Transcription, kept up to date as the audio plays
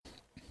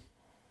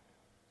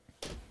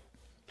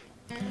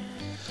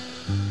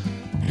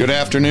Good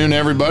afternoon,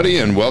 everybody,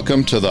 and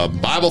welcome to the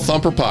Bible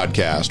Thumper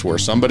Podcast, where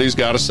somebody's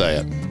got to say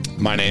it.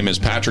 My name is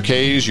Patrick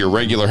Hayes, your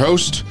regular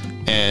host,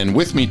 and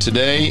with me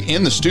today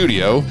in the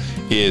studio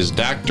is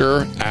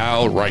Dr.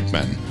 Al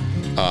Reichman.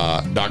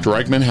 Dr.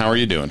 Reichman, how are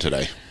you doing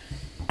today?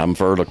 I'm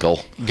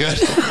vertical. Good.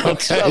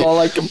 That's not all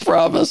I can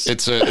promise.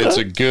 It's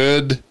a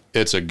good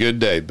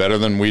day, better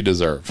than we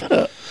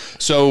deserve.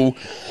 So,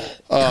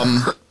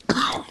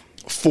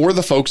 for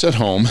the folks at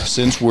home,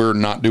 since we're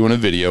not doing a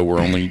video, we're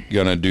only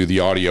going to do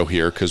the audio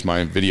here because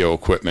my video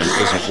equipment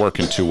isn't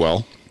working too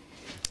well.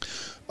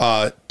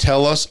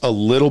 Tell us a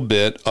little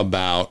bit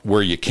about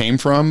where you came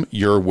from.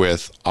 You're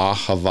with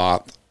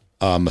Athavath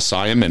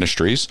Messiah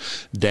Ministries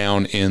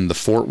down in the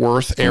Fort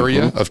Worth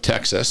area of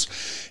Texas,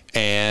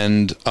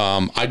 and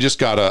I just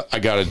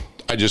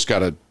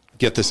gotta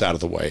get this out of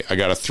the way. I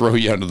gotta throw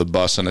you under the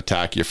bus and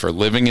attack you for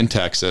living in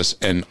Texas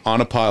and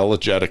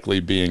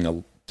unapologetically being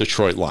a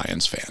Detroit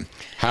Lions fan.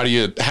 How do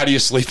you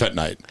sleep at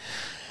night?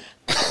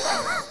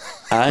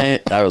 I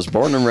was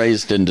born and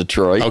raised in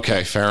Detroit.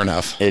 Okay, fair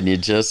enough. And you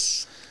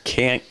just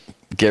can't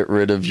get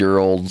rid of your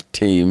old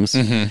teams.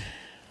 Mm-hmm.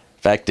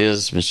 Fact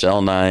is, Michelle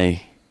and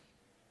I,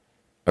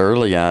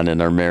 early on in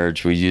our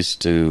marriage, we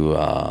used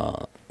to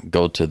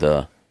go to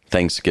the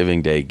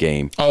Thanksgiving Day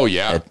game. Oh,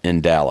 yeah. In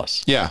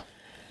Dallas. Yeah.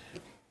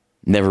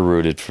 Never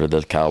rooted for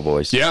the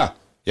Cowboys. Yeah.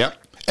 Yep.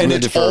 And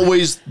it's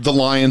always the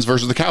Lions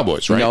versus the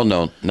Cowboys, right?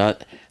 No,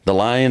 not the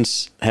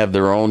Lions have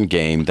their own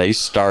game. They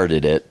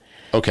started it.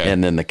 Okay.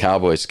 And then the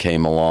Cowboys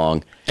came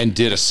along. And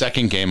did a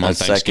second game on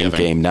Thanksgiving.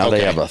 Second game. Now they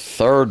have a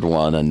third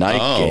one, a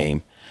night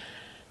game.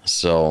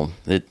 So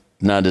it's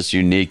not as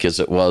unique as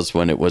it was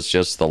when it was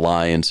just the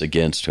Lions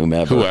against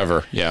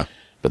whoever, yeah.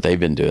 But they've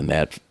been doing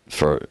that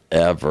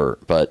forever.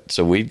 But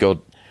so we'd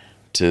go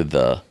to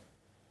the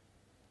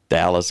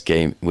Dallas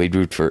game. We'd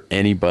root for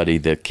anybody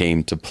that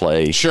came to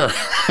play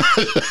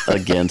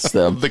against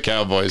them. The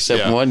Cowboys,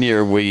 Except one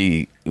year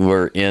we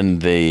were in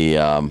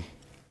the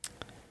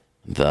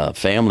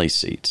family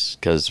seats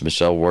because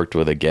Michelle worked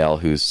with a gal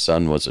whose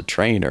son was a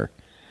trainer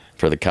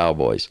for the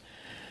Cowboys.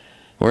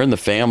 We're in the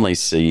family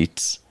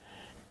seats,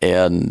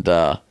 and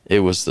it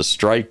was the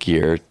strike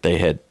year. They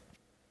had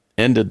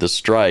ended the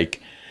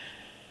strike,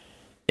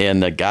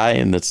 and the guy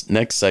in the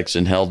next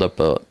section held up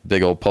a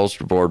big old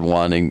poster board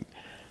wanting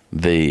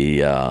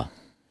the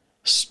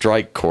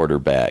strike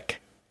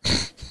quarterback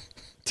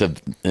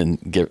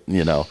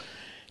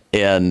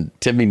and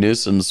Timmy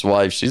Newsom's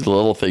wife, she's a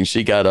little thing.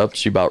 She got up,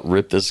 she about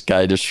ripped this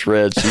guy to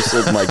shreds. She's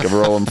sitting like a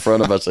row in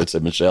front of us. I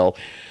said, Michelle,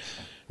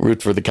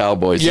 root for the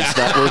Cowboys. Yeah. It's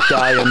not worth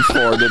dying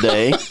for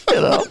today,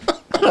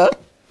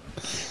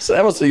 So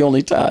that was the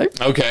only time.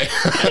 Okay.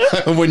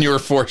 When you were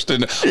forced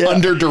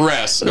under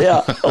duress.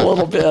 Yeah, a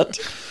little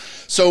bit.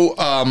 So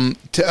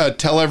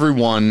tell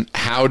everyone,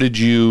 how did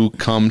you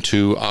come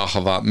to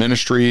Athavath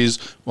Ministries?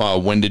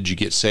 When did you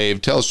get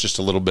saved? Tell us just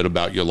a little bit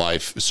about your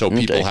life so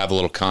people have a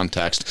little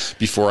context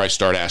before I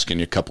start asking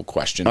you a couple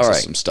questions and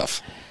some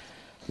stuff.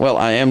 Well,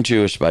 I am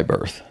Jewish by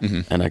birth,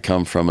 and I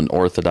come from an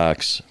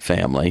orthodox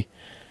family,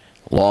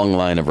 long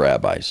line of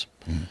rabbis.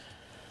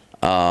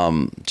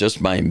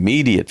 Just my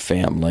immediate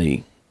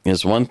family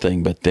is one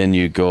thing, but then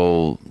you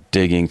go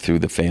digging through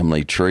the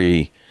family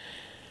tree,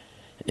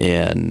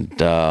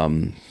 and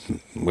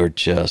we're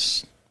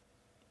just,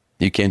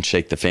 you can't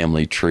shake the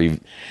family tree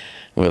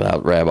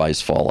without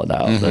rabbis falling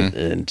out,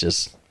 and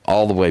just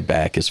all the way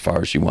back as far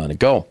as you want to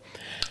go.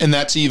 And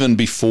that's even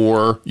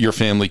before your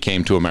family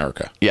came to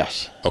America?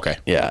 Yes. Okay.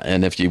 Yeah,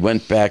 and if you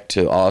went back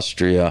to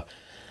Austria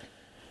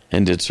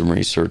and did some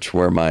research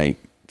where my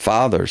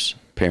father's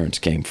parents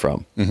came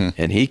from,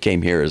 and he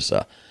came here as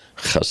a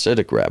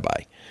Hasidic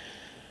rabbi,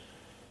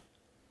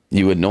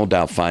 you would no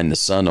doubt find the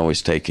son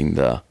always taking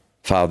the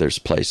father's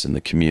place in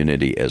the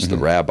community as the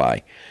rabbi.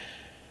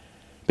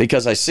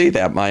 Because I see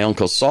that my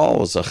Uncle Saul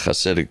was a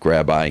Hasidic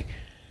rabbi,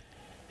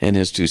 and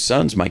his two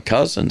sons, my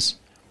cousins,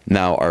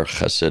 now are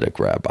Hasidic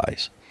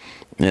rabbis.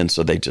 And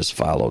so they just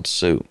followed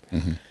suit.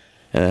 And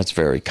that's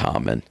very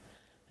common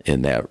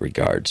in that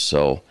regard.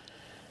 So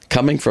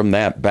coming from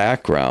that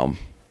background,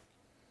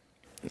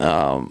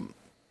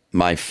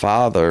 my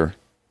father,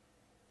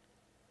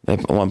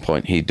 at one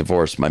point he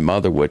divorced my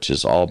mother, which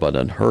is all but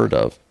unheard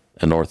of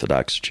in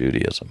Orthodox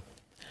Judaism.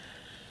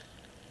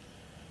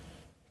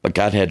 But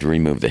God had to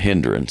remove the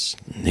hindrance.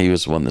 He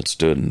was the one that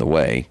stood in the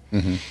way.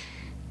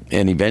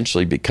 And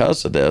eventually,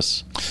 because of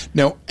this...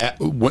 Now,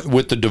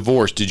 with the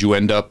divorce, did you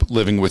end up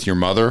living with your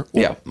mother?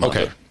 Yeah.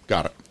 Mother. Okay,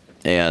 got it.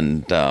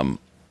 And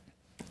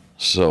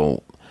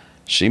so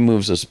she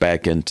moves us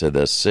back into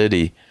the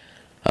city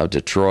of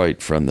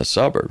Detroit from the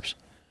suburbs.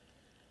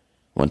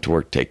 Went to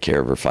work, take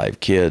care of her 5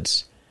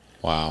 kids.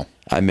 Wow.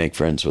 I make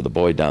friends with a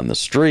boy down the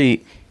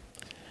street.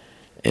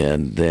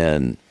 And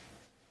then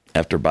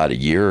after about a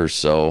year or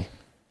so,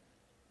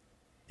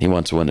 he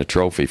wants to win a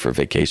trophy for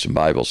Vacation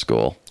Bible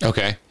School.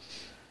 Okay.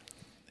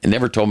 He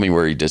never told me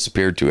where he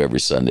disappeared to every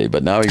Sunday,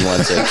 but now he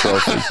wants that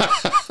trophy.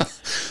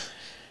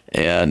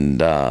 And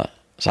so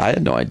I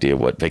had no idea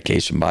what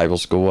Vacation Bible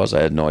School was.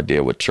 I had no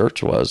idea what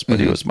church was, but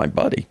he was my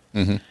buddy.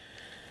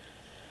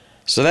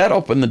 So that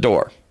opened the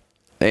door.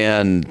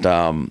 And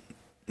I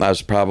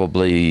was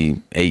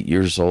probably 8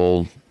 years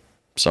old,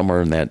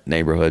 somewhere in that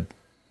neighborhood.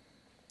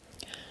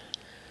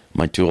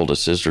 My 2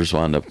 oldest sisters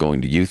wound up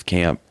going to youth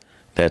camp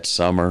that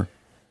summer.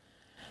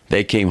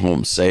 They came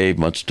home saved,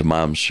 much to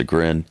Mom's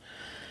chagrin.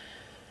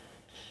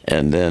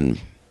 And then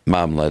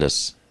Mom let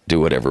us do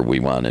whatever we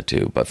wanted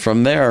to. But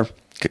from there,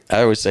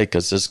 I always say,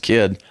 because this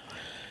kid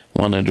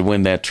wanted to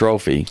win that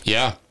trophy.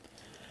 Yeah.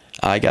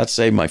 I got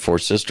saved. My 4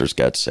 sisters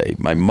got saved.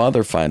 My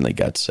mother finally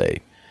got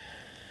saved.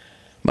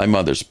 My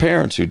mother's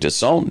parents, who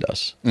disowned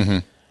us,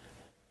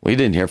 we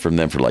didn't hear from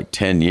them for like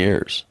 10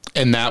 years.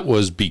 And that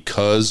was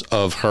because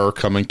of her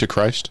coming to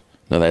Christ?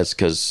 No, that's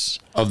because...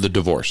 Of the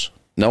divorce?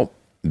 Nope,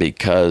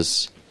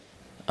 because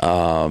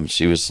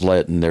she was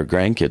letting their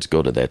grandkids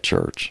go to that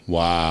church.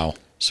 Wow.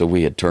 So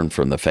we had turned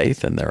from the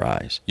faith in their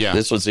eyes. Yeah.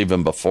 This was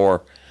even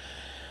before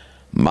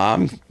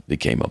Mom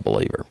became a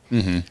believer.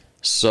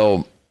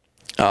 So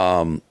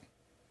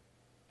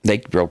they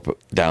broke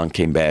down,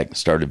 came back,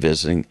 started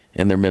visiting.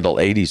 In their middle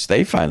 80s,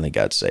 they finally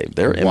got saved.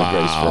 They're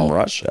immigrants from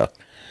Russia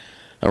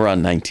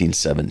around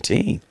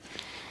 1917.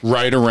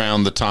 Right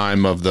around the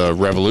time of the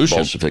revolution.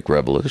 Bolshevik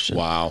Revolution.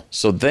 Wow.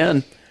 So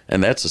then,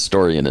 and that's a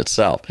story in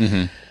itself.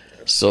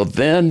 So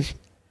then,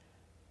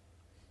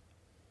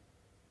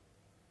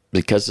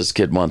 because this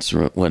kid wants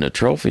to win a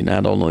trophy,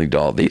 not only do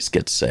all these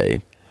get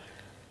saved,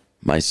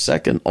 my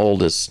second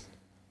oldest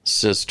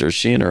sister,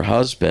 she and her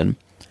husband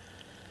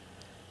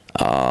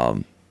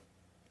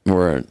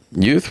were in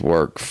youth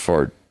work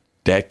for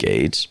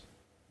decades.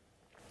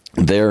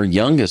 Their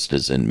youngest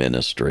is in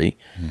ministry.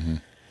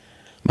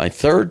 My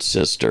third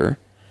sister,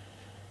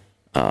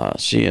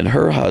 she and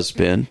her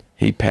husband,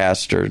 he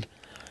pastored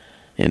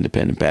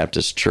independent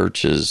Baptist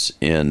churches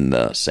in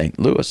the St.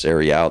 Louis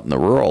area, out in the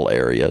rural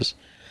areas.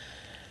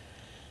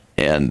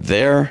 And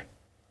their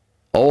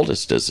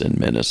oldest is in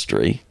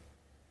ministry.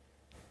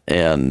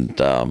 And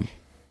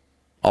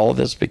all of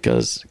this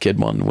because the kid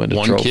wanted to win a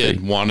trophy. One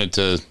kid wanted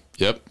to,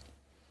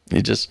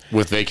 He just...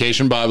 with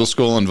Vacation Bible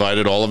School,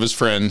 invited all of his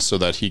friends so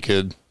that he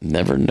could...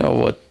 Never know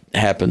what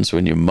happens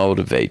when you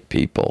motivate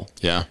people.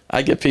 Yeah.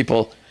 I get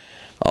people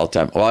all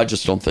the time, I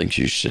just don't think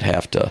you should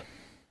have to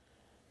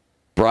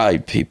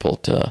bribe people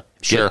to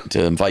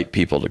to invite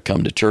people to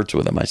come to church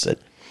with them. I said,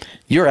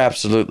 you're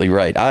absolutely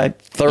right. I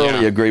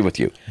thoroughly agree with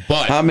you.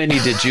 But how many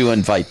did you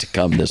invite to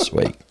come this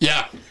week?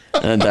 Yeah.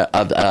 And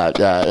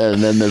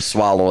then they're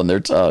swallowing their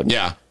tongue.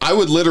 Yeah. I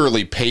would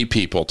literally pay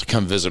people to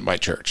come visit my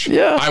church.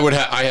 Yeah.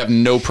 I have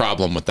no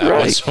problem with that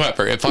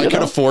whatsoever. If I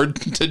could afford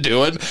to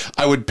do it,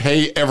 I would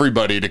pay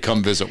everybody to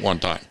come visit one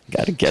time.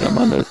 Got to get them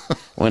under.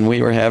 When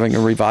we were having a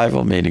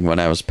revival meeting when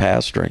I was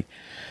pastoring,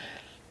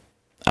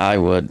 I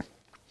would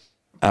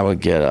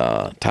get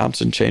a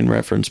Thompson Chain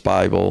Reference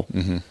Bible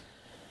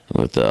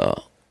with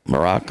a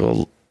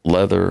Morocco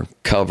leather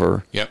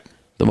cover. Yep.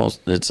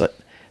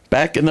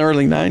 Back in the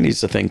early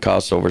 90s, the thing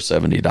cost over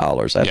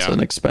 $70. That's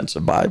an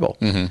expensive Bible.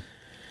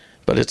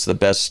 But it's the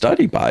best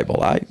study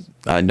Bible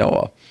I know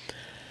of.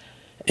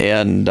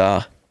 And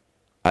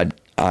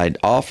I'd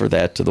offer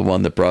that to the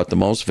one that brought the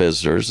most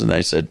visitors, and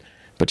they said,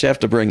 but you have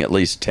to bring at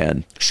least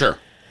 10. Sure.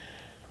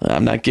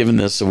 I'm not giving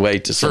this away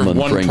to someone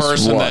who brings one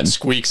person one. that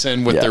squeaks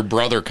in with their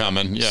brother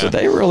coming. Yeah. So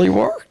they really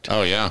worked.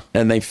 Oh, yeah.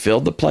 And they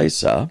filled the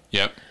place up.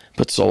 Yep.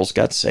 But souls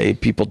got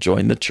saved. People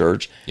joined the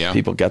church. Yeah.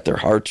 People got their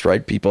hearts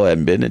right. People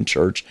hadn't been in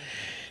church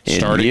in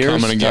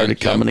years. Started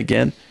coming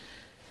again.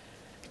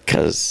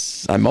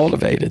 Because I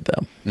motivated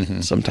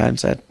them.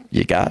 Sometimes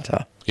you got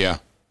to. Yeah.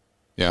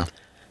 Yeah.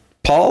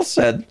 Paul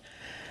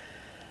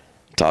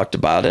talked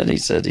about it. He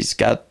said he's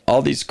got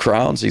all these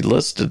crowns. He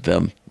listed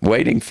them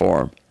waiting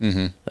for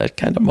him. That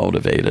kind of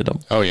motivated him.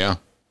 Oh, yeah.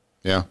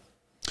 Yeah.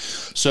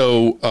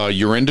 So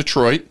you're in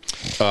Detroit.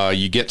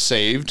 You get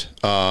saved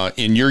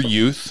in your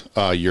youth.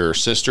 Your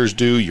sisters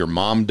do. Your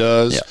mom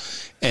does. Yeah.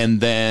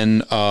 And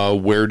then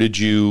where did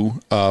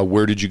you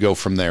go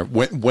from there?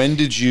 When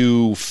did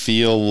you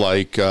feel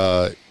like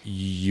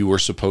you were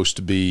supposed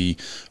to be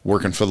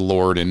working for the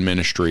Lord in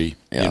ministry?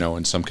 Yeah.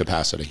 In some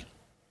capacity.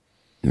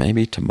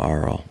 Maybe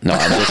tomorrow. No,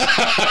 I'm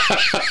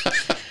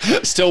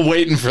just still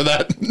waiting for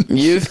that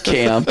youth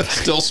camp.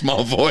 Still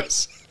small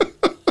voice.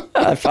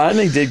 I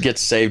finally did get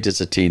saved as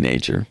a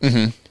teenager.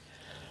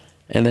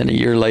 And then a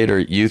year later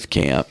at youth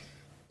camp.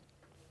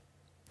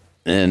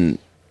 And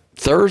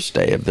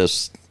Thursday of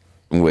this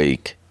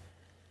week,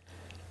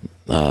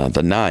 the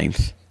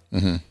 9th,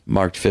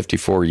 marked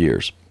 54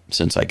 years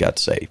since I got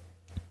saved.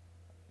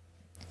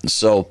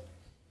 So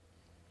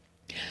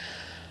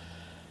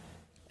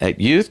at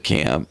youth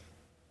camp,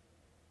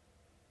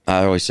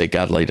 I always say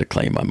God laid a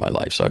claim on my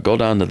life. So I go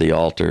down to the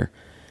altar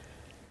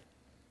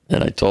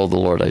and I told the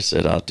Lord, I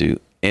said, I'll do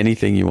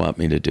anything you want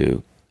me to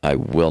do. I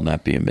will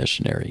not be a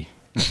missionary.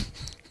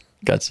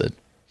 God said,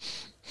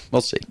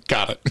 we'll see.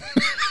 Got it.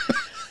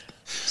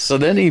 So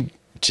then he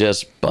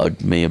just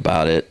bugged me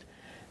about it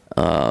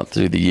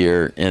through the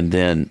year. And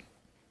then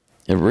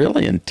it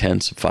really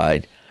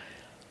intensified.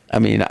 I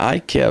mean, I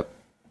kept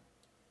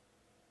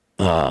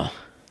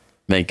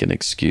making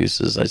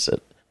excuses. I said,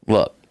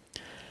 look,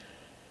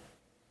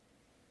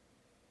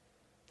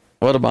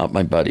 what about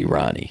my buddy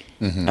Ronnie?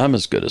 I'm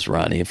as good as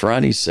Ronnie. If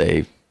Ronnie's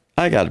saved,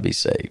 I got to be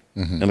saved.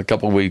 And a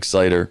couple of weeks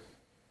later,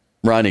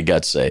 Ronnie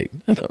got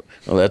saved.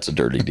 Well, that's a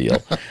dirty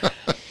deal.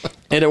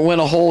 And it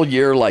went a whole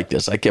year like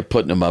this. I kept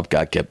putting him up.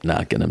 God kept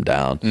knocking him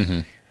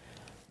down.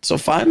 So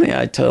finally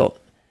I tell,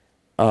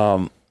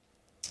 after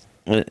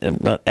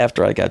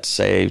I got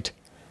saved,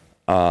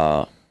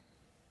 and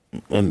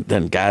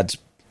then God's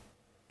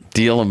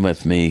dealing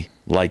with me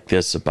like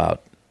this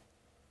about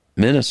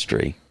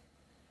ministry.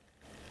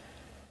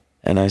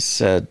 And I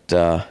said,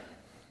 all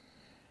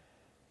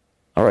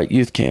right,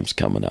 youth camp's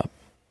coming up.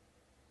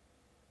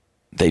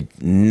 They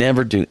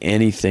never do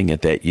anything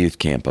at that youth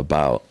camp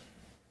about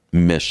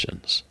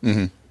missions.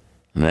 And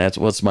that's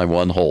what's my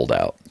one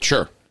holdout.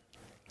 Sure.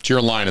 It's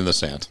your line in the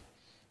sand.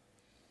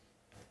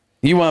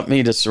 You want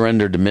me to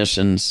surrender to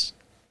missions,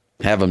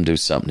 have them do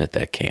something at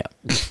that camp.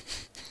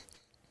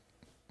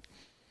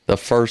 The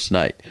first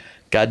night.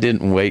 God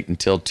didn't wait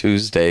until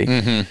Tuesday.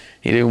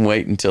 He didn't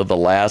wait until the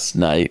last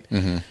night.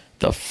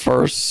 The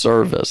first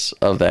service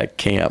of that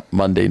camp,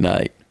 Monday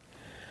night,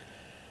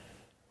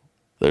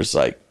 there's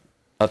like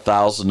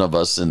 1,000 of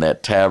us in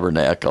that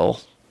tabernacle.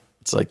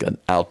 It's like an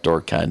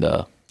outdoor kind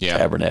of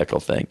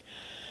tabernacle thing.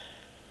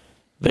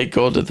 They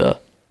go to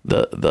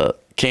the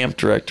camp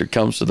director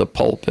comes to the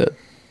pulpit.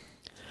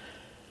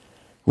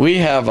 We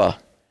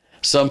have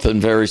something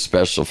very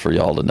special for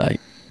y'all tonight.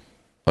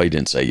 Oh, he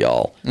didn't say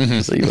y'all.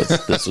 See,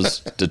 this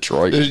was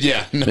Detroit,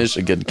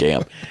 Michigan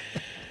camp.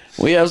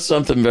 We have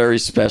something very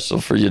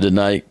special for you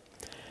tonight.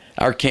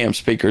 Our camp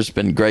speaker's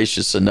been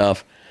gracious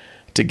enough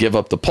to give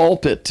up the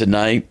pulpit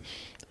tonight.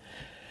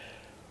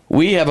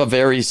 We have a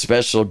very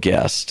special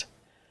guest.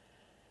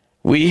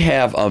 We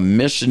have a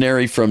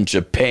missionary from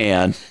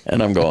Japan.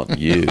 And I'm going,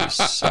 you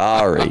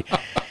sorry.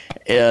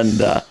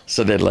 And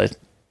so they let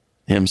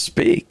him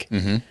speak.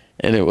 And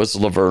it was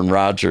Laverne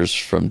Rogers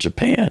from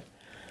Japan.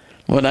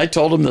 When I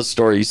told him the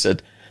story, he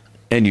said,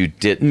 and you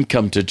didn't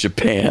come to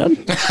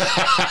Japan?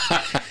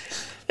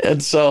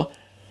 And so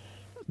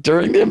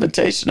during the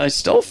invitation, I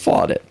still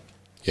fought it.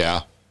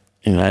 Yeah.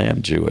 And I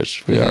am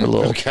Jewish. We are a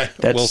little,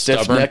 that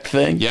stiff neck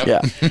thing. Yep.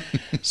 Yeah.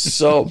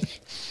 So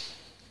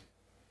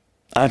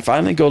I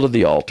finally go to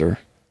the altar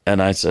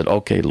and I said,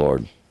 okay,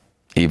 Lord,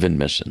 even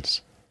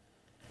missions.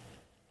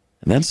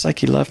 And then it's like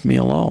he left me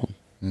alone.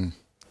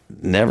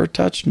 Never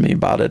touched me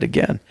about it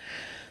again.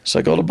 So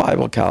I go to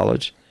Bible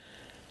college.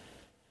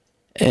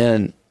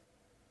 And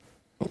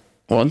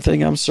one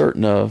thing I'm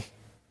certain of,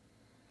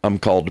 I'm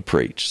called to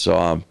preach. So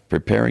I'm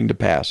preparing to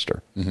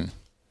pastor.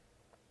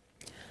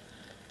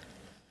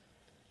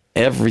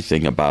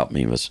 Everything about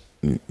me was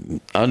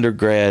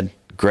undergrad,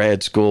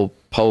 grad school,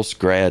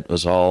 post-grad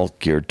was all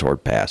geared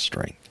toward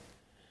pastoring.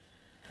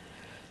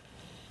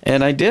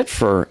 And I did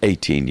for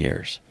 18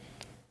 years.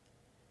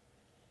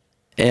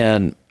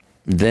 And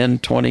then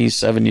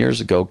 27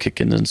 years ago,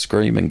 kicking and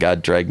screaming,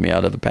 God dragged me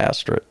out of the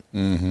pastorate.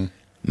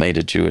 Made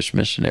a Jewish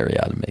missionary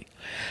out of me.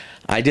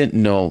 I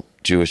didn't know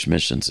Jewish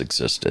missions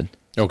existed.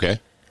 Okay.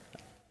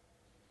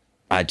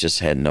 I just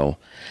had no,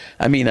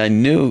 I mean, I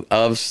knew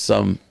of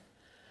some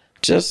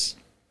just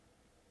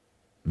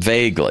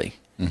vaguely,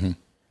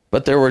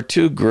 but there were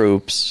two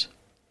groups,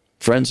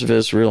 Friends of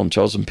Israel and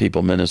Chosen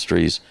People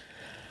Ministries,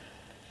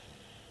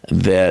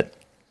 that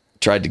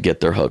tried to get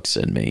their hooks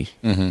in me.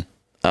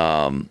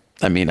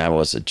 I mean, I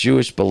was a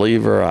Jewish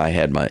believer. I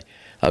had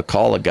a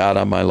call of God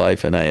on my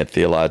life, and I had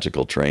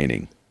theological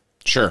training.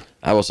 Sure.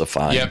 I was a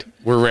find. Yep,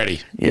 we're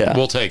ready. Yeah.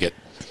 We'll take it.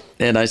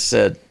 And I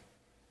said,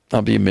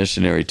 I'll be a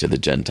missionary to the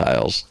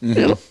Gentiles.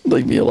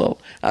 Leave me alone.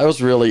 I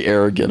was really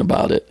arrogant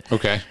about it.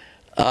 Okay.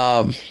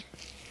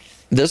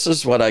 This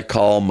is what I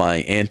call my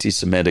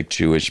anti-Semitic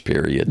Jewish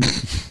period.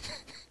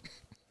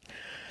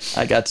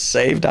 I got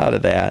saved out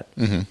of that.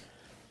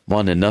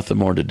 Wanted nothing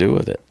more to do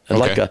with it. And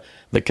like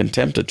the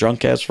contempt a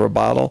drunk has for a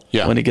bottle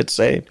when he gets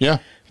saved. Yeah.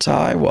 That's how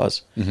I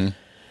was.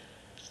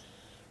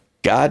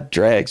 God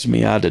drags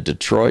me out of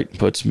Detroit and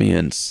puts me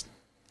in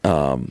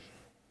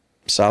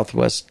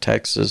Southwest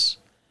Texas.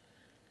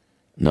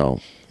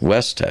 No,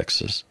 West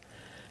Texas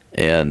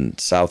and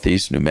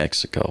Southeast New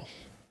Mexico.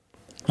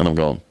 And I'm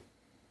going,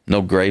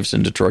 no graves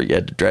in Detroit. You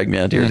had to drag me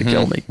out here to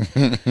kill me.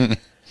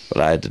 But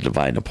I had a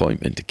divine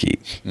appointment to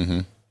keep.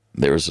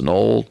 There was an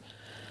old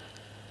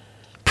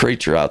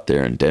preacher out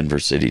there in Denver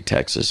City,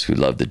 Texas, who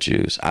loved the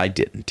Jews. I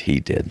didn't.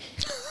 He did.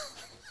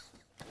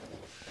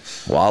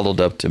 Waddled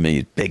up to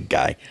me, big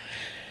guy,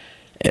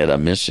 at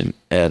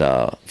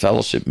a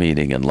fellowship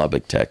meeting in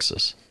Lubbock,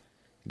 Texas.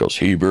 He goes,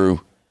 Hebrew,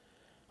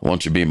 I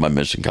want you to be in my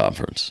mission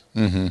conference.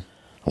 I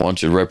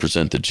want you to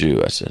represent the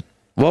Jew. I said,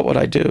 what would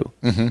I do?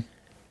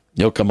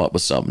 You'll come up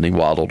with something. He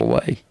waddled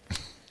away.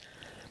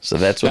 So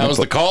that's what that was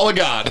the call of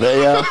God.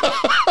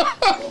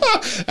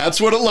 That's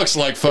what it looks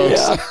like, folks.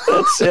 Yeah,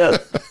 that's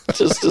it.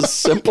 Just as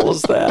simple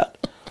as that.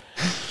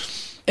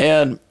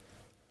 And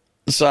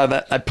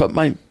so I put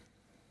my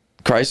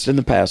Christ in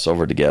the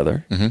Passover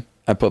together.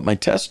 I put my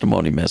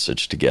testimony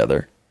message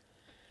together.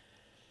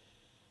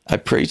 I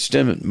preached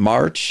in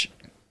March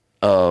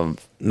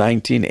of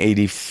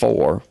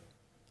 1984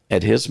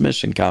 at his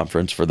mission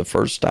conference for the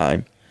first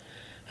time,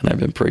 and I've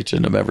been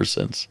preaching them ever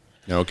since.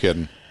 No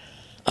kidding.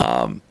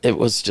 It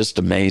was just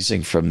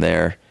amazing from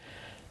there.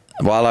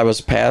 While I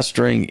was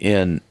pastoring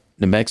in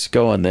New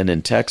Mexico and then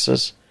in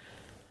Texas,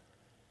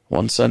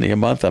 one Sunday a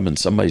month, I'm in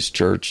somebody's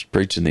church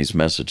preaching these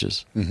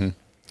messages,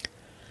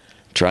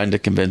 trying to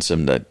convince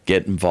them to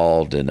get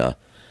involved in a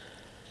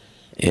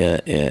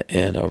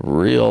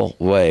real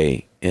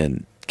way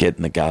in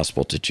getting the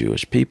gospel to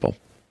Jewish people.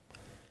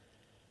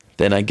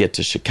 Then I get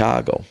to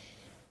Chicago,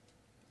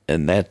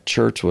 and that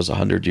church was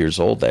 100 years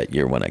old that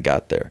year when I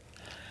got there.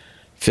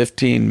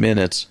 15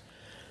 minutes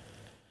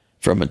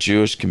from a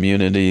Jewish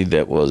community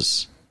that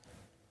was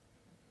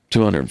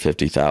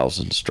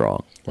 250,000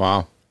 strong.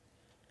 Wow.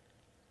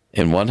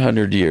 In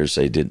 100 years,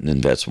 they didn't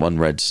invest one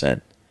red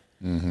cent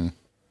in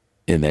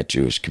that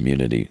Jewish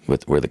community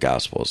where the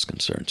gospel is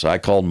concerned. So I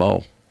called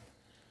Mo.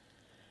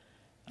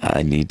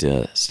 I need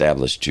to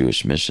establish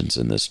Jewish missions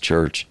in this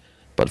church.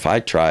 But if I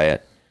try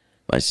it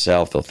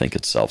myself, they'll think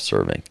it's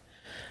self-serving.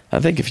 I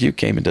think if you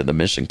came into the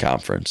mission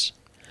conference,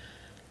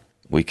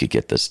 we could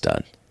get this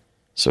done.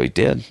 So he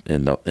did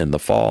in the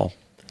fall.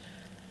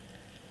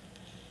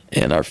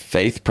 And our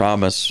faith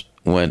promise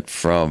went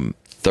from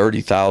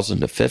 30,000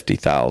 to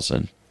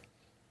 50,000.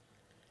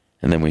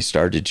 And then we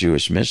started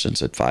Jewish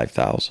missions at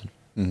 5,000.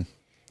 And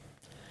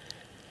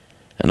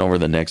over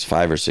the next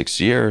 5 or 6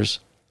 years,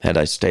 had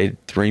I stayed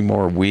 3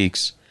 more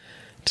weeks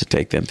to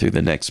take them through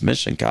the next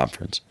mission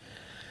conference.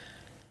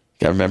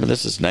 You gotta remember,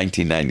 this is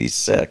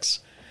 1996.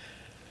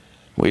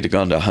 We'd have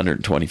gone to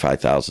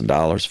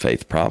 $125,000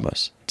 faith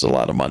promise. It's a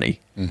lot of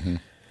money. And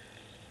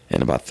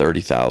about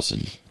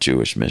 30,000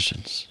 Jewish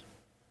missions.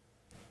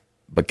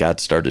 But God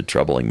started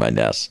troubling my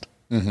nest.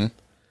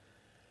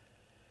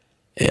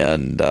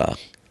 And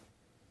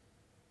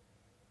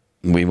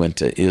we went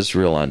to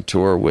Israel on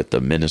tour with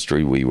the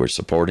ministry we were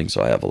supporting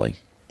so heavily.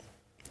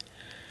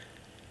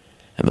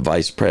 And the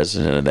vice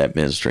president of that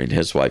ministry and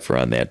his wife were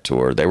on that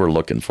tour. They were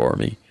looking for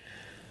me.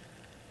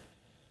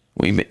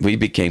 We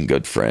became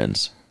good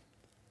friends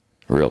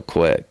real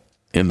quick.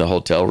 In the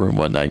hotel room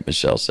one night,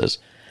 Michelle says,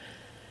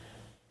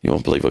 "You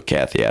won't believe what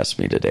Kathy asked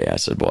me today." I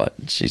said, "What?"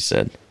 And she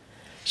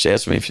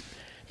asked me,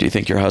 "Do you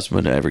think your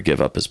husband would ever give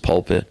up his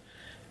pulpit,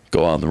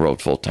 go on the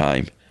road full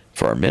time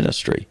for our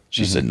ministry?"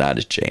 She said, "Not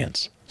a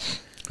chance."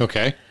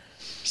 Okay.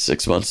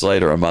 6 months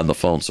later, I'm on the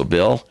phone. "So,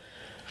 Bill,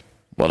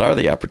 what are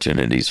the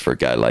opportunities for a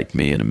guy like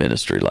me in a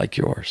ministry like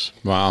yours?"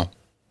 Wow.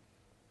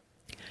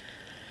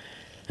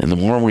 And the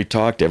more we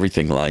talked,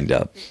 everything lined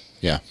up.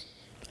 Yeah.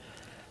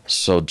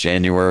 So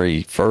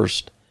January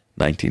 1st,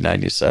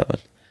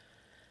 1997,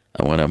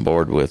 I went on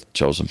board with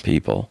Chosen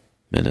People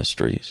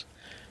Ministries.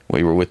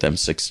 We were with them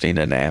 16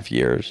 and a half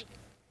years.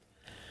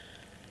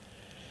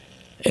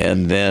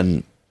 And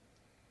then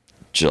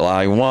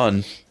July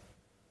 1,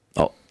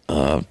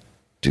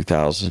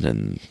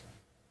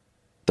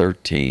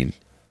 2013,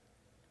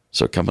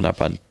 so coming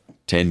up on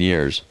 10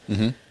 years,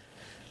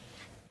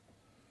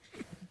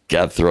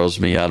 God throws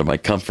me out of my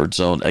comfort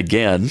zone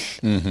again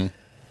and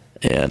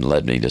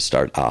led me to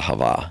start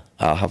Athavath.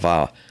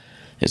 Athavath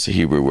is a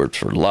Hebrew word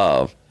for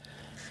love.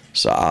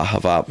 So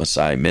Athavath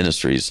Messiah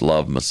Ministries,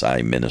 love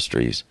Messiah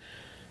Ministries.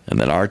 And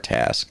then our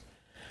task,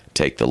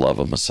 take the love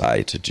of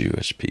Messiah to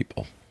Jewish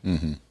people.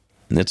 And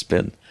it's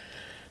been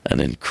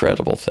an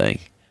incredible thing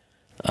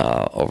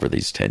over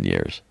these 10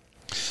 years.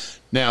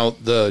 Now,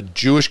 the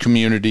Jewish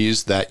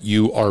communities that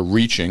you are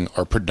reaching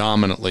are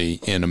predominantly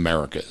in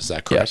America. Is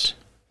that correct? Yes.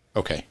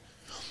 Okay.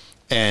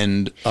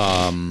 And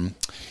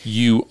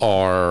you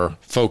are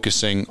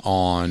focusing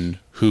on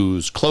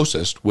who's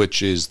closest,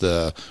 which is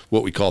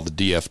what we call the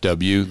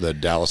DFW, the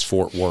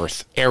Dallas-Fort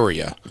Worth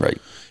area.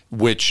 Right.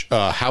 Which,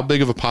 how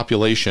big of a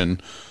population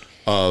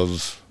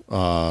of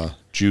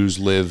Jews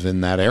live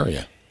in that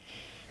area?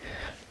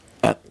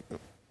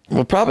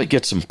 We'll probably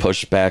get some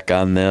pushback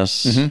on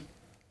this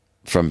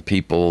from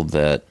people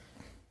that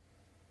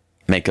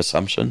make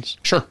assumptions.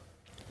 Sure.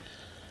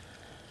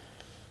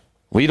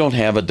 We don't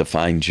have a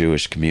defined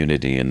Jewish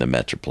community in the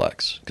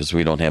Metroplex because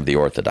we don't have the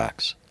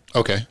Orthodox.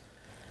 Okay.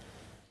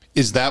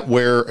 Is that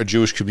where a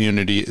Jewish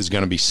community is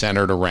going to be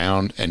centered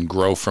around and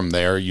grow from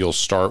there? You'll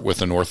start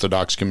with an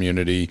Orthodox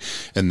community,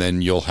 and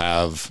then you'll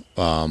have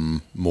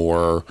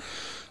more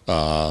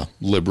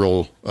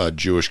liberal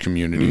Jewish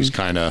communities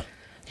kind of...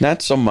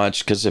 Not so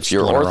much, because if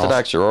you're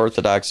Orthodox, you're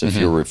Orthodox. If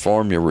you're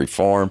Reform, you're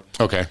Reform.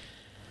 Okay.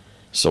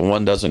 So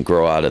one doesn't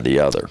grow out of the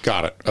other.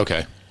 Got it.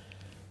 Okay.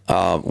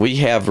 We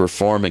have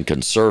Reform and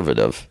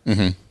Conservative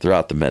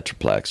throughout the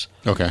Metroplex.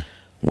 Okay.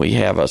 We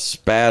have a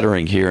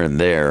spattering here and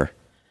there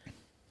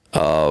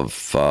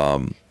of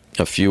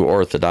a few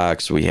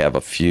Orthodox. We have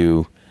a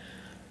few,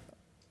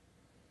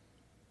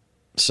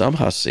 some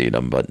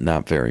Hasidim, but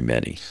not very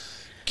many.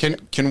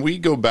 Can we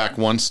go back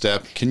one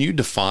step? Can you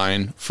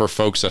define for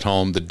folks at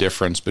home the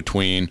difference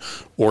between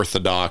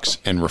Orthodox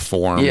and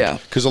Reformed? Yeah.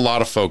 Because a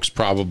lot of folks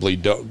probably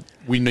don't.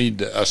 We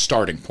need a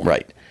starting point.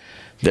 Right.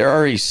 There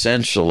are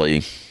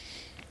essentially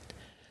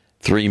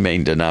 3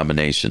 main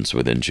denominations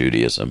within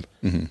Judaism.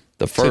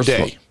 The first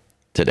Today. one,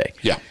 today.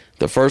 Yeah.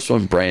 The first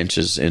one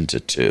branches into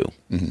two.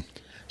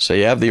 So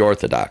you have the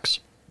Orthodox.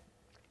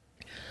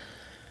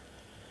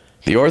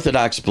 The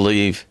Orthodox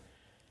believe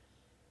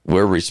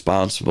we're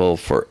responsible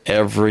for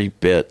every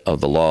bit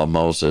of the law of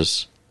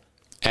Moses.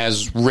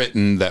 As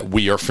written, that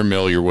we are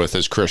familiar with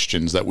as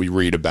Christians, that we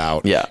read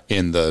about Yeah.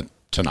 in the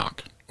Tanakh,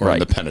 or in Right.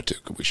 the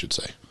Pentateuch, we should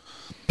say.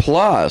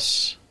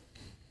 Plus,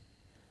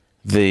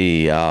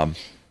 I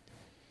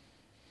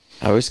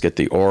always get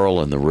the oral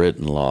and the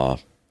written law.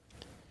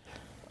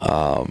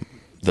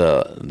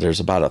 There's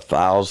about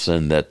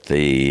 1,000 that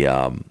the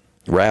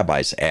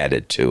rabbis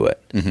added to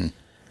it,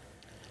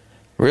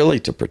 really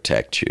to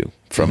protect you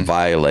from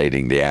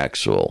violating the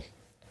actual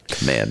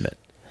commandment.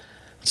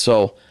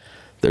 So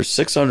there's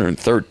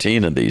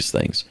 613 of these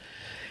things,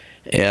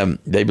 and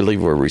they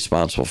believe we're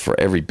responsible for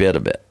every bit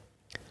of it.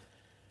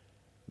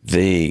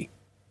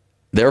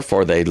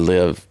 Therefore, they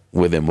live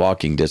within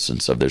walking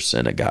distance of their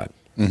synagogue.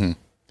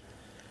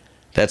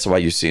 That's why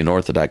you see an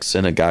Orthodox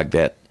synagogue.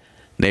 That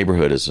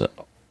neighborhood is an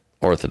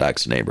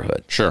Orthodox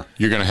neighborhood. Sure.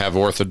 You're going to have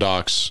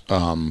Orthodox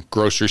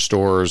grocery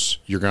stores.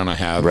 You're going to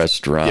have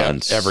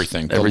Restaurants.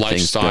 everything. The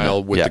Everything's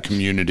lifestyle with yeah. the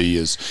community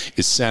is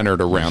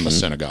centered around the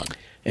synagogue.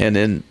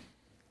 And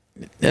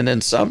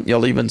then some,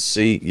 you'll even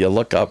see, you'll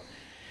look up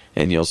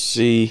and you'll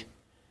see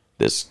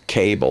this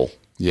cable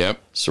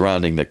Yep.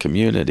 surrounding the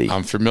community.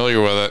 I'm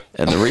familiar with it.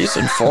 And the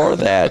reason for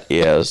that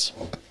is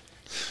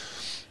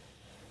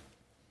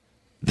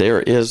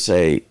there is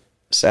a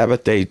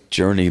Sabbath day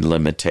journey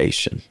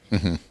limitation.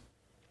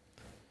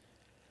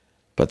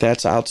 But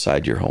that's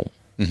outside your home.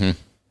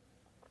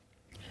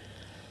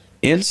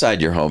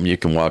 Inside your home, you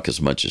can walk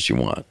as much as you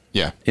want.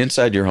 Yeah.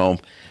 Inside your home,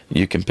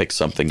 you can pick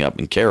something up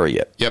and carry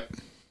it. Yep.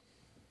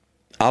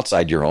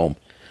 Outside your home,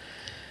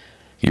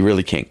 you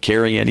really can't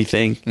carry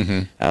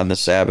anything on the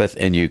Sabbath,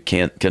 and you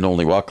can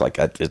only walk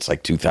it's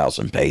like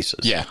 2,000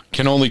 paces. Yeah.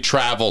 Can only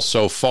travel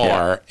so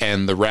far,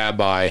 and the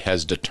rabbi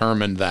has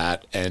determined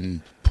that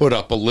and put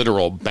up a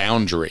literal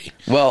boundary.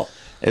 Well,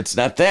 it's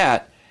not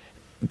that.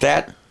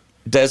 That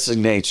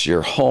designates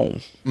your home.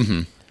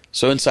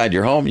 So inside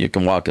your home, you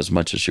can walk as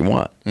much as you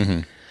want.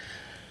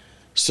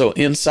 So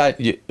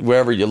inside,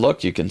 wherever you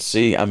look, you can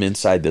see I'm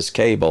inside this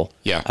cable.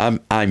 Yeah.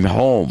 I'm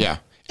home. Yeah.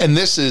 And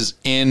this is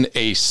in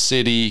a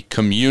city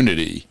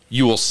community.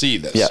 You will see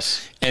this.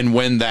 Yes. And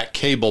when that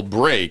cable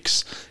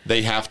breaks,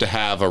 they have to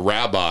have a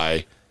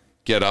rabbi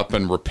get up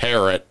and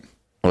repair it.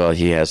 Well,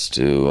 he has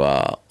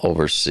to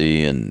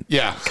oversee and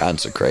Yeah.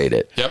 consecrate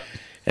it. Yep.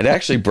 It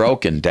actually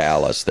broke in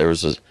Dallas.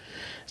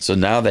 So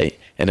now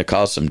it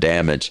caused some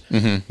damage.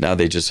 Now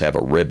they just have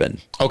a ribbon.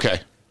 Okay.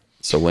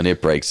 So when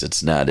it breaks,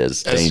 it's not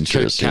as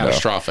dangerous.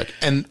 Catastrophic.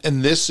 And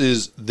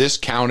this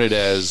counted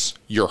as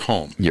your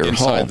home. Your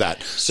inside home.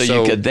 that. So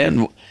you could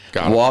then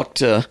walk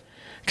to,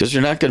 because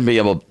you're not going to be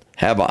able to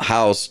have a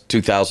house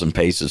 2,000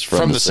 paces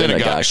from the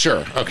synagogue.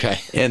 Sure. Okay.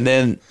 And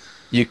then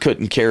you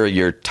couldn't carry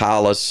your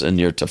tallis and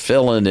your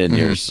tefillin and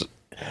your, your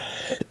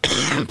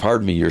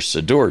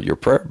siddur, your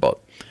prayer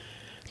book.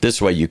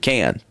 This way you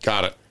can.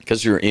 Got it.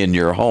 Because you're in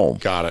your home.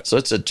 Got it. So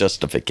it's a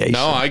justification.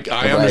 No, I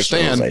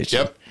understand.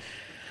 Yep.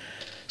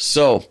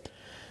 So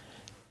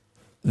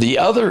the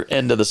other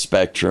end of the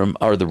spectrum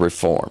are the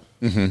Reform.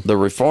 The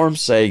Reform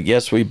say,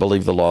 yes, we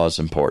believe the law is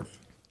important,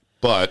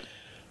 but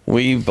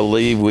we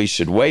believe we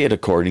should weigh it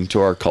according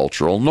to our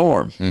cultural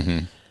norm.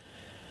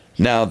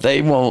 Now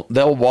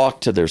they'll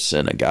walk to their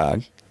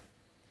synagogue.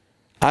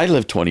 I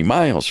live 20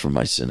 miles from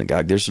my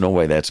synagogue. There's no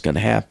way that's going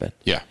to happen.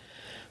 Yeah.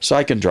 So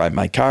I can drive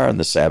my car on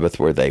the Sabbath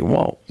where they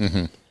won't.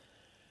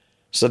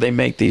 So they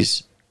make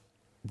these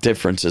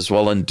differences.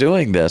 Well, in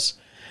doing this,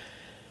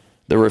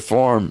 the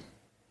Reform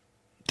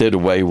did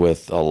away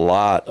with a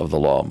lot of the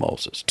law of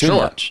Moses. Too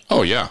much.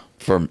 Oh, yeah.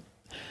 From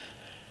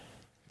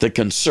the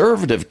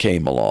conservative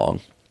came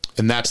along.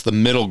 And that's the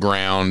middle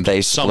ground.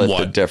 They split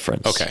the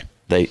difference. Okay.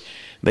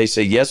 They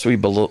say, yes, we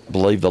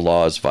believe the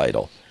law is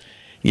vital.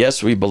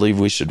 Yes, we believe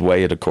we should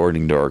weigh it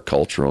according to our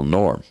cultural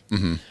norm.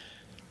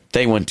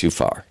 They went too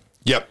far.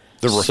 Yep.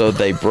 So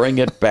they bring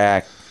it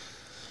back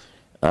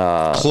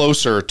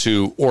closer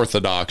to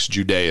Orthodox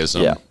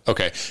Judaism. Yeah.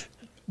 Okay.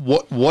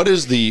 What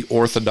is the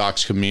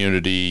Orthodox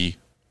community?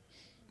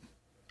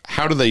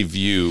 How do they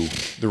view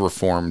the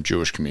Reformed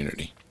Jewish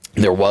community?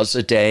 There was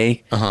a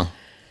day that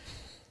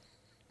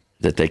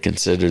they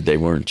considered they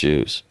weren't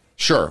Jews.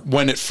 Sure.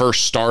 When it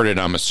first started,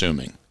 I'm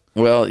assuming.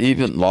 Well,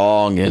 even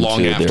long into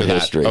after their that.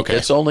 history. Okay.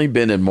 It's only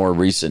been in more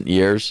recent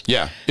years.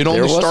 Yeah. It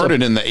only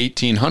started in the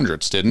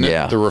 1800s, didn't it?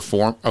 Yeah. The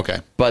Reform. Okay.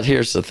 But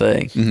here's the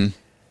thing.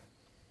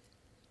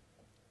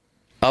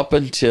 Up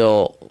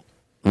until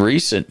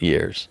recent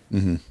years,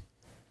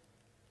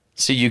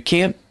 see, you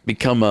can't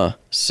become a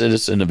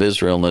citizen of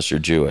Israel unless you're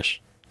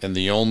Jewish. And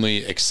the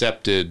only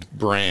accepted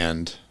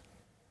brand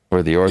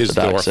Or the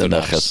Orthodox and the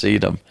Orthodox.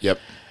 Hasidim. Yep.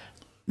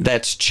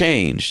 That's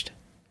changed.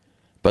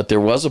 But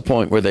there was a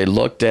point where they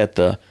looked at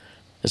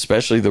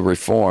especially the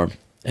Reform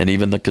and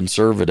even the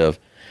conservative,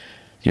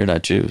 you're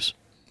not Jews.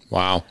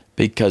 Wow.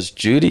 Because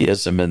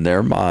Judaism in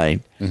their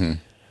mind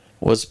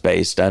was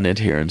based on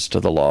adherence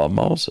to the law of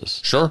Moses.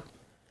 Sure.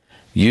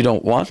 You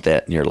don't want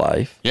that in your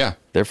life. Yeah.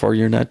 Therefore,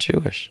 you're not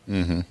Jewish.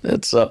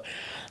 And so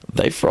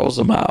they froze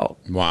them out.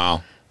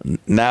 Wow.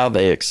 Now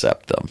they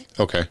accept them.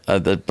 Okay.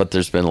 But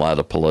there's been a lot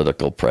of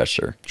political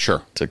pressure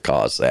Sure. to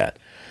cause that.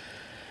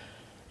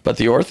 But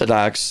the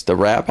Orthodox, the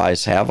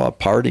rabbis have a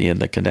party in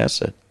the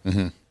Knesset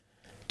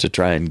to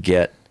try and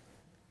get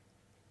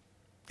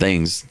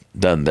things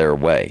done their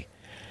way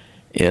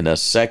in a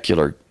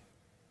secular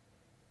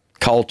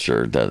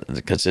culture,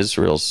 because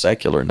Israel's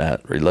secular,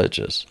 not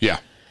religious. Yeah.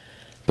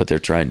 But they're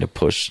trying to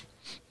push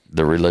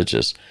the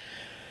religious.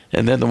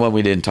 And then the one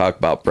we didn't talk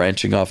about,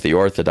 branching off the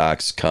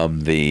Orthodox,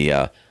 come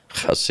the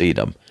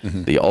Hasidim,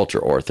 the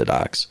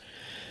ultra-Orthodox.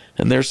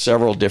 And there's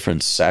several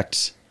different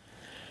sects,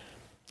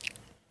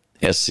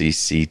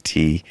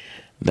 SCCT,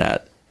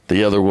 not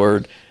the other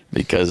word,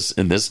 because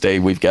in this day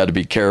we've got to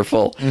be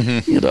careful.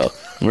 You know,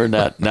 we're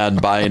not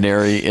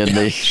non-binary in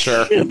the...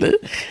 Sure.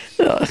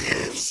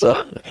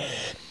 So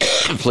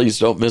please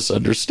don't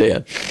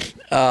misunderstand.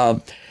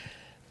 And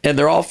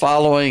they're all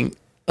following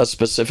a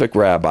specific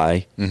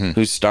rabbi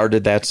who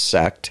started that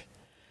sect,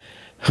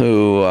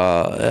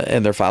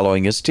 and they're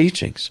following his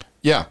teachings.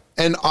 Yeah.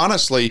 And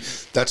honestly,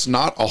 that's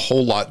not a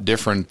whole lot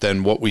different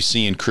than what we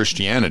see in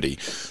Christianity.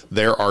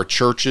 There are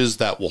churches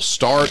that will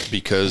start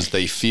because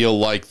they feel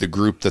like the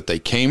group that they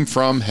came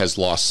from has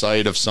lost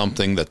sight of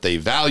something that they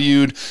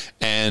valued,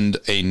 and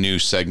a new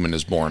segment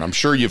is born. I'm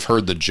sure you've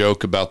heard the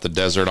joke about the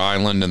desert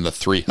island and the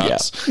three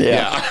huts.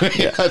 Yeah.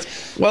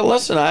 Well,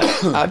 listen,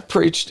 I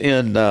preached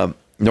in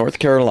North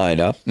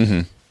Carolina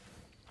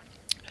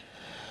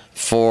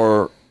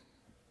for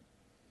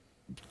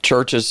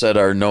churches that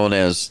are known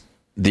as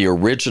the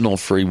original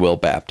Free Will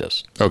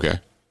Baptist. Okay.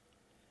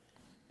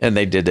 And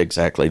they did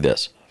exactly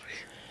this.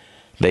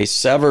 They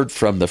severed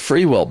from the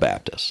Free Will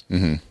Baptist,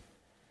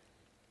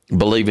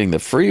 believing the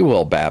Free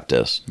Will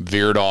Baptist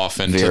veered off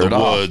into the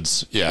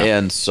woods. Yeah.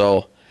 And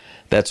so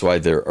that's why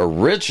they're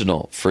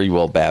original Free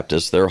Will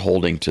Baptists. They're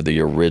holding to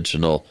the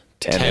original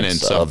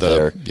tenets of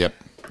their... Yep.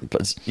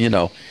 But, you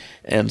know,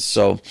 and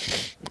so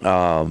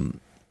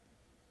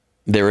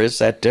there is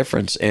that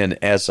difference. And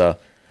as a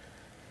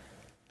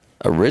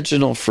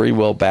original Free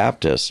Will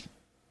Baptist,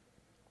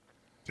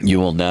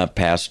 you will not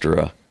pastor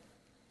a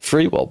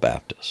Free Will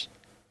Baptist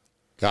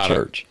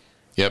church.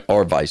 Yep.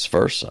 Or vice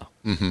versa.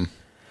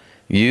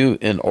 You,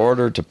 in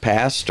order to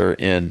pastor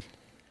in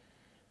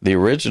the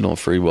original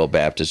Free Will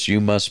Baptist,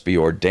 you must be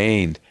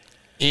ordained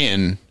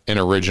in an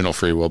original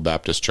Free Will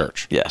Baptist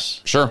church.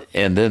 Yes. Sure.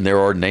 And then their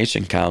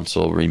ordination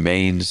council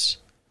remains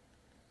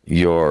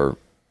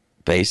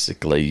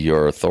basically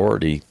your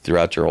authority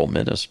throughout your whole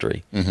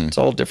ministry. It's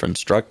a whole different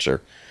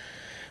structure.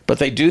 But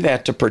they do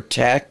that to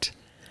protect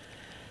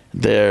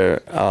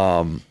their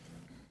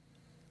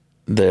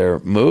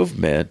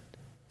movement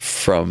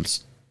from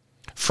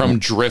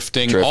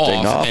drifting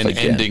off and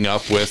again. ending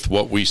up with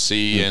what we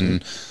see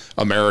in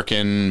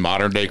American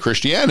modern day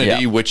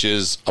Christianity, which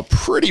is a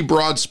pretty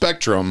broad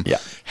spectrum,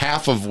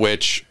 half of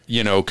which,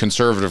 you know,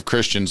 conservative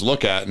Christians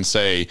look at and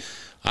say,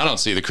 I don't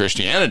see the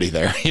Christianity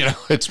there. You know,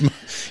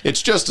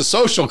 it's just a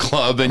social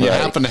club, and you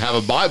happen to have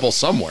a Bible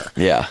somewhere.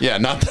 Yeah,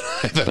 not that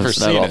I've ever seen it. It's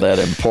not all that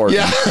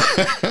important. Yeah,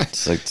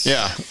 it's like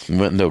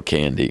window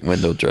candy,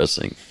 window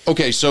dressing.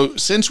 Okay, so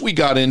since we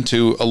got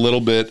into a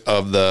little bit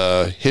of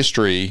the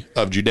history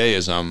of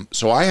Judaism,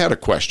 so I had a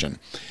question.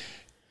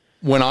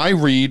 When I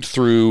read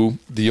through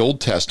the Old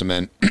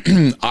Testament,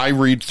 I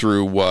read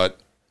through what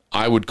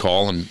I would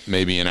call, and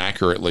maybe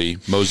inaccurately,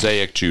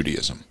 Mosaic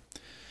Judaism.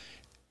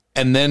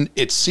 And then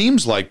it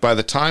seems like by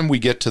the time we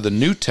get to the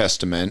New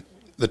Testament,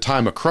 the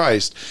time of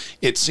Christ,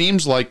 it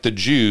seems like the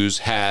Jews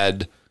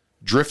had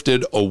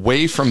drifted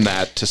away from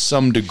that to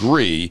some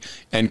degree,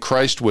 and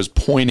Christ was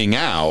pointing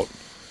out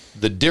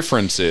the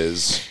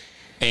differences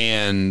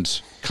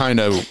and kind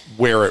of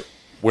where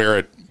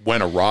it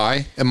went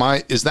awry.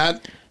 Is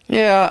that?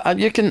 Yeah,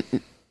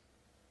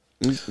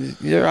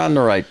 you're on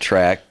the right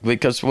track,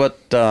 because what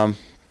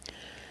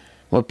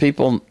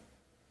people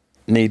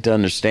need to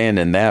understand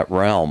in that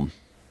realm,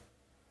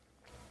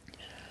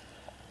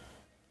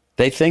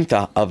 they think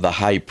of the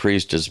high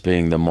priest as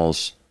being the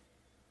most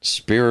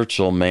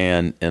spiritual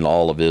man in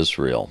all of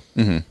Israel.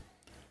 And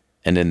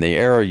in the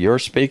era you're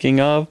speaking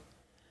of,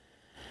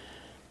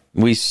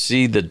 we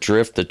see the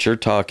drift that you're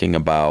talking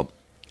about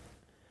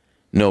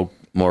no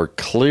more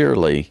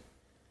clearly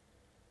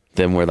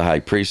than where the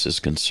high priest is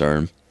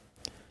concerned.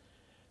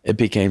 It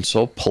became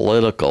so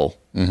political,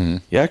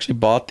 he actually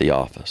bought the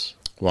office.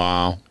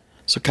 Wow.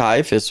 So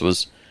Caiaphas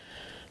was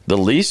the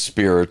least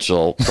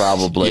spiritual,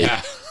 probably,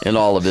 in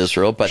all of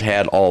Israel, but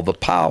had all the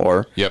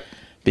power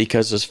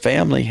because his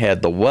family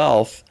had the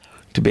wealth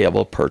to be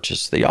able to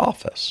purchase the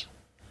office.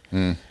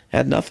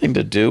 Had nothing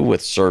to do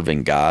with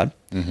serving God.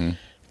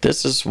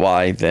 This is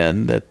why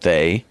then that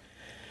they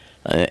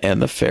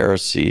and the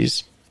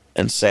Pharisees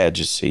and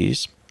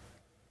Sadducees,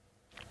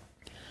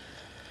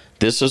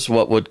 this is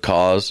what would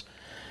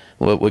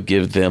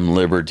give them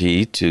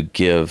liberty to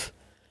give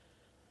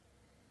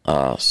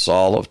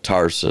Saul of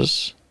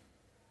Tarsus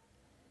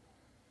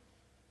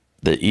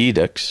the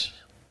edicts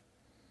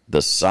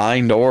the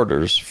signed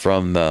orders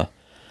from the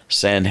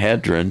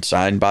Sanhedrin,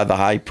 signed by the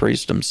high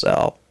priest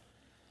himself,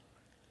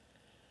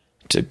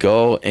 to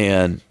go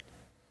and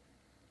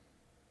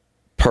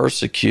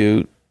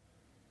persecute,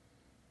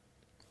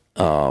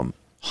 Hunt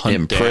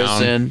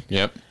imprison, down.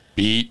 Yep,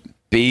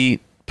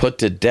 beat, put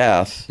to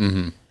death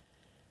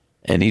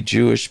any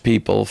Jewish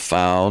people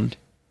found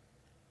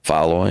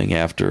following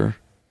after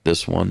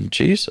this one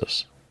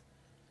Jesus.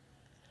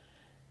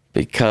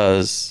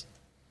 Because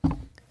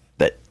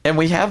that, and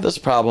we have this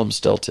problem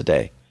still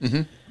today.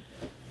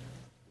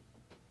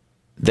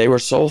 They were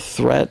so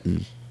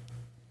threatened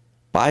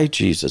by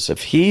Jesus.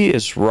 If he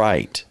is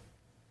right,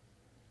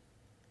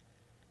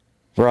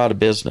 we're out of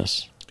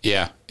business.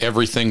 Yeah,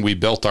 everything we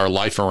built our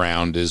life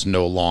around is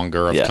no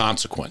longer of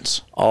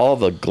consequence. All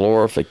the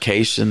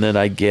glorification that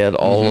I get,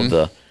 all of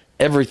the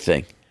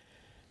everything,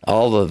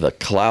 all of the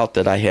clout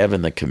that I have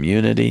in the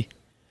community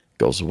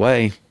goes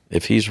away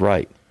if he's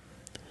right.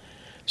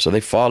 So they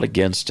fought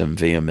against him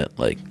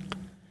vehemently.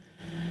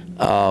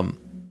 And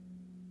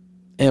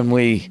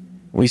we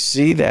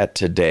see that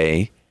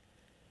today.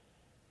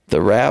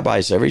 The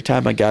rabbis, every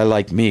time a guy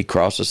like me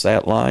crosses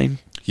that line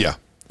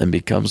and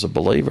becomes a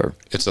believer,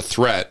 it's a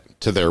threat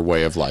to their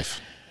way of life.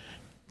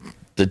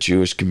 The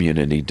Jewish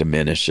community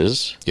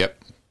diminishes.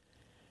 Yep.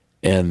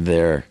 And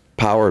their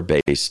power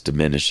base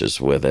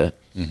diminishes with it.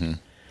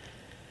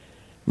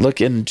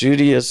 Look, in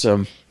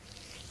Judaism,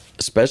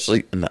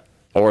 especially in the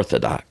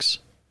Orthodox,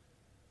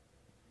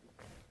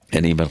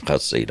 and even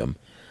Hasidim,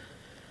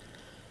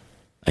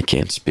 I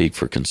can't speak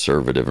for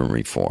conservative and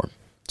reform.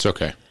 It's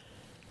okay.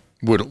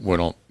 We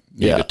don't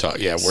need to talk.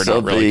 Yeah, we're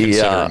not really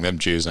considering them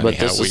Jews anyhow. But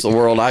this is the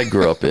world I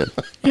grew up in.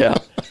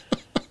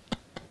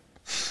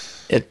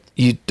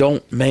 You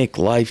don't make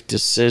life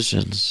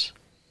decisions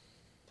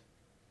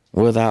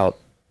without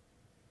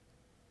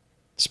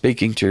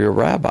speaking to your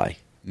rabbi.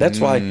 That's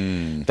why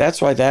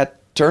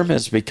that term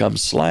has become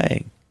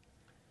slang.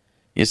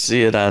 You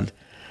see it on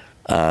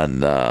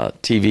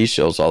TV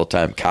shows all the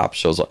time, cop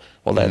shows.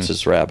 Well, that's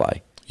his rabbi.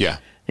 Yeah.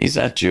 He's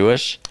not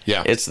Jewish.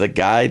 Yeah. It's the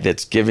guy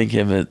that's giving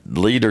him a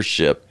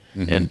leadership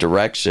and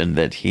direction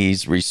that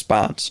he's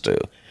response to.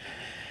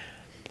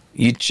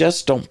 You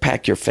just don't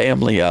pack your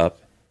family up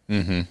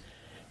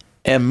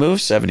and move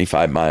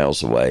 75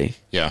 miles away.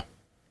 Yeah.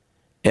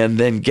 And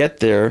then get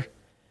there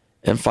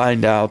and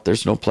find out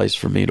there's no place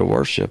for me to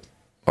worship.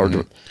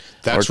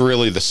 That's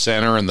really the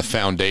center and the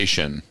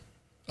foundation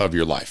of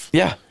your life.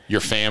 Yeah. Your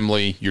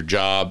family, your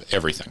job,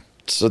 everything.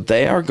 So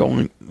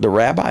the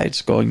rabbi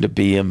is going to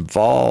be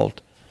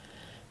involved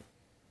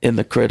in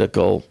the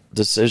critical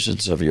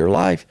decisions of your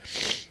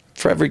life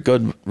for every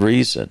good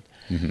reason.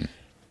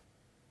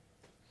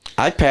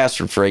 I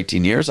pastored for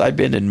 18 years. I've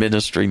been in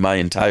ministry my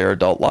entire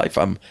adult life.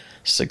 I'm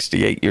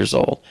 68 years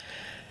old.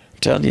 I'm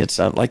telling you, it's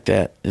not like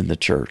that in the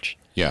church.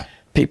 Yeah.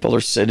 People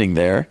are sitting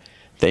there.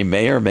 They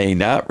may or may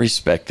not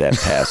respect that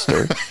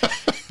pastor.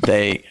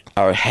 They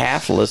are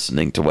half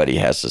listening to what he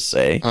has to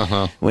say.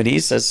 When he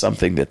says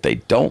something that they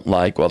don't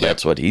like, well,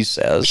 that's what he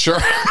says. Sure.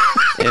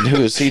 And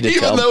who is he to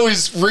Even though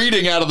he's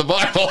reading out of the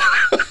Bible.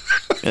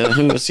 And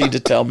who is he to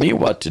tell me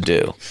what to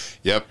do?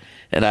 Yep.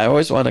 And I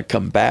always want to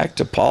come back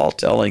to Paul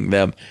telling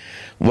them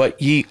what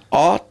ye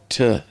ought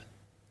to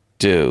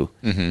do.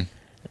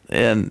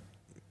 And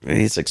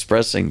he's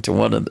expressing to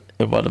one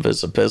of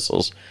his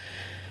epistles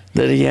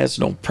that he has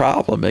no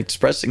problem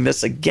expressing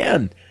this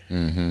again,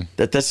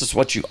 that this is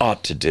what you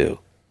ought to do.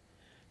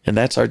 And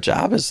that's our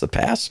job as the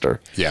pastor.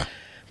 Yeah.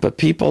 But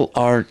people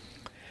aren't.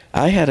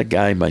 I had a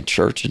guy in my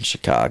church in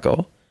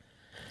Chicago.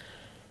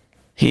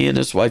 He and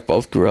his wife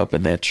both grew up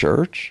in that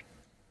church.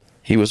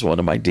 He was one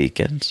of my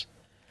deacons.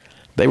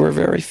 They were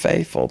very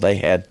faithful. They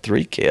had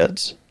 3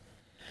 kids,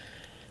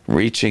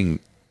 the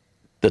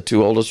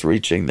 2 oldest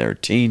reaching their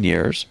teen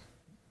years.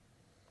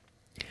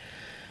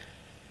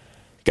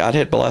 God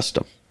had blessed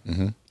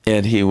him.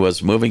 And he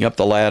was moving up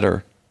the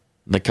ladder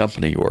in the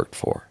company he worked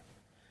for.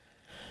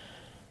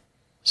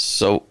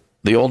 So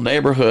the old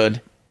neighborhood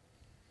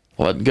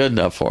wasn't good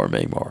enough for him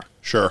anymore.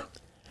 Sure.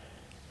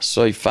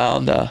 So he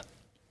found a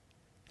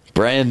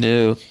brand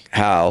new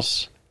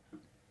house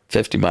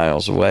 50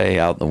 miles away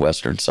out in the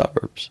western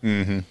suburbs.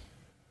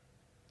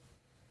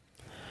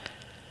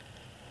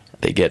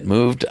 They get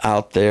moved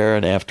out there,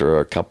 and after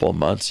a couple of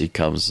months, he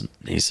comes and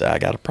he said, I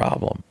got a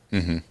problem.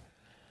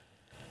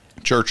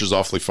 Church is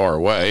awfully far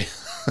away.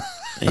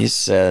 He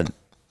said,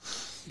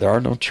 there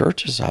are no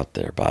churches out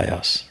there by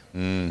us.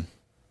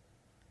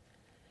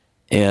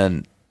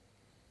 And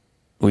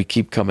we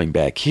keep coming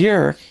back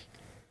here,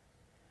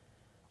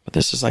 but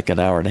this is like an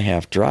hour and a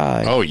half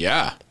drive. Oh,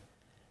 yeah.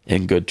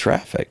 In good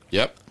traffic.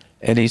 Yep.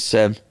 And he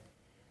said,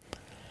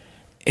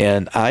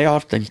 and I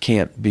often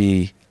can't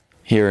be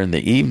here in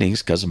the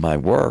evenings because of my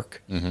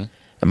work. And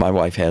my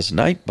wife has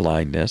night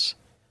blindness.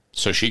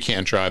 So she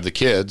can't drive the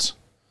kids.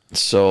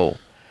 So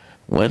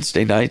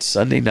Wednesday nights,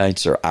 Sunday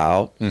nights are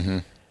out.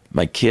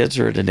 My kids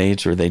are at an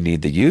age where they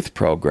need the youth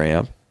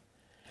program,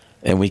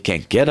 and we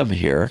can't get them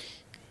here.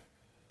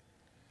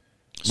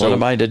 So, what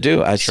am I to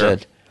do? I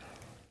said,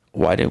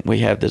 why didn't we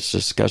have this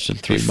discussion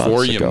 3 months ago?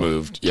 Before you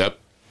moved. Yep.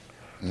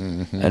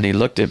 And he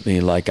looked at me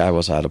like I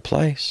was out of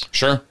place.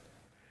 Sure.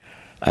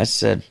 I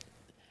said,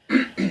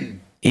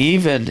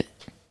 even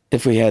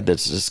if we had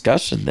this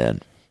discussion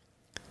then,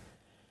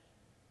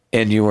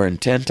 and you were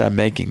intent on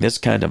making this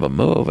kind of a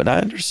move, and I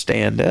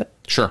understand it.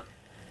 Sure.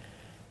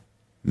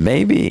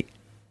 Maybe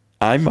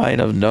I might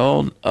have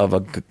known of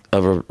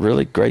a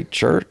really great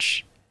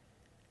church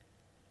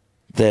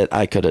that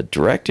I could have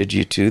directed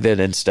you to,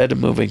 that instead of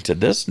moving to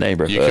this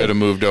neighborhood, You could have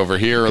moved over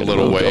here a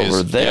little ways.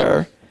 over there,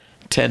 Yep.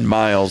 10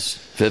 miles,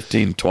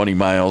 15, 20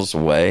 miles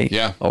away,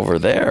 Yeah. over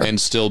there,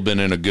 And still been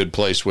in a good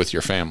place with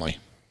your family.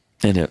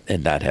 and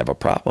not have a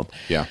problem.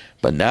 Yeah.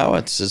 But now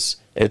it's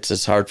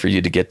as hard for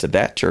you to get to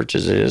that church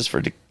as it is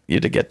for you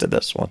to get to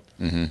this one.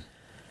 Mm-hmm.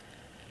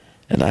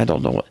 And I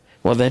don't know what.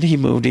 Well, then he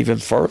moved even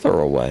further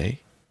away.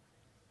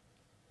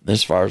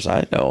 As far as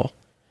I know,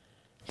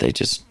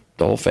 the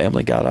whole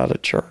family got out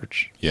of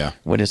church. Yeah.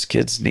 When his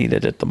kids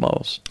needed it the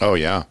most. Oh,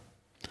 yeah.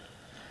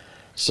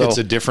 So It's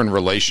a different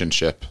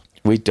relationship.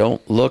 we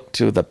don't look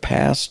to the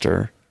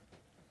pastor.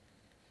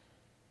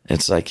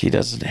 It's like he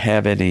doesn't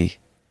have any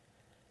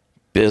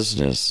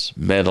business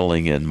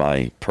meddling in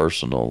my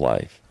personal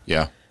life.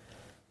 Yeah.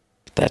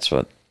 That's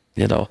what,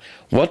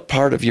 what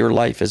part of your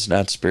life is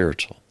not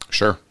spiritual?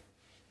 Sure.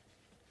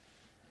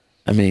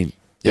 I mean,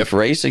 Yep. if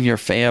raising your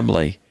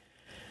family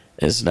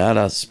is not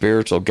a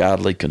spiritual,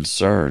 godly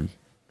concern,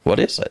 what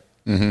is it?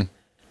 Mm-hmm.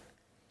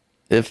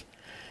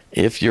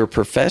 If your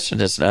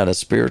profession is not a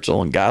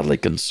spiritual and godly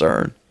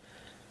concern,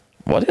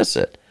 what is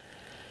it?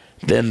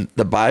 Then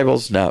the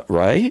Bible's not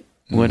right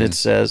when it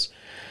says,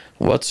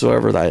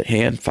 whatsoever thy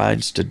hand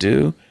finds to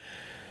do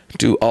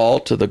all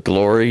to the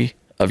glory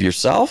of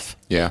yourself.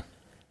 Yeah.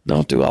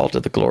 Don't do all to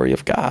the glory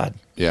of God.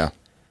 Yeah.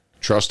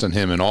 Trust in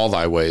him in all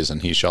thy ways,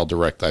 and he shall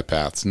direct thy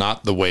paths.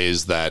 Not the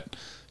ways that,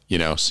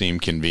 seem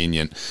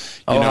convenient.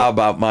 How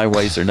about my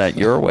ways are not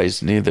your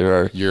ways, neither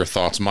are, Your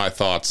thoughts, my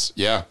thoughts.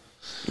 Yeah.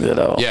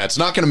 Yeah, it's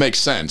not going to make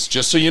sense.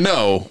 Just so you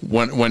know,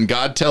 when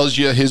God tells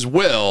you his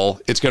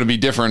will, it's going to be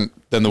different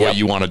than the way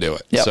you want to do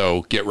it. Yep.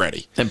 So get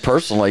ready. And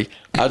personally,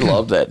 I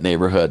love that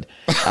neighborhood.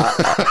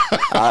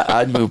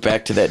 I'd move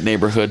back to that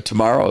neighborhood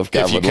tomorrow if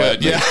God would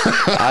let me. Yeah.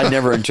 I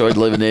never enjoyed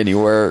living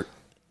anywhere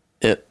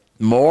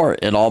more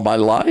in all my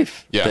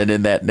life than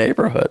in that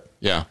neighborhood.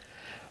 Yeah.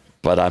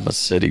 But I'm a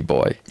city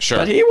boy. Sure.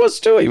 But he was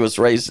too. He was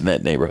raised in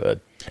that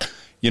neighborhood.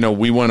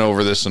 We went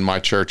over this in my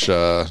church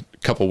a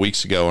couple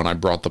weeks ago, and I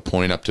brought the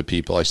point up to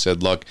people. I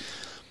said, look,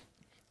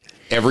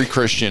 every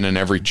Christian in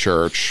every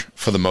church,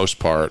 for the most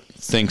part,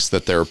 thinks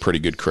that they're a pretty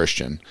good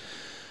Christian.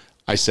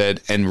 I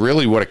said, and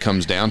really what it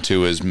comes down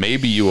to is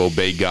maybe you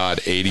obey God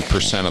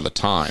 80% of the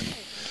time.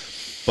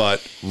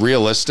 But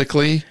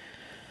realistically,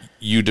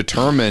 you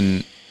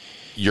determine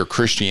your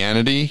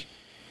Christianity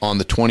on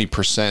the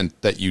 20%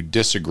 that you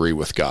disagree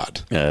with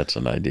God. Yeah, that's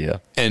an idea.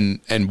 And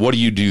what do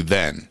you do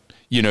then?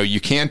 You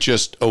can't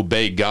just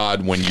obey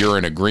God when you're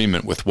in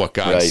agreement with what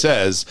God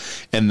says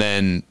and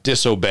then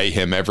disobey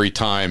him every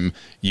time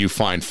you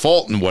find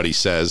fault in what he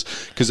says.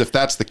 Because if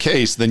that's the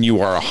case, then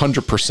you are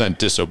 100%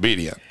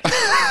 disobedient.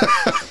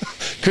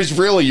 Because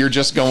really, you're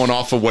just going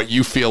off of what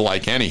you feel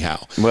like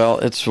anyhow. Well,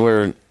 it's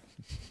where,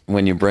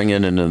 when you bring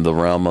it into the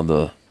realm of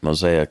the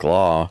Mosaic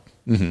law,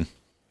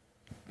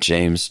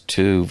 James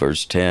 2,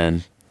 verse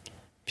 10,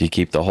 if you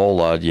keep the whole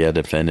law, yet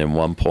offend in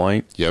one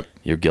point,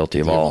 you're guilty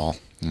of all.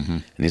 Mm-hmm.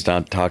 And he's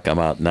not talking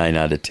about 9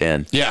 out of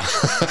 10. Yeah.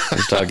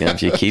 He's talking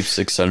if you keep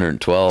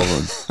 612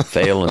 and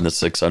fail in the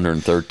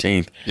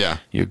 613th,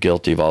 you're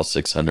guilty of all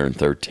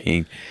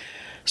 613.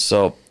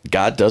 So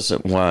God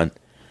doesn't want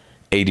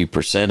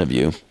 80% of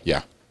you.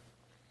 Yeah.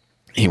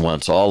 He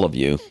wants all of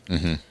you.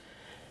 Mm-hmm.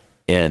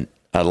 And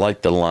I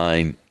like the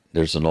line,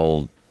 there's an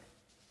old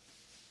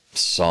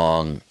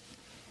song,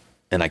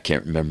 and I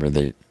can't remember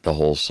the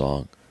whole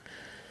song,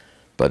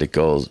 but it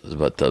goes,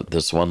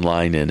 this one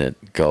line in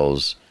it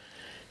goes,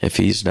 if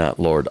he's not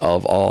Lord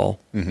of all,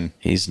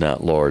 he's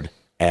not Lord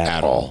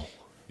at all.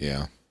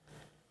 Yeah.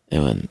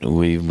 And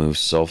we've moved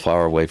so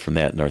far away from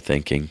that in our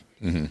thinking.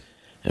 Mm-hmm.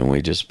 And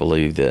we just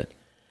believe that,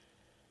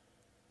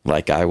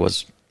 like I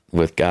was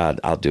with God,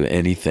 I'll do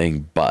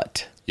anything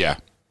but. Yeah.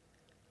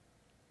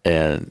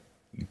 And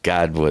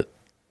God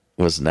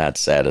was not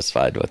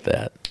satisfied with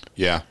that.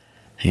 Yeah.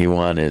 He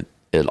wanted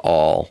it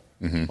all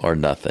or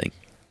nothing.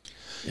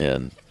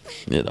 And,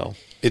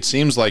 It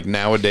seems like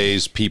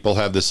nowadays people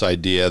have this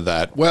idea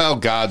that, well,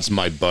 God's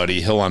my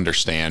buddy. He'll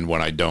understand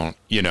when I don't,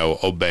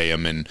 obey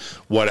him, and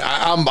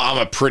I'm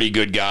a pretty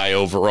good guy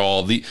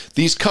overall.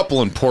 These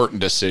couple important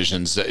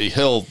decisions,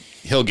 he'll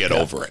get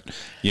over it,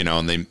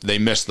 and they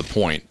miss the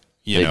point.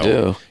 They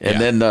do.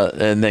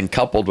 And then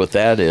coupled with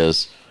that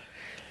is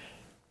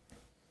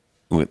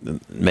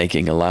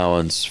making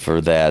allowance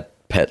for that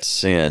pet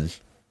sin.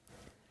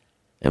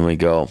 And we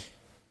go,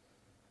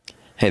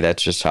 hey,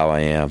 that's just how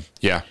I am.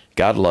 Yeah.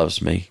 God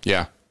loves me.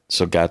 Yeah.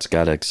 So God's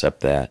got to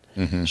accept that.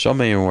 Mm-hmm. Show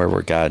me anywhere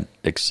where God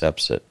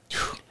accepts it.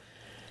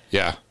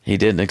 Yeah. He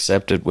didn't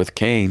accept it with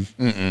Cain.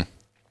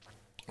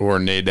 Or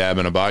Nadab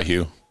and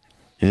Abihu.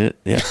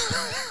 Yeah.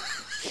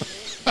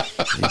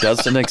 He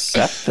doesn't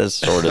accept this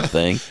sort of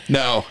thing.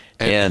 No.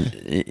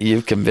 And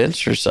you've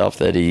convinced yourself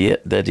that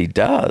he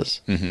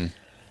does. Mm-hmm.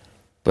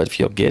 But if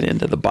you'll get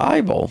into the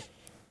Bible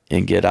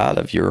and get out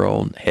of your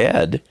own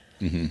head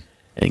mm-hmm.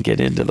 and get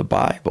into the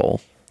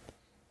Bible,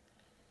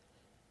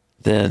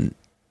 then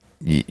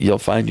you'll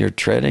find you're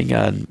treading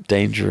on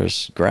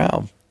dangerous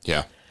ground.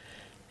 Yeah.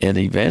 And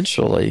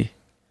eventually,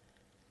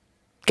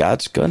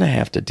 God's going to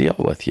have to deal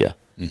with you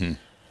mm-hmm.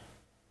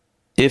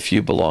 if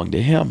you belong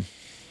to him.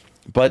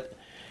 But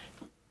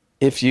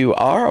if you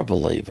are a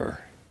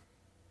believer,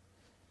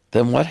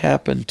 then what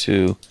happened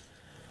to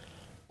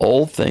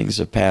old things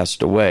have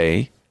passed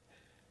away?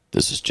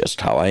 This is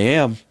just how I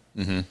am.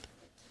 Mm-hmm.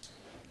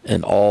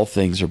 And all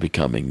things are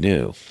becoming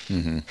new.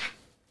 Mm-hmm.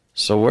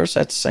 So where's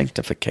that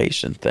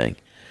sanctification thing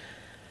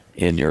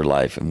in your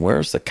life? And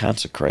where's the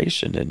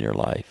consecration in your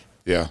life?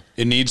 Yeah.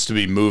 It needs to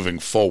be moving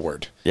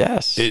forward.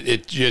 Yes.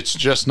 It's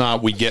just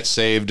not we get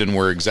saved and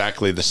we're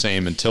exactly the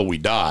same until we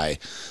die.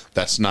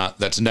 That's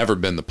never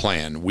been the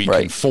plan. We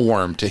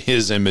conform to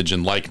his image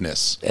and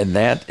likeness. And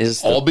that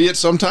is albeit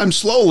sometimes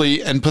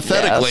slowly and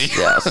pathetically.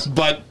 Yes.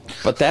 but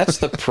that's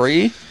the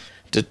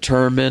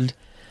predetermined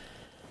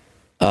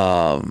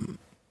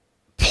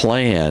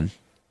plan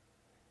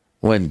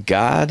when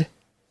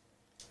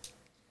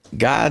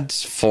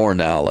God's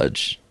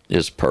foreknowledge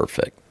is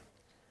perfect.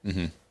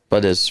 Mm-hmm.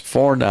 But his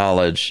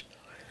foreknowledge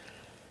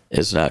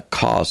is not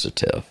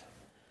causative.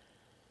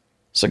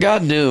 So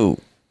God knew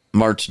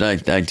March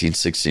 9th,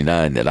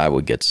 1969, that I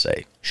would get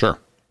saved. Sure.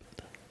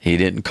 He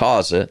didn't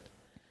cause it.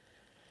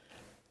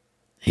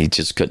 He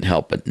just couldn't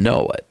help but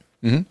know it.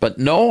 Mm-hmm. But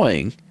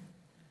knowing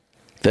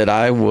that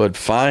I would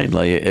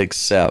finally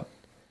accept,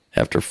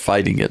 after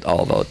fighting it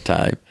all the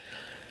time,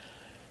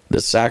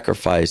 the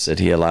sacrifice that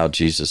he allowed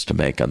Jesus to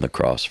make on the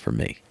cross for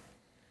me.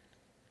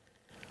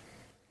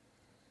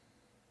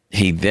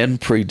 He then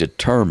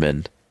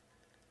predetermined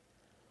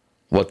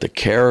what the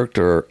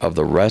character of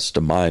the rest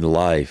of my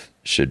life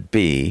should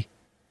be,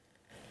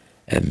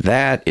 and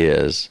that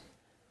is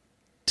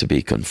to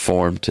be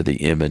conformed to the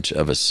image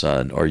of his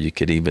son, or you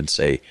could even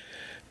say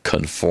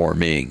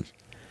conforming,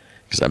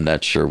 because I'm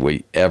not sure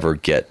we ever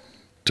get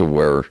to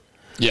where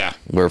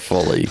we're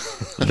fully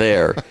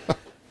there,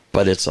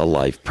 but it's a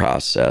life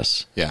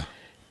process. Yeah.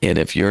 And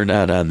if you're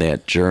not on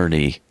that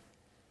journey,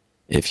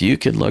 if you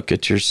can look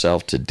at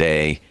yourself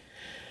today,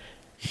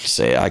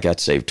 say, I got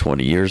saved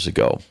 20 years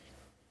ago,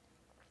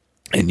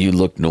 and you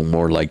look no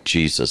more like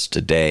Jesus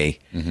today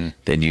mm-hmm.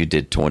 than you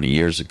did 20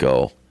 years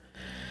ago,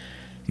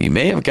 you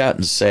may have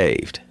gotten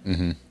saved,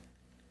 mm-hmm.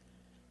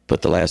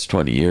 but the last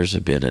 20 years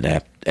have been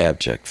an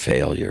abject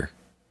failure.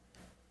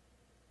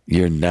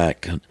 You're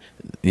not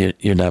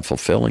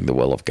fulfilling the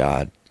will of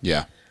God.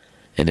 Yeah.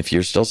 And if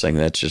you're still saying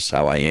that's just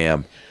how I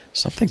am,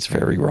 something's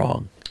very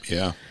wrong.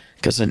 Yeah.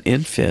 Because an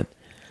infant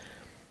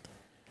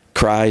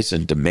cries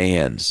and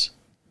demands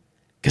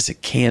because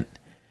it can't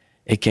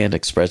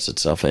express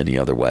itself any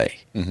other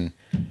way. Mm-hmm.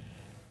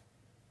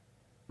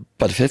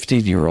 But a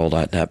 15-year-old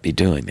ought not be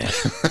doing that.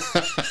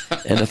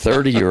 And a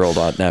 30-year-old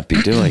ought not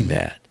be doing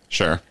that.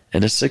 Sure.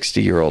 And a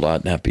 60-year-old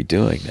ought not be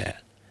doing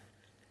that.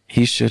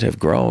 He should have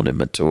grown and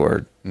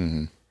matured.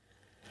 Mm-hmm.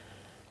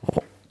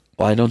 Well,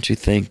 why don't you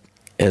think,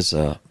 as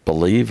a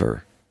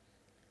believer,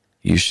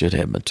 you should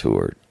have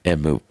matured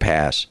and moved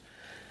past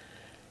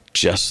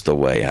just the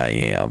way I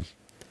am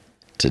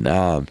to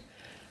now I'm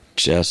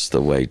just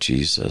the way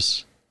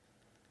Jesus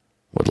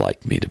would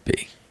like me to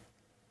be?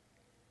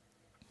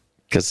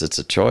 Because it's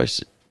a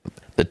choice.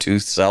 The two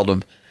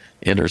seldom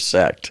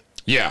intersect.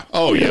 Yeah.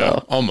 Oh, yeah.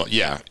 know? Almost.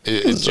 Yeah.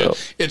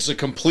 It's a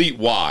complete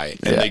Y,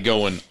 and they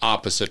go in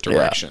opposite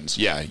directions.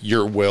 Yeah.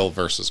 Your will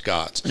versus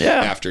God's.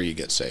 Yeah. After you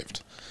get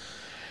saved.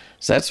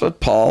 So that's what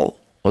Paul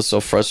was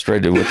so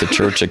frustrated with the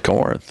church at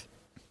Corinth.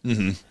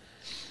 Mm-hmm.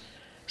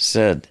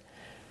 Said,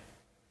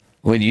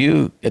 when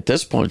you, at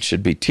this point,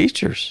 should be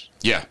teachers.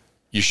 Yeah.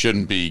 You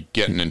shouldn't be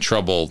getting in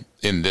trouble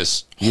in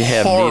this You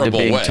have need of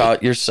being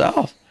taught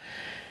yourself.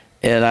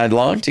 And I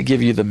long to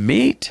give you the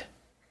meat,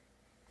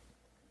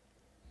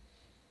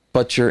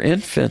 but your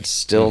infant's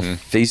still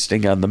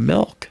feasting on the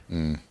milk.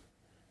 Mm.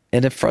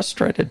 And it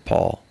frustrated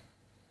Paul.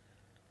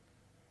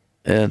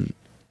 And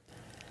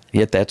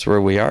yet that's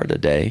where we are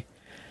today.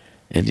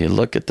 And you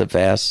look at the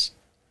vast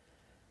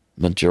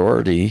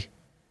majority.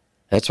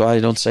 That's why I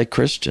don't say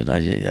Christian.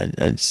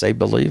 I say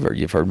believer.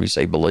 You've heard me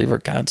say believer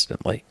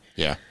constantly.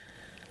 Yeah.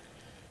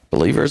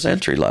 Believer is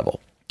entry level.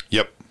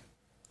 Yep.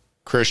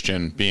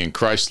 Christian, being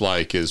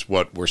Christ-like, is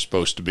what we're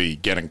supposed to be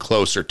getting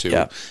closer to.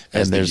 Yeah.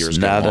 As and the there's years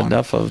not go on.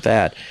 enough of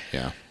that.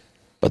 Yeah.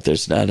 But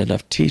there's not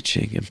enough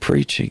teaching and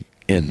preaching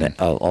in that,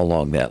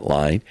 along that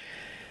line,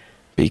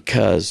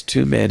 because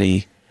too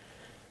many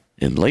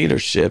in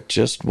leadership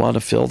just want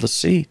to fill the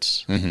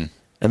seats, and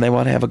they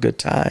want to have a good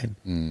time.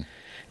 And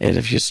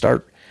if you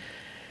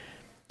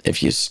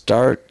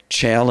start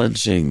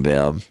challenging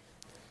them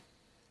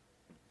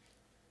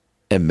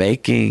and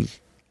making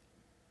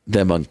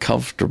them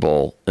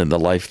uncomfortable in the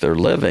life they're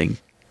living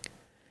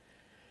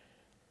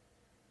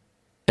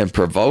and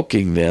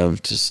provoking them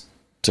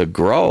to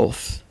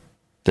growth,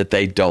 that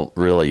they don't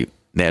really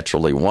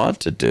naturally want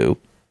to do,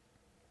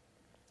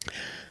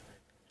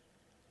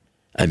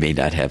 I may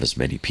not have as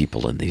many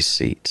people in these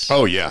seats.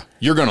 Oh, yeah.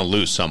 You're going to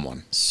lose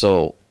someone.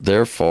 So,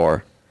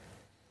 therefore,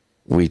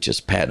 we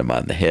just pat them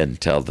on the head and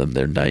tell them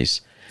they're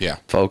nice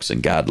folks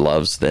and God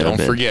loves them.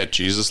 Don't forget,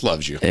 Jesus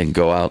loves you. And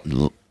go out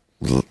and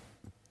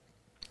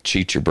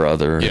cheat your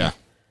brother. Yeah.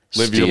 And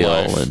live your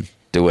life. And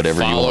do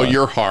whatever you want. Follow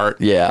your heart.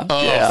 Yeah.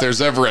 Oh, if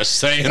there's ever a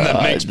saying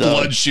that makes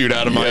blood shoot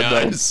out of my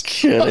eyes. No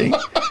kidding.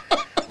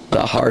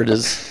 The heart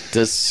is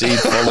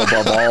deceitful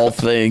above all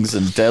things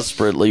and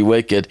desperately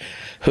wicked.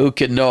 Who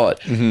can know it?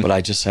 Mm-hmm. But I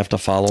just have to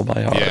follow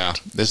my heart. Yeah.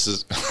 This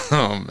is,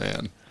 oh,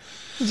 man.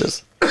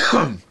 Just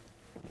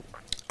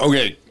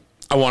okay.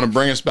 I want to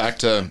bring us back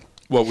to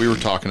what we were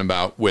talking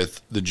about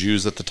with the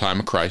Jews at the time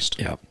of Christ.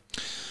 Yeah.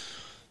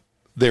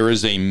 There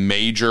is a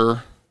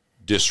major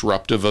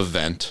disruptive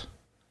event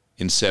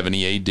in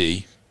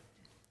 70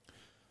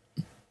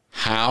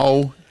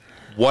 AD.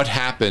 What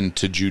happened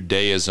to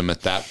Judaism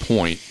at that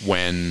point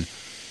when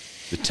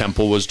the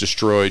temple was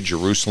destroyed,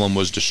 Jerusalem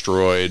was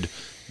destroyed,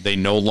 they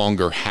no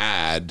longer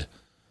had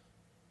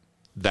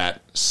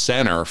that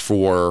center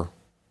for,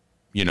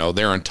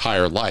 their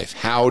entire life?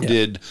 How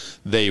did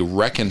they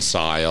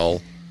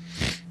reconcile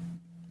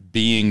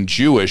being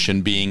Jewish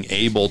and being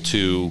able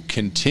to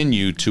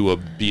continue to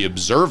be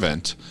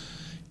observant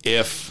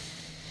if,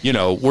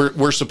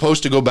 we're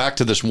supposed to go back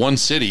to this one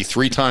city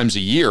 3 times a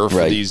year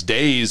for these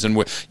days,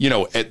 and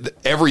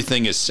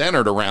everything is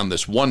centered around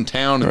this one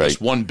town and this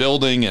one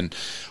building. And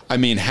I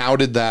mean, how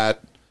did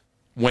that,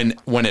 when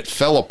it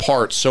fell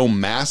apart so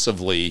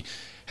massively,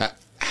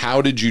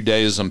 how did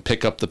Judaism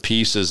pick up the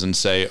pieces and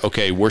say,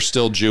 okay, we're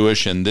still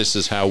Jewish and this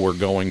is how we're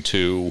going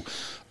to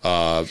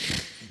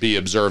be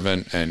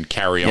observant and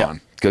carry on?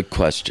 Good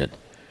question.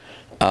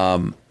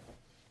 Well,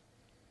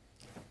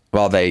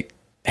 they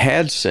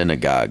had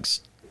synagogues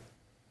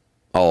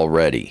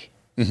already.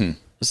 Mm-hmm.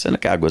 The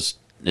synagogue was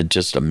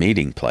just a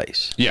meeting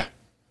place. Yeah.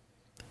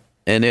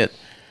 And it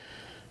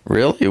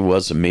really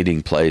was a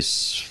meeting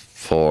place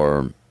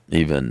for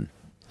even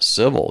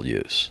civil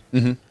use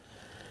in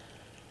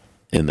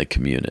the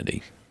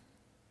community.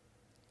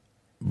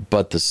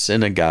 But the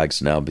synagogues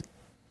now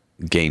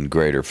gained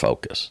greater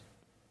focus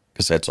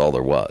because that's all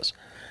there was.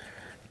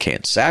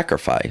 Can't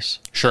sacrifice.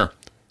 Sure.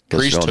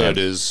 Priesthood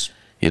is...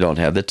 You don't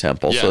have the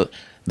temple, so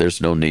there's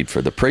no need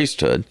for the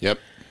priesthood. Yep.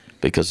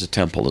 Because the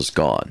temple is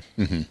gone.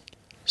 Mm-hmm.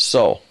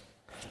 So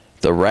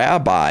the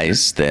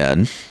rabbis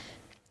then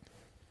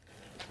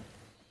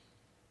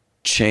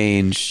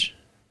change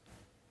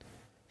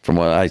from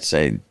what I'd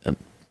say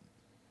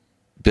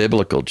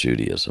biblical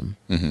Judaism.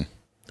 Mm-hmm.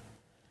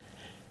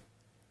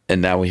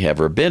 And now we have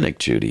rabbinic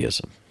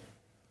Judaism.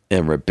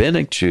 And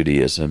rabbinic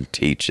Judaism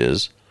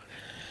teaches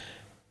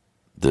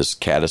this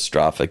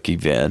catastrophic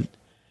event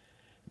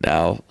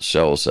now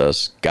shows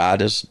us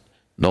God is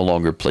no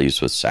longer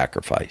pleased with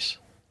sacrifice.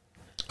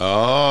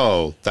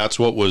 Oh, that's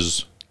what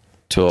was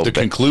the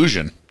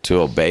conclusion. To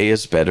obey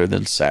is better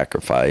than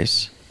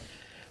sacrifice.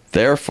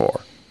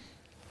 Therefore,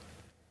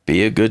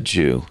 be a good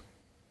Jew,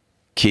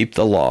 keep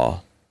the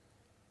law,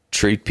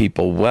 treat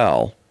people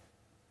well,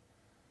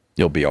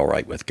 you'll be all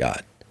right with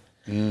God.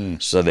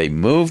 So they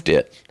moved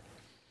it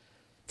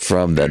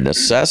from the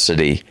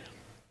necessity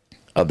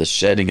of the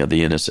shedding of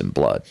the innocent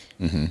blood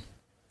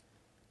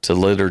to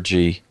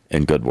liturgy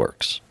and good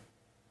works.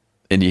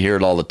 And you hear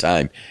it all the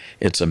time.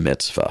 It's a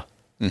mitzvah,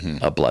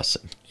 a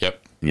blessing.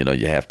 Yep. You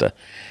have to,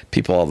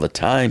 people all the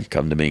time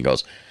come to me and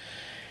goes,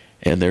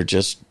 and they're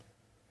just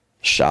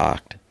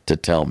shocked to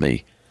tell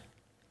me,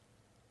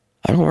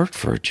 I worked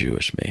for a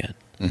Jewish man.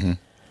 Mm-hmm.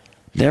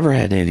 Never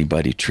had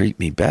anybody treat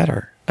me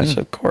better. I said,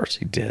 of course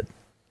he did.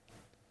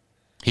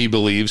 He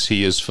believes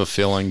he is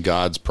fulfilling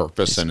God's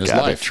purpose in his life.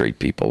 He's got to treat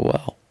people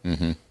well.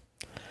 Mm-hmm.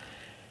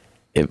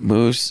 It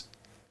moves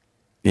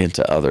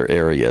into other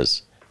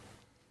areas.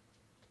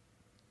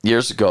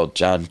 Years ago,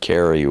 John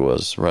Kerry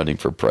was running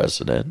for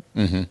president.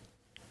 Mm-hmm.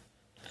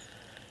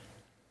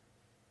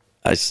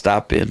 I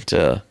stopped in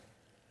to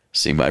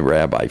see my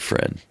rabbi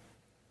friend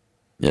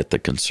at the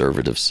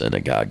conservative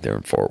synagogue there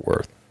in Fort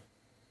Worth.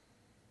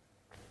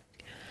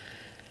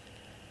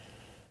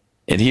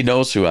 And he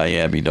knows who I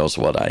am. He knows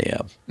what I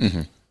am.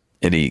 Mm-hmm.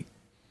 And he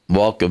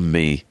welcomed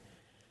me.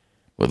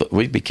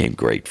 We became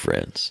great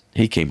friends.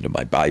 He came to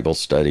my Bible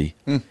study,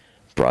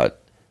 brought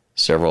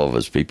several of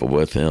his people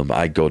with him.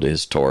 I go to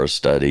his Torah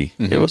study.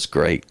 Mm-hmm. It was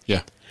great.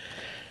 Yeah.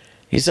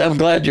 He said, I'm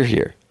glad you're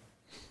here.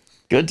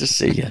 Good to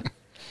see you.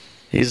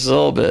 He's a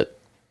little bit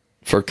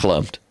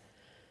verklempt.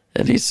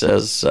 And he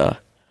says,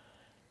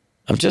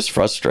 I'm just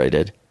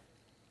frustrated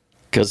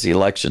because the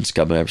election's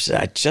coming up. He said,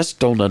 I just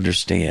don't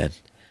understand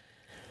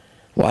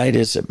why it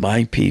is that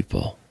my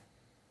people,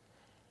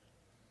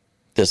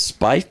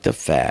 despite the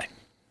fact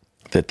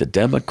that the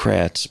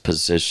Democrats'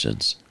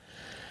 positions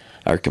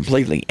are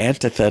completely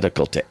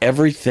antithetical to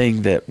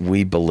everything that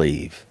we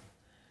believe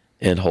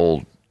and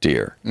hold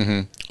dear.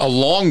 Mm-hmm.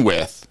 Along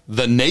with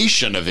the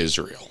nation of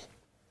Israel.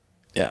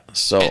 Yeah.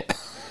 So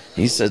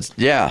he says,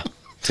 yeah,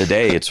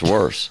 today it's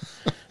worse.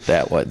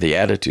 that way, the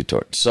attitude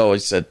toward it. So he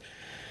said,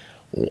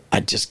 I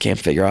just can't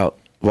figure out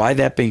why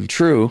that being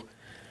true,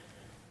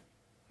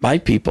 my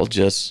people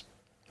just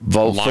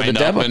vote for the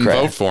Democrat. And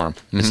vote for him.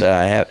 I said,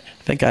 I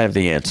think I have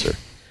the answer.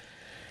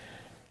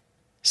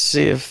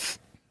 See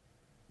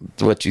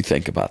what you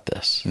think about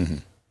this.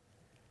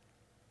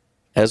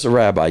 As a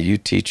rabbi, you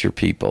teach your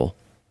people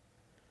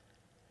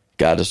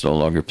God is no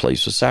longer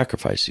pleased with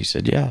sacrifice. He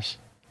said, yes.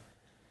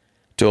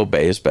 To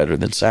obey is better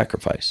than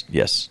sacrifice.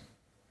 Yes.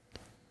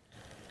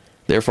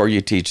 Therefore,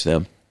 you teach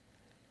them,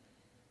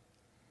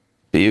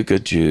 be a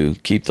good Jew,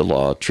 keep the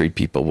law, treat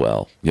people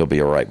well. You'll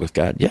be all right with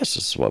God. Yes,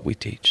 this is what we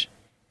teach.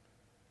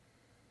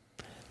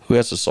 Who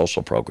has the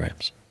social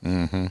programs?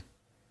 And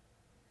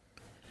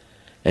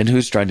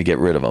who's trying to get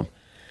rid of them?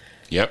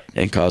 Yep.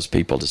 And cause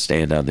people to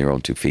stand on their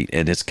own 2 feet.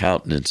 And his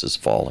countenance is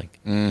falling.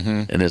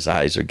 And his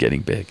eyes are getting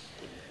big.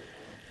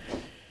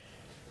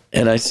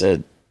 And I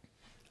said,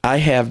 I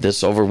have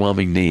this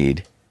overwhelming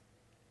need.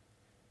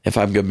 If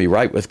I'm going to be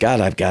right with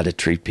God, I've got to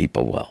treat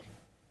people well.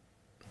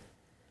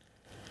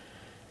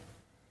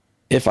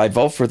 If I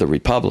vote for the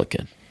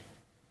Republican,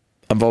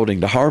 I'm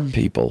voting to harm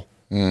people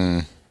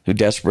who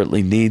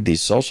desperately need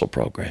these social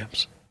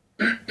programs.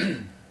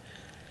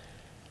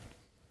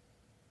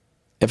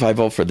 If I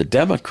vote for the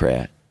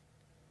Democrat,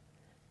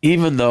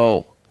 even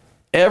though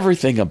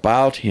everything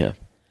about him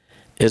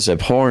is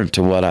abhorrent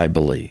to what I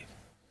believe,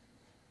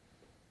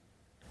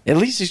 at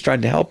least he's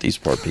trying to help these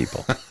poor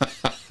people.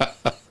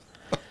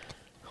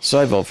 So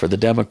I vote for the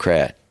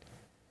Democrat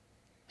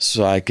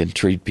so I can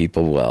treat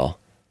people well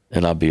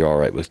and I'll be all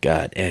right with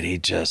God. And he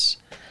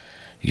just,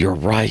 you're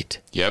right.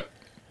 Yep.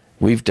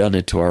 We've done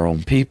it to our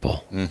own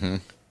people.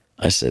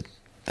 I said,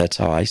 that's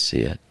how I see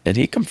it. And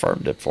he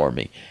confirmed it for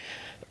me.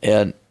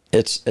 And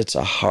it's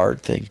a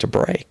hard thing to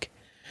break.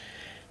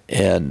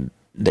 And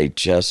they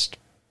just,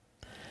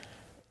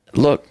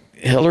 look,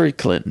 Hillary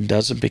Clinton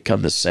doesn't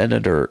become the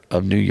senator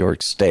of New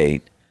York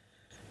State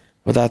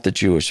without the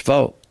Jewish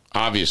vote.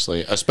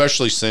 Obviously,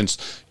 especially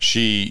since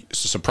she,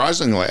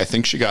 surprisingly, I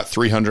think she got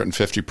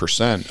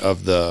 350%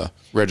 of the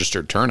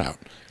registered turnout.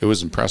 It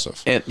was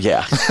impressive. And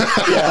yeah.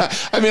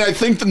 I mean, I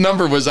think the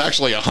number was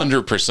actually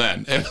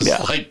 100%. It was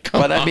like,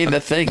 come on. I mean,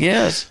 the thing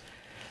is,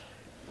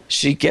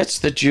 she gets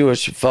the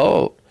Jewish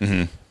vote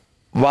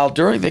while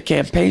during the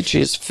campaign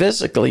she is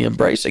physically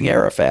embracing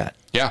Arafat.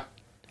 Yeah.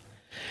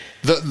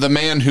 The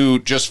man who,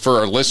 just for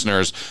our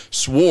listeners,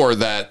 swore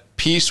that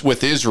peace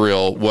with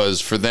Israel was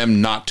for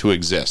them not to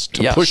exist,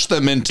 to push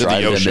them into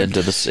the ocean, them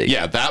into the sea.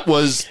 Yeah, that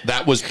was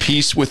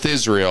peace with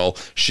Israel.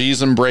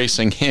 She's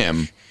embracing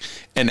him.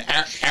 And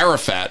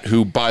Arafat,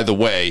 who, by the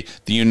way,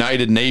 the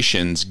United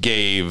Nations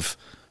gave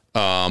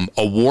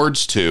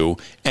awards to,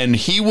 and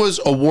he was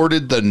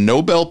awarded the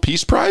Nobel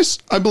Peace Prize,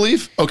 I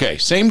believe. Okay,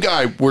 same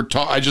guy.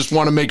 I just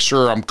want to make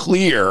sure I'm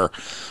clear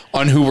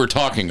on who we're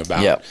talking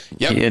about. Yep.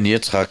 He and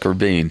Yitzhak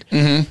Rabin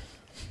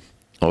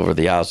over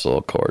the Oslo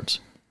Accords.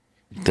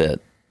 That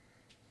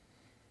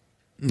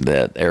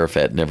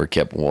Arafat never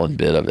kept one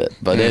bit of it.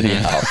 But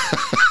anyhow,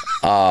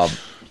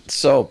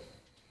 so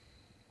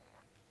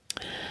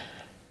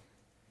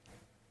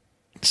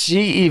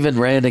she even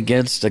ran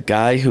against a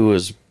guy who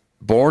was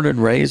born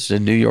and raised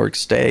in New York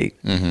State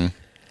and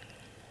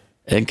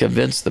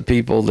convinced the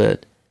people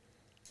that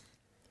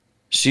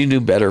she knew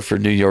better for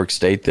New York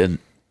State than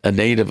a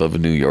native of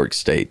New York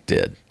State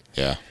did.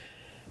 Yeah.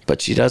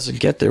 But she doesn't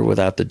get there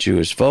without the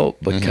Jewish vote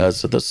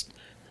because of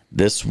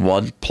this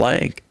one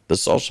plank, the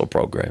social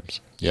programs.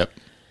 Yep.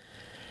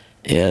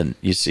 And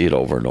you see it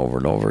over and over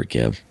and over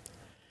again.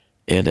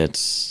 And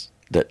it's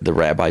the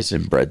rabbis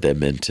inbred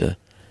them into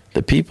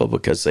the people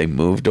because they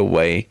moved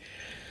away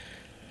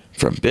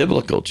from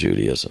biblical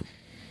Judaism.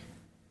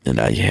 And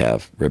now you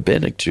have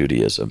rabbinic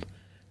Judaism,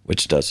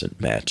 which doesn't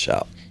match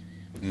up.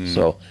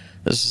 So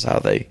this is how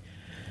they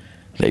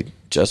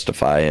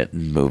justify it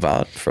and move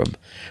on from,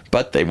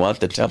 but they want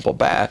the temple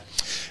back.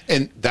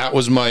 And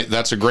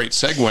that's a great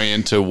segue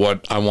into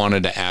what I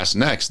wanted to ask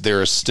next.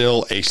 There is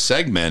still a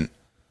segment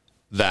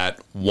that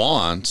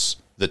wants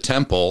the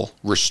temple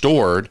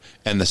restored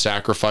and the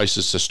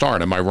sacrifices to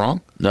start. Am I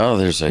wrong? No,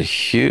 there's a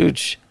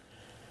huge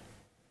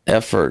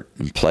effort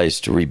in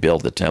place to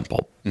rebuild the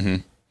temple.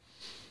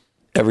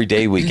 Every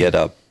day we get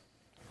a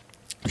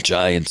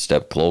giant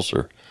step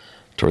closer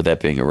toward that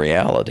being a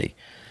reality.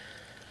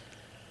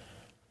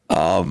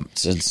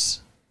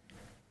 Since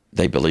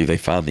they believe they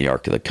found the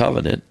Ark of the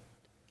Covenant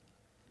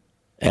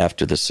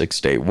after the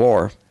 6-Day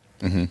War,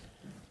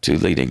 two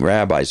leading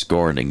rabbis,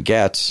 Goren and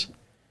Getz,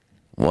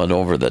 one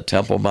over the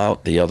Temple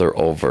Mount, the other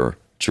over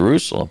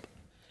Jerusalem.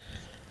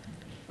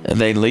 And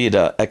they lead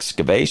an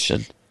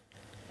excavation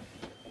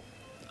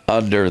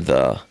under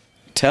the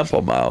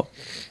Temple Mount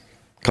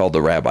called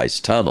the Rabbi's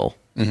Tunnel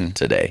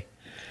today.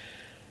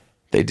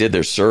 They did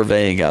their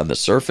surveying on the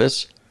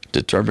surface,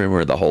 determined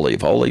where the Holy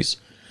of Holies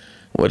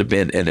would have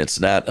been, and it's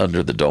not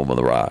under the Dome of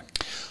the Rock.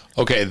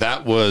 Okay,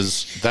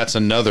 that's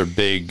another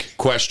big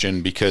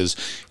question, because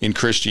in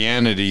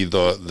Christianity,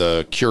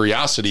 the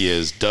curiosity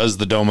is, does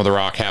the Dome of the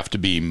Rock have to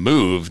be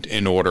moved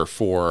in order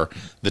for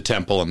the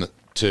temple and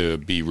to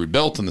be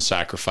rebuilt and the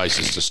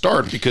sacrifices to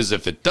start, because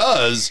if it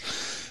does,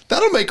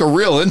 that'll make a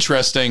real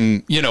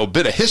interesting,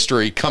 bit of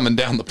history coming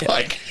down the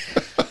pike.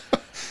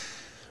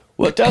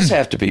 Well, it does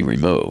have to be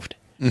removed.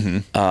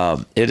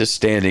 Mm-hmm. It is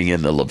standing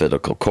in the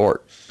Levitical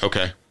court.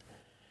 Okay.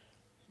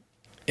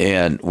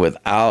 And with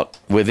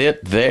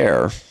it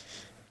there,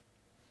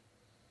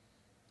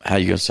 how are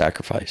you going to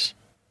sacrifice?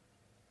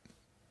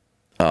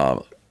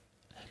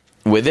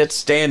 With it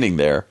standing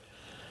there,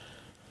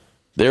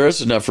 there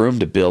is enough room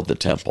to build the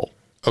temple.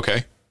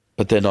 Okay.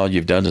 But then all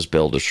you've done is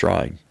build a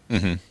shrine.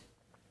 Mm-hmm.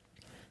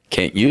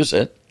 Can't use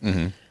it.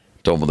 Mm-hmm.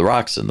 Dome of the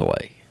Rock's in the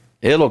way.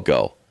 It'll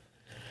go.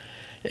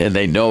 And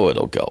they know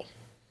it'll go.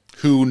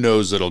 Who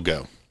knows it'll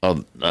go?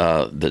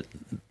 The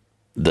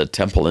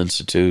Temple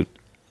Institute,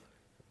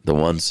 the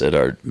ones that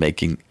are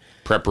making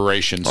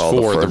preparations all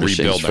for the the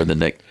rebuilding. For the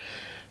next.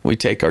 We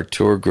take our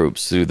tour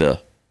groups through the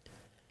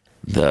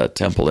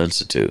Temple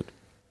Institute,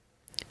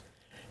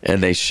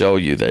 and they show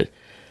you that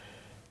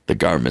the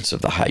garments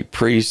of the high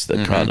priest,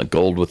 the crown of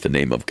gold with the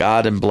name of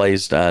God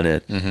emblazed on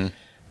it, the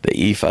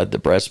ephod, the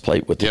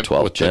breastplate with the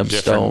 12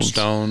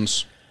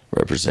 gemstones,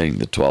 representing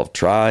the 12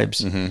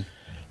 tribes. Mm-hmm.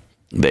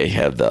 They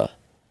have the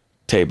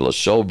table of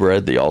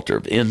showbread, the altar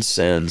of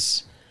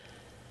incense.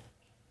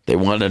 They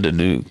wanted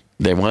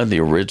the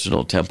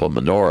original temple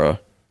menorah.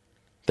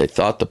 They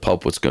thought the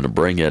Pope was going to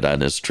bring it on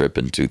his trip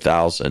in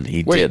 2000.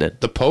 He didn't.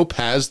 The Pope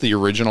has the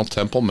original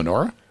temple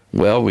menorah?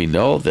 Well, we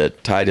know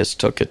that Titus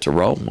took it to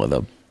Rome with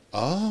him.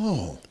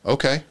 Oh,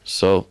 okay.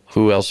 So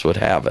who else would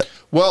have it?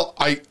 Well,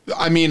 I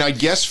mean, I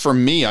guess for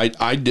me,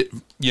 I did,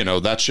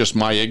 that's just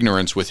my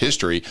ignorance with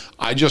history.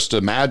 I just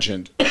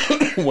imagined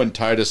when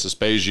Titus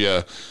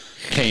Aspasia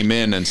came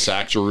in and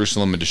sacked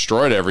Jerusalem and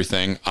destroyed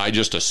everything, I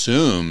just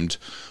assumed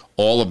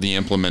all of the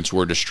implements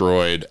were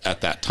destroyed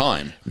at that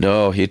time.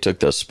 No, he took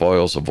the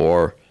spoils of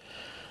war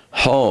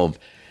home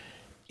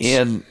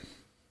in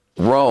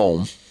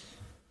Rome.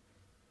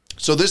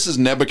 So this is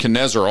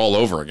Nebuchadnezzar all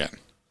over again.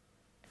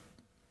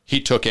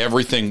 He took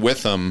everything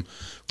with him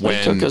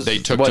when they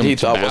took him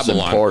to Babylon. Was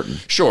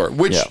important. Sure,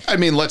 which, I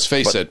mean, let's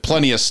face it,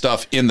 plenty of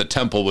stuff in the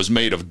temple was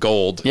made of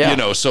gold,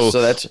 so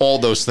that's, all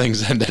those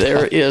things ended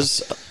There up.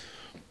 is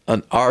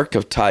an Ark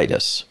of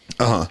Titus.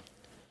 Uh-huh.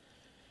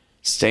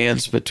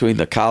 Stands between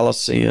the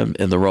Colosseum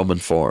and the Roman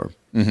Forum.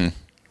 Mm-hmm.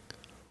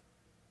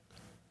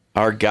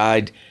 Our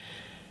guide,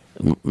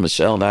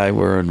 Michelle and I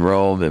were in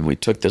Rome, and we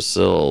took this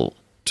little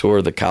tour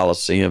of the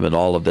Colosseum and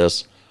all of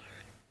this.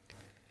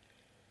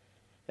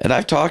 And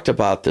I've talked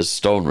about this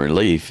stone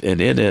relief, and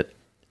in it,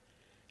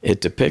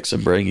 it depicts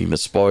him bringing the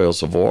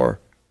spoils of war.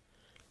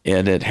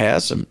 And it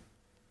has him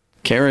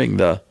carrying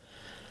the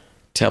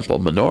temple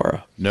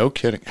menorah. No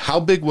kidding. How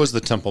big was the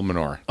temple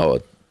menorah?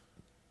 Oh,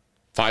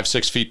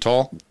 5-6 feet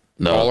tall?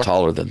 No,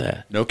 taller than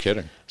that. No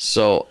kidding.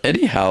 So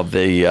anyhow,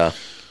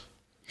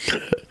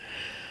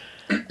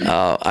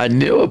 I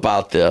knew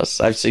about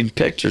this. I've seen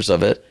pictures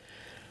of it.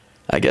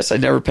 I guess I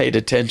never paid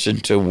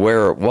attention to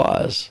where it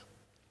was,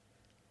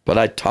 but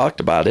I talked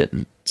about it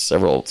in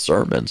several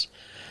sermons.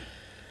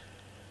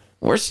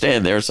 We're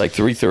standing there. It's like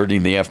 3:30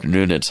 in the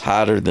afternoon. It's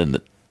hotter than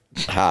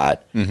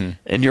hot,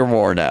 and you're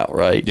worn out,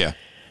 right? Yeah.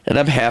 And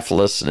I'm half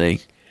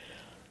listening,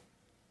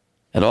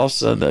 and all of a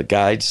sudden the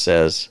guide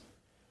says,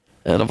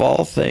 and of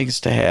all things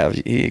to have,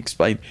 he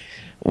explained,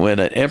 when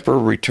an emperor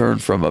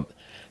returned from a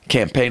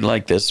campaign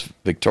like this,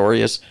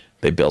 victorious,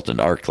 they built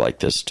an ark like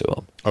this to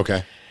him.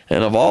 Okay.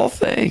 And of all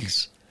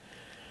things,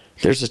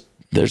 there's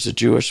a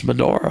Jewish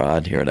menorah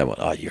on here. And I went,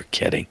 oh, you're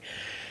kidding.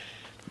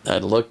 I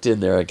looked in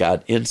there, I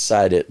got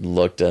inside it and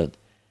looked at,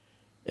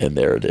 and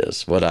there it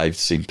is. What I've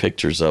seen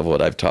pictures of,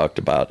 what I've talked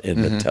about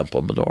in the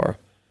temple menorah.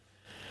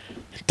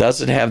 It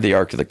doesn't have the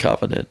Ark of the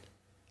Covenant.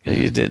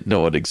 You didn't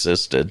know it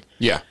existed.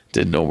 Yeah.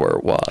 Didn't know where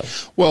it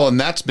was. Well, and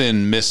that's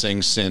been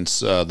missing since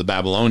the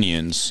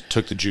Babylonians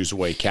took the Jews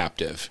away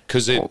captive.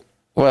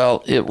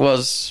 Well, it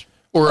was...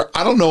 Or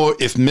I don't know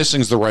if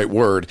missing is the right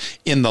word.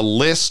 In the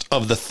list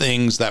of the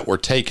things that were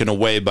taken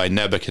away by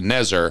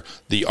Nebuchadnezzar,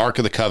 the Ark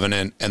of the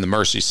Covenant and the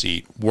mercy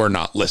seat were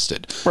not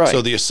listed. Right.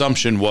 So the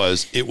assumption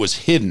was it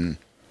was hidden,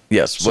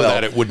 so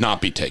that it would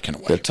not be taken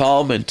away. The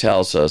Talmud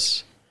tells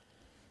us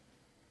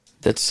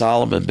that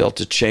Solomon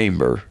built a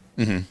chamber,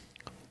 and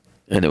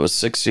it was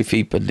 60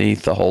 feet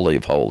beneath the Holy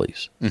of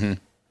Holies. Mm-hmm.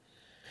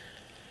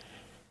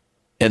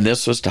 And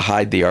this was to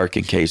hide the ark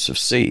in case of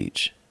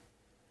siege.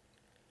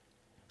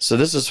 So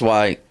this is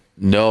why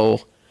no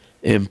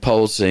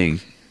imposing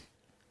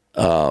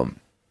army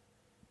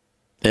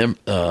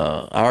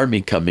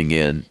coming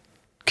in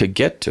could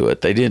get to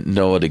it. They didn't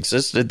know it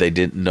existed. They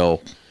didn't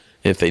know,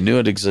 if they knew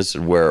it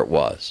existed, where it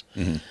was.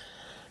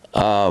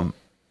 Mm-hmm.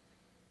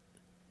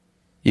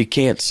 You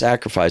can't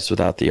sacrifice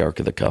without the Ark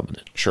of the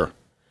Covenant. Sure.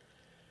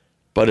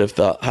 But if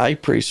the high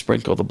priest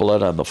sprinkled the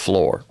blood on the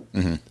floor,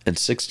 and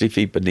 60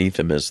 feet beneath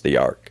him is the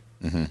ark,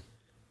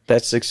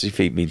 that 60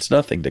 feet means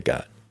nothing to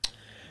God.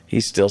 He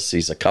still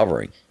sees a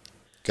covering.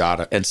 Got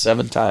it. And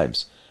 7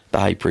 times the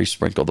high priest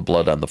sprinkled the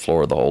blood on the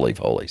floor of the Holy of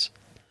Holies.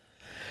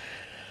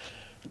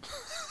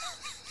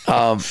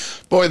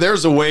 Boy,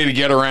 there's a way to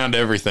get around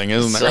everything,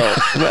 isn't there?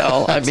 So,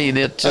 well, I mean,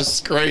 it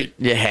just great.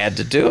 You had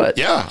to do it.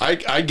 Yeah,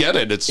 I get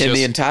it. It's in just,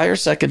 the entire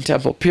Second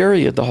Temple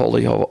period, the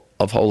Holy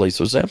of Holies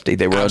was empty.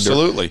 They were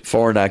absolutely under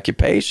foreign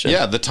occupation.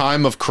 Yeah, the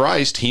time of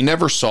Christ, he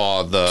never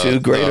saw the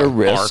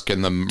ark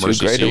and the mercy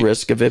too great seat. a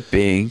risk of it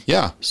being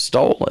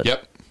stolen.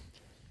 Yep.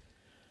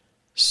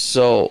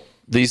 So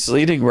these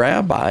leading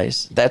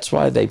rabbis, that's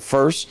why they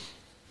first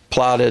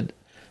plotted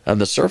on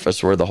the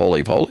surface where the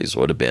Holy of Holies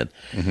would have been.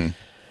 Mm-hmm.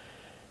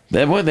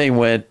 Then when they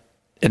went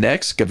and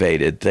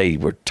excavated, they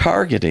were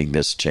targeting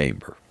this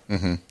chamber.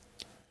 Mm-hmm.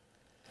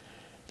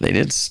 They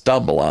didn't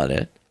stumble on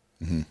it.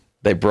 Mm-hmm.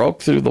 They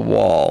broke through the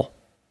wall,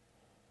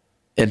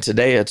 and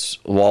today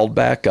it's walled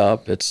back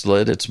up. It's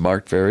lit. It's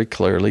marked very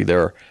clearly.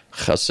 There are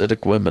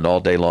Hasidic women all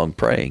day long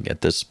praying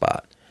at this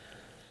spot.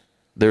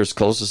 They're as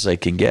close as they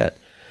can get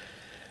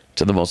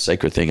to the most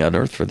sacred thing on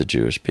earth for the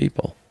Jewish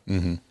people.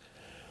 Mm-hmm.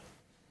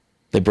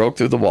 They broke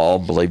through the wall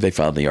and believed they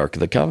found the Ark of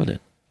the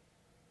Covenant.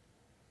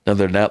 Now,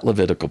 they're not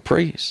Levitical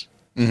priests.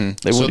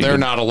 Mm-hmm. So they're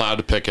not allowed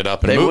to pick it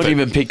up and move it. They wouldn't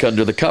even peek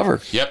under the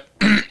cover. Yep.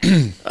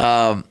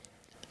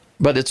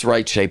 But it's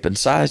right shape and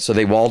size, so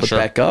they walled it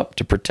back up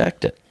to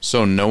protect it.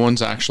 So no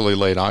one's actually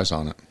laid eyes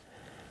on it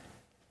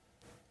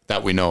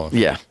that we know of.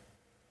 Yeah.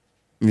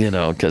 You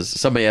know, because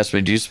somebody asked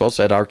me, do you suppose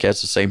that ark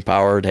has the same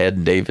power it had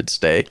in David's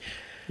day?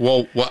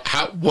 Well, what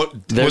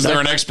was there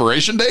an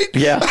expiration date?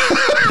 Yeah.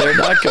 They're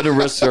not going to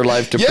risk their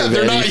life to prove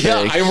anything.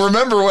 Yeah, I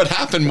remember what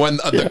happened when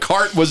the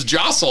cart was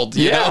jostled.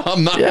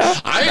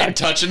 I ain't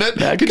touching it.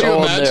 Could you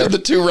imagine the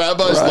two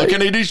rabbis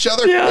looking at each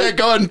other? Yeah,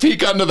 go ahead and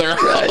peek under there.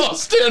 I'll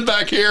stand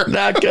back here.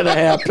 Not going to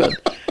happen.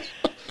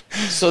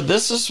 So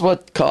this is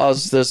what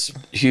caused this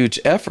huge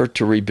effort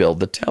to rebuild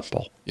the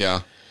temple.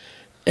 Yeah.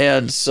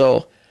 And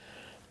so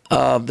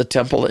the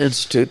Temple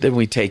Institute, then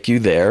we take you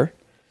there.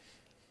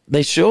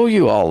 They show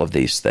you all of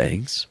these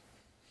things.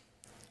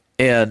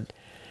 And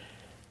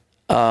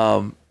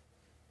again,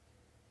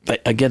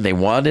 they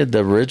wanted the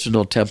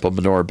original temple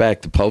menorah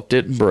back. The Pope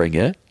didn't bring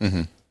it.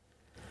 Mm-hmm.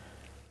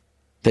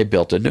 They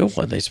built a new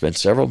one. They spent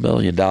several $1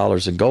 million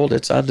in gold.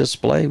 It's on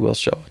display. We'll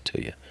show it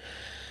to you.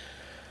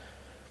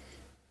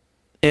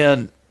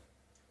 And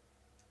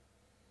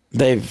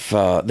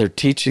they're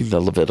teaching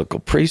the Levitical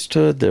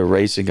priesthood. They're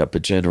raising up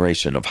a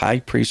generation of high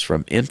priests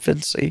from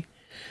infancy.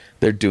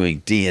 They're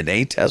doing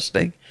DNA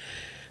testing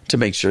to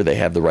make sure they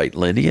have the right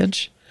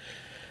lineage.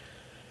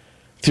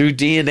 Through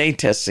DNA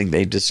testing,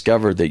 they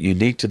discovered that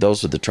unique to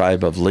those of the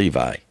tribe of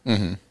Levi,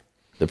 the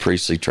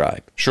priestly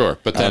tribe. Sure,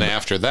 but then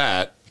after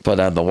that...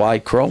 But on the Y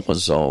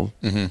chromosome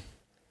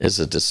is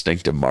a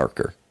distinctive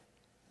marker.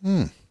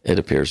 It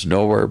appears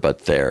nowhere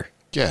but there.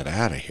 Get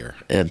out of here.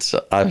 And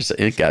so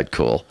it got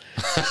cool.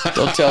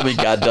 Don't tell me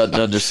God doesn't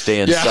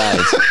understand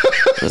science.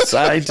 The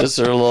scientists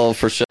are a little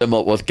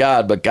verschimmelt with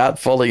God, but God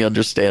fully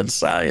understands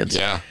science.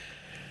 Yeah.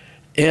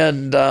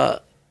 And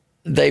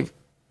they've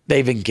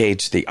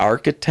engaged the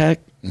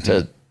architect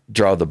to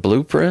draw the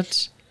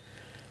blueprints.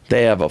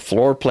 They have a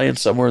floor plan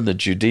somewhere in the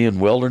Judean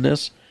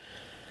wilderness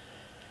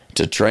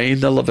to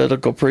train the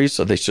Levitical priests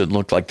so they shouldn't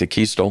look like the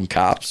Keystone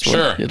Cops.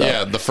 Sure.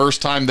 Yeah. The first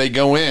time they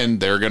go in,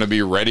 they're going to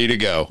be ready to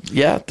go.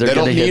 Yeah. They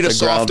don't need a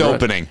soft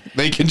opening.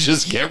 They can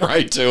just get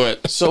right to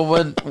it. So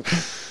when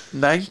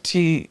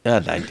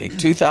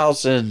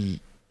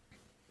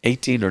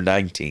 2018 or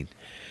 19,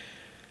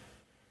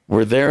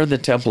 we're there in the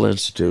Temple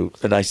Institute,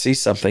 and I see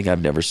something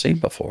I've never seen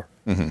before.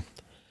 Mm-hmm.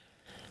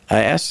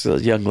 I asked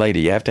the young lady,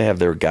 you have to have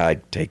their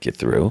guide take you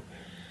through.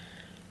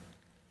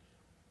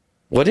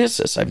 What is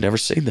this? I've never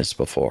seen this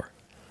before.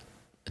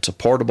 It's a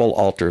portable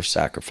altar of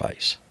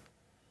sacrifice.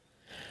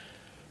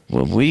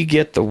 When we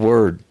get the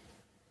word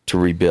to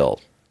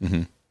rebuild,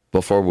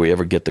 before we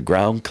ever get the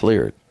ground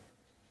cleared,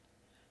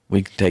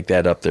 we can take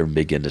that up there and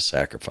begin to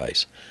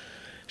sacrifice.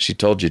 She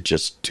told you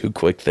just two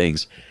quick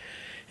things,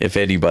 if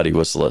anybody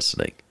was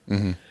listening.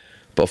 Mm-hmm.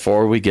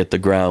 Before we get the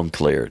ground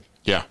cleared,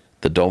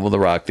 the Dome of the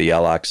Rock, the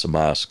Al-Aqsa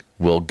Mosque,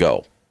 will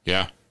go.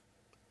 Yeah.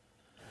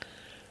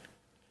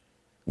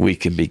 We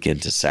can begin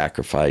to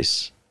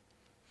sacrifice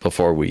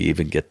before we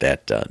even get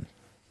that done.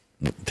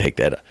 Take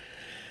that up.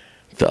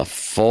 The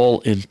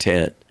full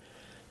intent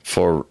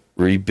for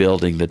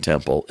rebuilding the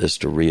temple is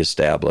to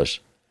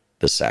reestablish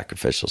the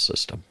sacrificial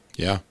system.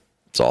 Yeah.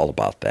 It's all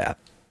about that.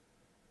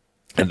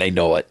 And they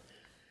know it.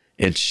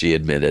 And she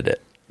admitted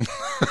it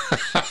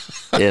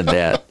in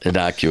that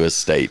innocuous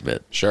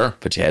statement. Sure.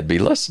 But you had to be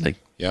listening.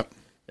 Yep.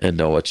 And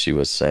know what she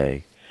was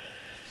saying.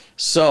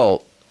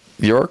 So,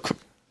 your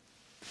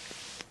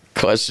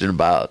question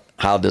about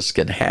how this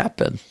can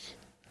happen,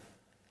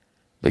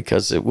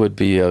 because it would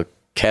be a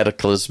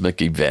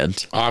cataclysmic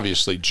event.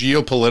 Obviously,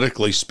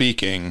 geopolitically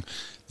speaking,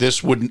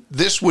 it would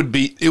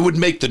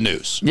make the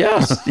news.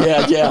 Yes,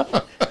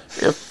 yeah.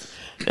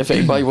 If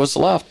anybody was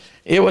left,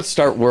 it would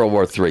start World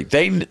War III.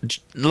 They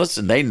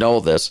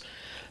know this.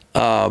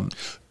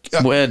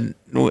 Remember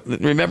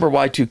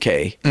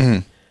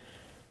Y2K?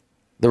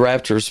 The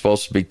rapture is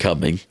supposed to be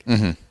coming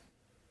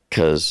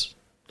because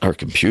our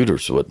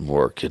computers wouldn't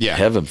work.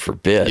 Heaven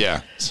forbid.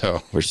 Yeah,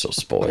 so we're so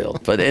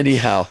spoiled. But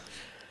anyhow,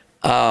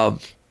 There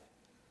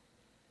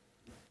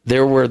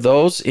were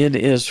those in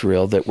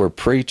Israel that were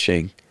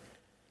preaching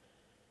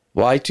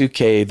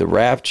Y2K, the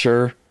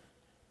rapture,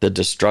 the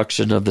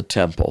destruction of the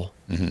temple,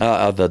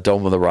 the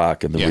Dome of the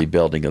Rock, and the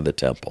rebuilding of the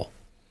temple.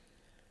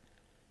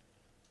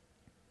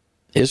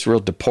 Israel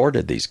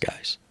deported these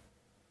guys,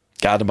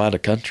 got them out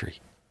of country,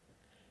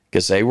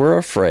 because they were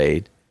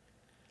afraid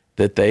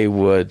that they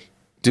would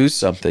do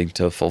something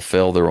to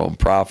fulfill their own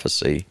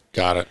prophecy.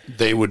 Got it.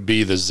 They would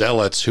be the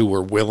zealots who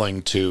were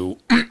willing to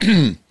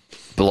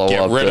blow get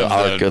up rid the of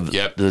Ark of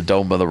the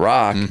Dome of the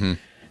Rock,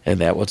 and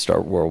that would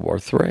start World War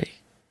III.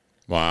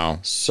 Wow.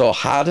 So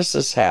how does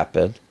this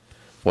happen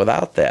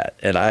without that?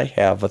 And I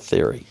have a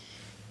theory.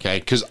 Okay,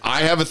 because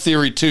I have a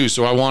theory too,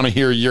 so I want to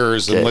hear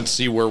yours, and let's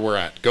see where we're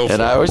at. Go for it.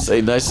 And I always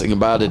say, nice thing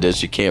about it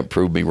is you can't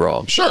prove me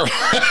wrong. Sure.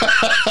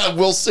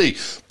 We'll see.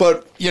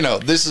 But,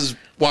 this is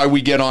why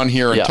we get on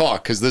here and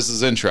talk, because this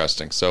is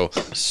interesting. So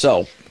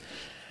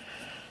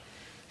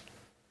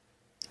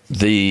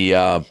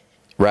the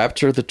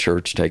rapture of the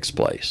church takes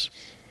place.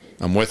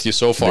 I'm with you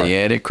so far. The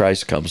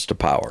Antichrist comes to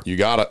power. You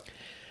got it.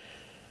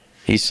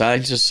 He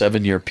signs a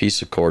 7-year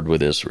peace accord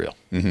with Israel.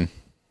 Mm-hmm.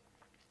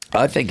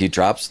 I think he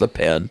drops the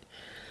pen,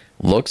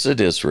 looks at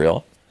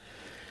Israel,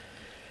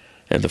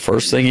 and the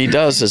first thing he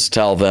does is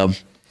tell them,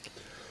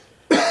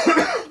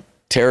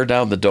 tear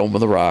down the Dome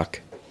of the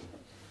Rock,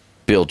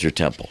 build your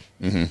temple.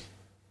 Mm-hmm.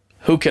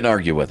 Who can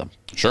argue with him?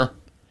 Sure.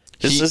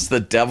 This is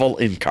the devil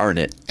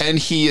incarnate. And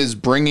he is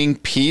bringing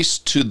peace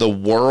to the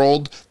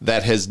world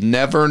that has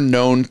never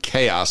known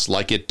chaos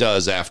like it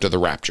does after the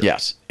rapture.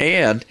 Yes.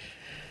 And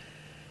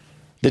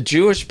the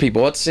Jewish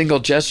people, what single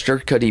gesture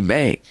could he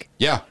make?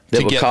 Yeah. That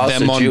to would get cause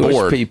them the on Jewish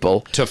board.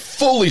 People to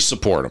fully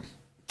support him.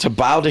 To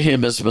bow to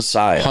him as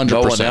Messiah. 100%.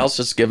 No one else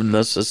has given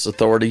us this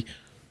authority.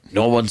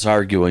 No one's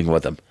arguing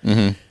with him.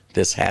 Mm-hmm.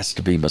 This has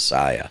to be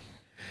Messiah.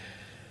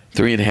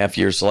 3.5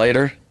 years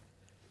later,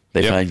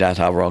 they find out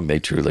how wrong they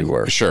truly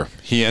were. Sure.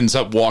 He ends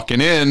up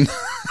walking in.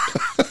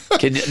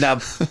 Can you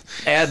now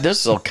add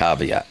this little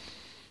caveat?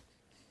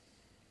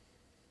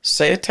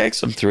 Say it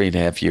takes them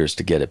 3.5 years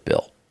to get it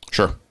built.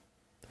 Sure.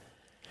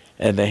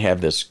 And they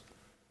have this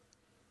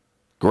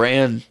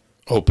grand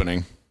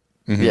opening.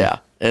 Mm-hmm. Yeah.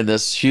 And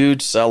this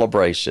huge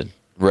celebration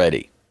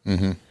ready.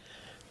 Mm-hmm.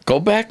 Go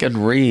back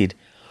and read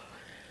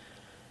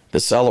the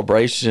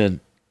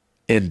celebration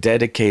in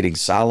dedicating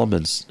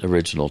Solomon's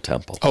original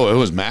temple. Oh, it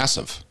was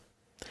massive.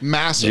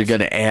 Massive.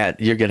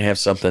 You're going to have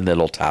something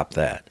that'll top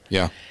that.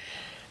 Yeah.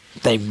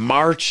 They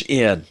march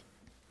in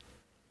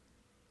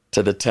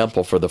to the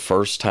temple for the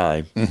first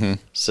time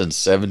since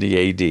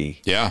 70 AD.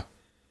 Yeah.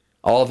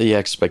 All the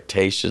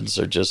expectations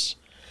are just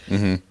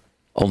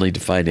only to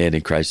find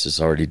Antichrist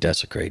has already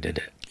desecrated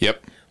it.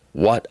 Yep.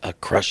 What a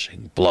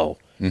crushing blow.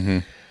 Mm-hmm.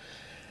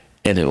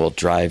 And it will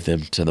drive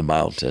them to the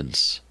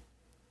mountains,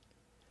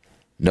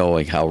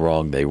 knowing how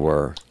wrong they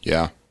were.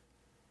 Yeah.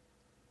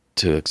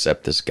 To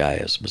accept this guy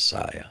as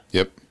Messiah.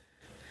 Yep.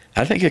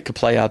 I think it could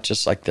play out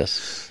just like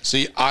this.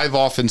 See, I've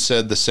often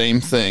said the same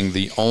thing.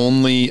 The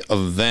only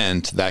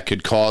event that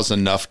could cause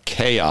enough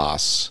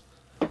chaos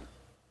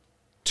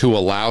to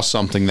allow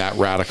something that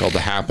radical to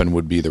happen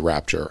would be the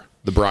rapture.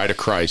 The bride of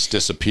Christ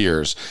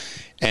disappears.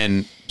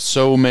 And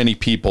so many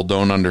people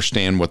don't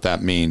understand what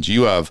that means.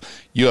 You have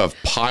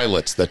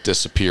pilots that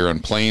disappear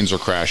and planes are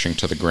crashing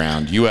to the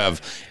ground. You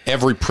have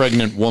every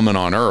pregnant woman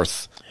on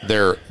earth,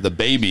 the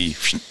baby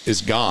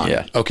is gone.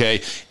 Yeah.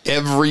 Okay.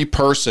 Every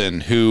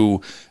person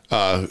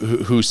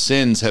whose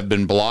sins have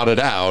been blotted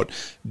out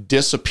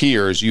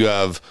disappears. You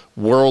have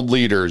world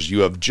leaders,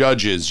 you have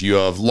judges, you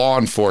have law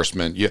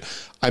enforcement.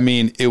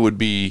 It would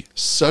be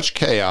such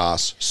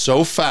chaos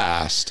so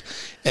fast.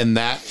 And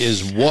that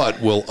is what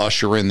will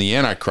usher in the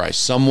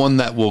Antichrist. Someone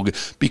that will,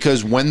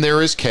 because when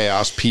there is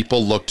chaos,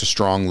 people look to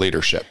strong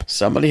leadership.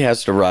 Somebody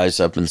has to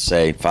rise up and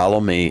say, follow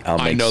me, I'll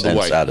make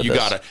sense out of this. You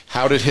got it.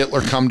 How did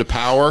Hitler come to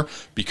power?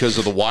 Because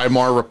of the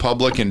Weimar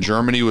Republic, and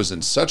Germany was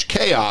in such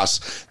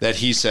chaos that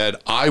he said,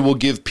 I will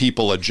give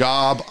people a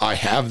job. I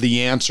have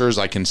the answers.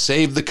 I can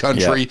save the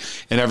country. Yeah.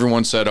 And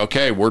everyone said,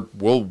 okay, we're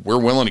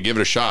willing to give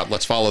it a shot.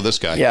 Let's follow this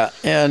guy. Yeah,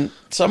 and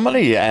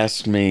somebody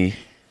asked me,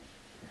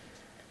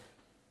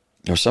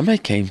 or somebody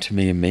came to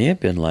me, it may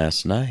have been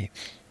last night,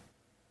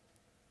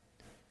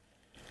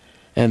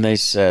 and they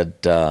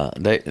said,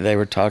 they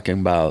were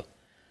talking about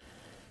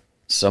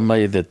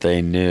somebody that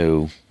they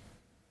knew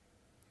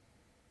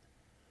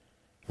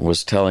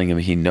was telling him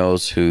he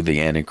knows who the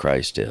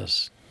Antichrist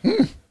is.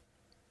 And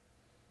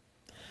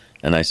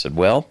I said,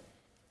 well,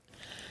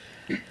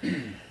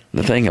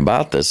 the thing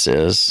about this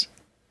is,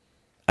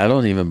 I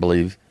don't even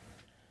believe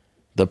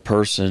the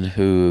person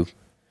who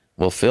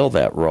will fill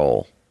that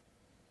role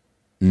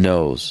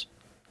knows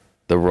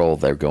the role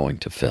they're going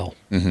to fill.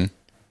 Mm-hmm.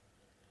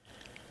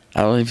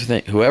 I don't even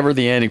think, whoever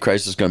the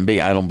Antichrist is going to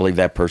be, I don't believe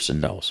that person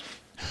knows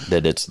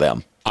that it's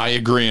them. I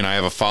agree, and I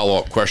have a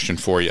follow-up question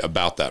for you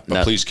about that,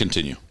 but please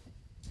continue.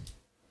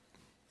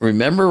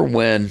 Remember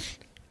when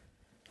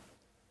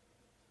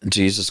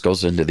Jesus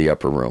goes into the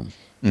upper room?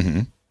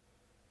 Mm-hmm.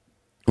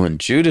 When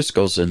Judas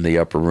goes in the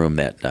upper room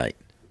that night,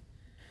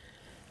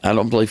 I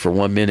don't believe for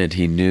 1 minute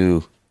he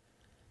knew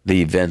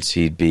the events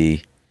he'd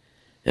be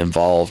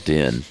involved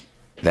in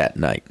that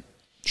night.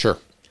 Sure.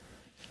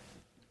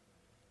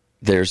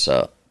 There's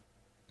a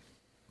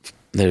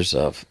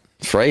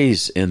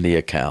phrase in the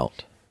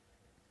account.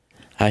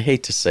 I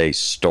hate to say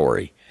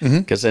story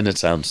because then it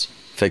sounds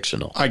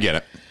fictional. I get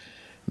it.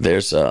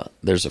 There's a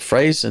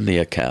phrase in the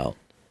account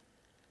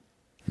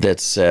that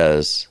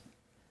says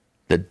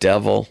the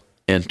devil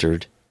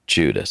entered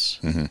Judas.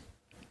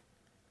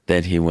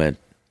 Then he went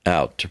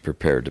out to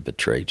prepare to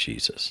betray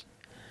Jesus.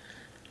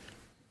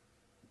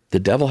 The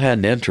devil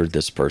hadn't entered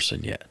this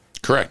person yet.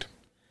 Correct.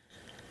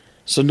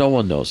 So no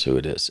one knows who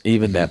it is,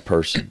 even that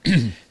person.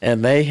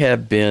 And they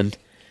have been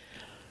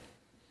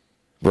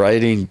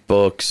writing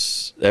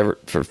books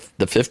for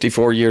the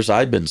 54 years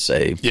I've been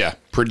saved. Yeah,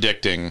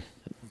 predicting.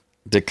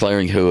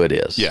 Declaring who it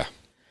is. Yeah.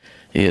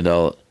 You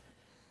know,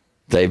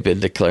 they've been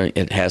declaring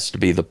it has to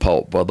be the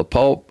Pope. Well, the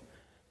Pope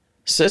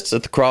sits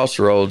at the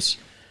crossroads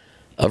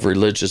of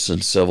religious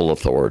and civil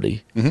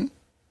authority. It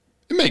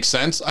makes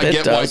sense. I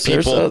get why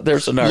people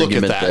there's an look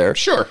argument at that. there.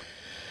 Sure.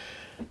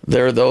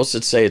 There are those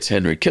that say it's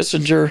Henry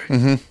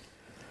Kissinger.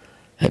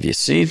 Have you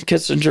seen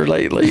Kissinger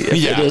lately? If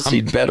it is,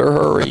 he'd better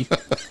hurry.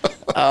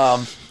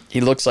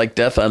 He looks like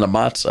death on a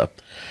matzah.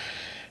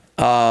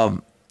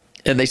 And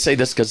they say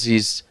this because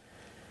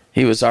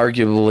he was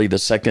arguably the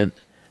second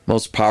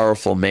most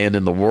powerful man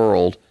in the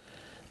world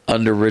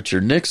under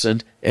Richard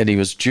Nixon, and he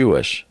was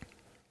Jewish.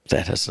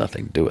 That has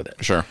nothing to do with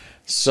it. Sure.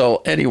 So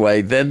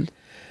anyway, then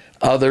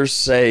others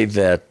say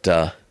that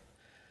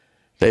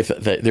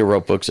they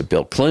wrote books that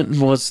Bill Clinton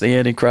was the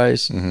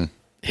Antichrist,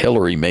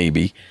 Hillary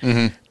maybe.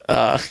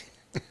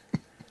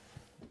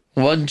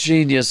 One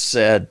genius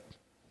said,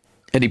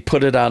 and he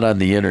put it out on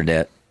the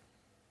internet,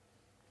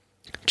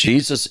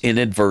 Jesus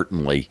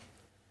inadvertently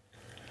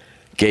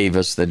gave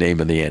us the name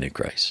of the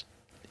Antichrist.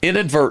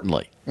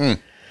 Inadvertently.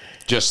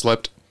 Just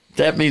slipped.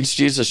 That means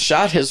Jesus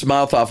shot his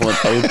mouth off and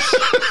went, oops.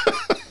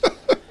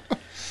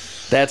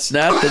 That's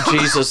not the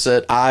Jesus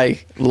that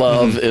I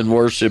love and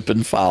worship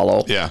and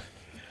follow. Yeah.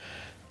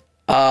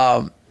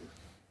 I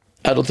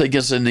don't think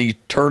it's an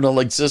eternal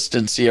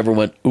existence he ever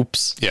went,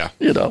 oops. Yeah.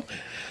 You know.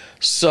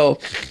 So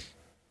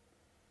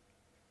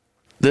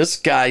this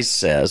guy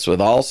says, with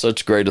all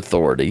such great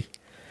authority,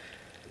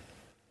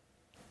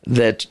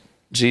 that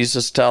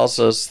Jesus tells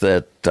us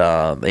that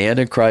the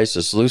Antichrist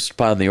is loosed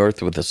upon the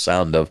earth with the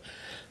sound of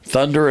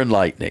thunder and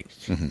lightning.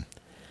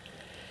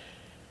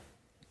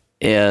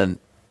 And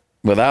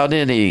without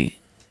any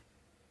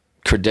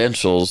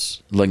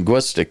credentials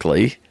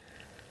linguistically,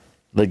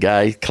 the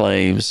guy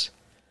claims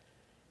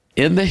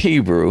in the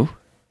Hebrew,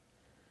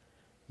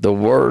 the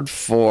word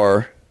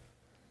for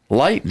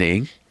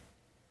lightning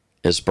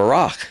is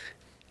barach.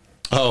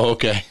 Oh,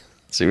 okay.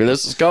 See where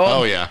this is going?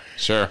 Oh, yeah,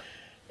 sure.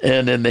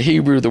 And in the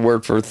Hebrew, the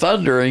word for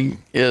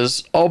thundering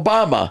is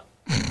Obama.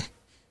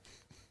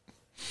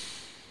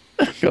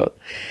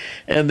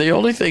 And the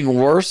only thing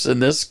worse than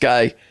this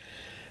guy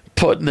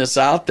putting this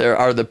out there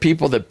are the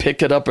people that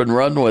pick it up and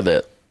run with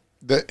it.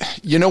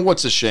 You know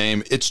what's a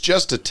shame? It's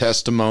just a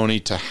testimony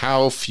to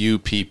how few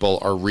people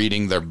are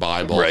reading their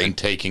Bible and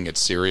taking it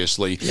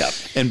seriously. Yep.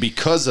 And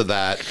because of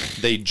that,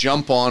 they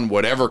jump on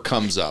whatever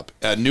comes up.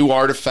 A new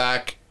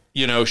artifact,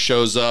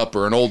 shows up,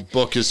 or an old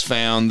book is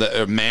found,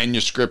 a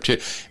manuscript,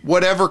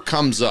 whatever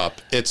comes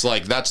up, it's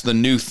like, that's the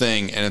new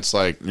thing. And it's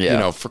like,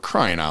 for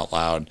crying out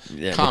loud,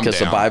 calm because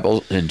down. The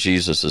Bible and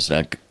Jesus is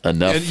not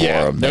enough for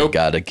them. They've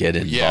got to get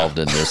involved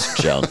in this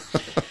junk.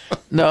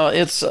 No,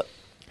 it's...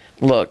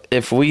 Look,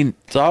 if we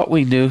thought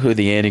we knew who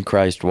the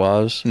Antichrist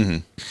was,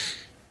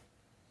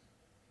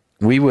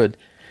 we'd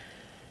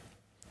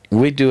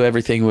do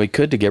everything we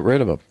could to get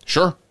rid of him.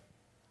 Sure.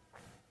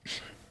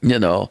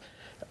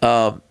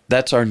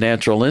 That's our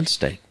natural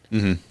instinct.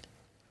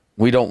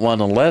 We don't want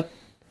to let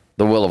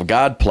the will of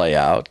God play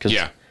out because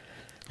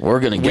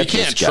we're going to get this guy.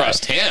 We can't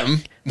trust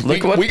him.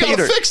 Look what we Peter. We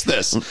got to fix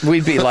this.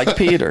 We'd be like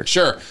Peter.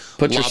 Sure.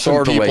 Put your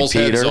sword away,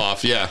 Peter. Heads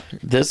off. Yeah.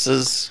 This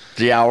is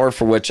the hour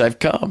for which I've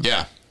come.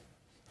 Yeah.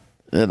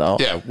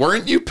 Yeah,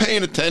 weren't you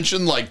paying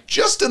attention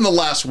just in the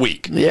last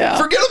week? Yeah.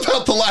 Forget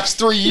about the last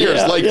 3 years.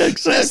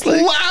 Exactly. This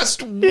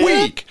last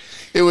week.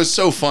 It was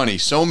so funny.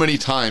 So many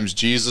times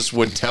Jesus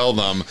would tell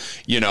them,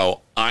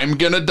 I'm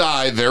going to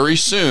die very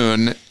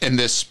soon in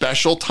this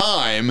special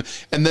time.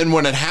 And then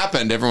when it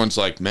happened, everyone's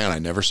like, man, I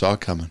never saw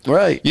it coming.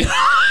 Right.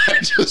 I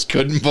just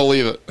couldn't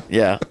believe it.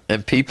 Yeah.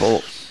 And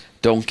people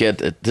don't get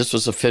it. This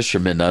was a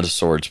fisherman, not a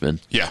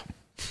swordsman. Yeah.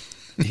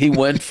 He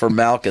went for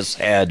Malchus'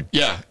 head.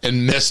 Yeah,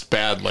 and missed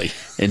badly.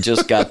 And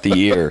just got the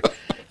ear.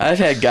 I've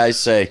had guys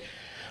say,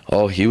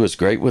 oh, he was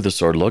great with a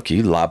sword. Look,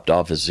 he lopped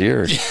off his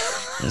ear.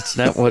 That's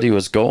not what he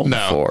was going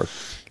for.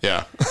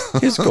 Yeah.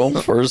 He's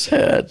going for his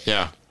head.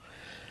 Yeah.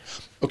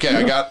 Okay,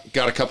 I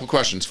got a couple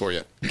questions for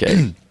you.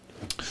 Okay.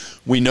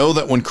 We know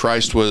that when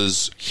Christ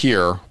was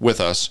here with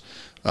us,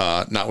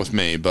 not with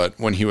me, but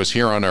when he was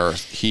here on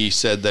earth, he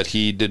said that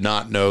he did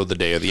not know the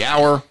day or the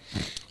hour.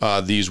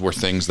 These were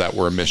things that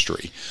were a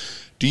mystery.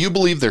 Do you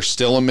believe they're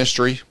still a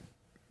mystery?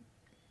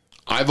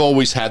 I've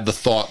always had the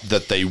thought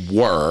that they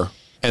were,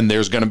 And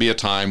there's going to be a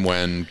time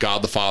when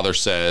God the Father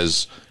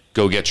says,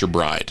 go get your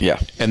bride. Yeah.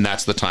 And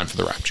that's the time for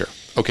the rapture.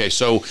 Okay,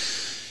 so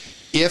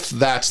if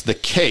that's the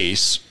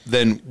case,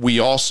 then we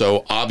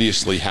also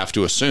obviously have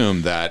to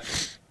assume that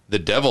the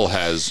devil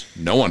has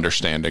no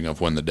understanding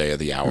of when the day of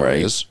the hour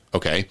is.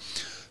 Okay,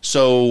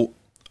 so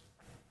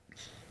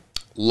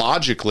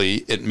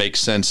logically, it makes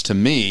sense to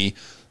me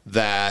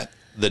that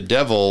the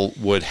devil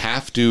would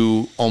have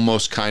to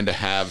almost kind of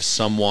have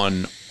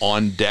someone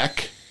on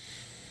deck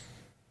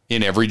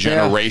in every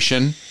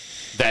generation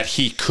that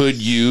he could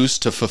use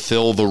to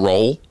fulfill the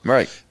role.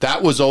 Right.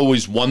 That was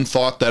always one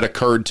thought that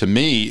occurred to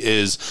me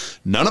is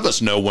none of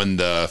us know when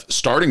the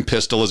starting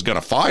pistol is going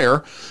to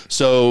fire.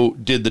 So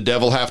did the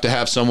devil have to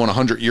have someone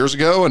 100 years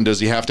ago? And does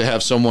he have to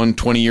have someone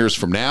 20 years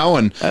from now?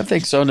 And I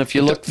think so. And if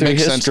you look through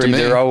history,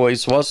 there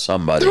always was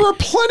somebody. There were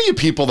plenty of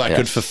people that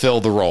could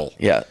fulfill the role.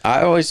 Yeah.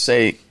 I always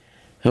say,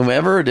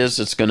 whomever it is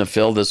that's going to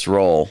fill this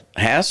role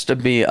has to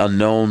be a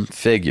known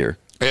figure.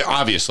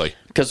 Obviously.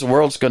 Because the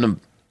world's going to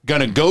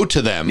go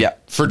to them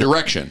for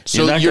direction.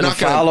 So you're not going to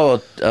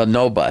follow a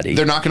nobody.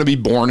 They're not going to be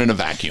born in a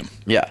vacuum.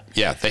 Yeah.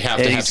 Yeah, they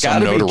have to have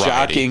some notoriety. He's got to be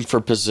jockeying for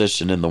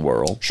position in the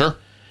world. Sure.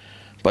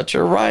 But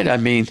you're right. I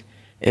mean,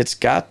 it's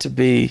got to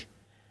be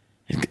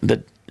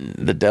the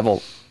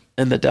devil,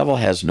 and the devil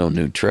has no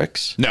new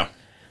tricks. No.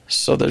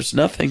 So there's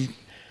nothing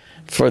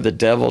for the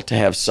devil to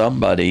have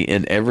somebody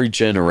in every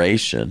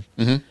generation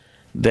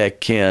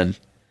that can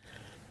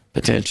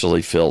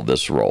potentially fill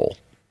this role.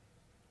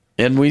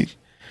 And we've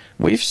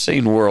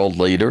seen world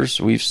leaders.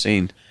 We've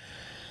seen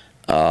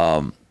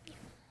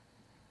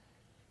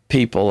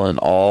people in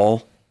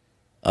all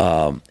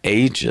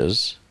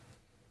ages.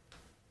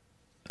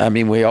 I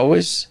mean, we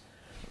always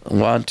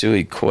want to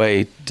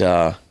equate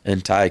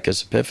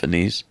Antiochus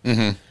Epiphanes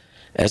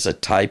as a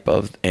type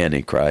of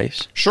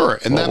Antichrist. Sure,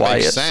 and that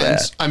makes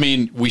sense. I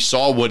mean, we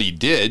saw what he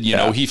did. You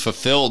know, he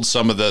fulfilled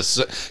some of the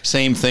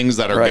same things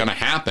that are going to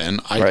happen.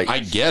 I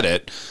get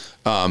it.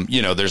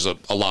 You know, there's a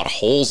lot of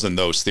holes in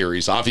those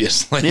theories,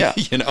 obviously. Yeah.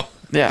 You know.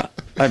 Yeah.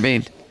 I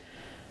mean,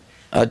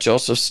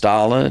 Joseph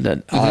Stalin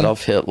and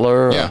Adolf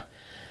Hitler,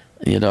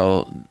 you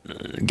know,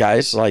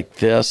 guys like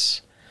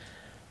this.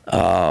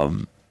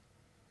 And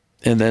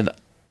then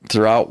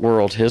throughout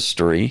world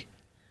history,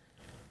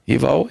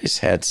 you've always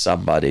had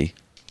somebody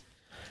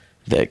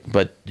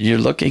but you're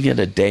looking at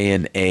a day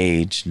and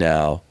age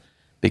now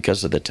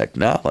because of the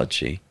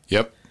technology.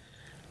 Yep.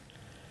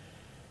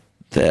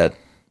 That,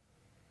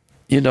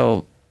 you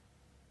know,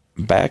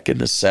 back in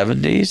the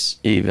 70s,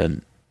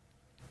 even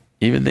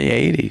the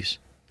 80s,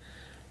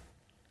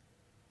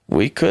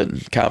 we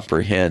couldn't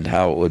comprehend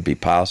how it would be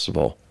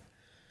possible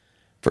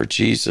for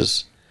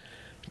Jesus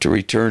to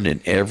return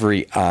and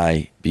every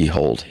eye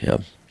behold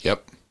him.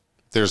 Yep.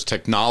 There's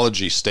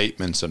technology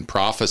statements and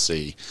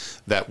prophecy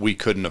that we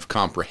couldn't have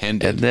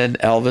comprehended. And then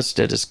Elvis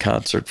did his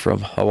concert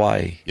from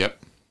Hawaii.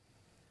 Yep.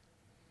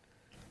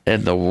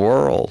 And the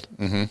world,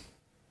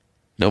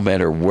 no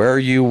matter where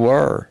you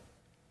were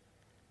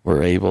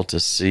able to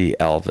see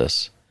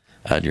Elvis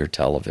on your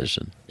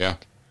television. Yeah.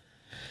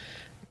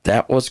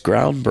 That was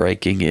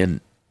groundbreaking in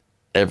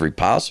every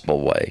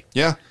possible way.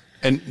 Yeah.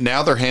 And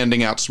now they're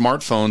handing out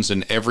smartphones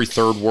in every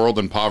third world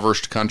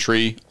impoverished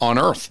country on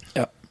earth.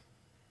 Yeah.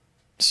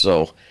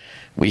 So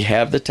we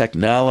have the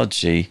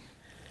technology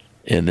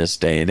in this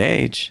day and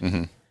age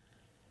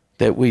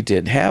that we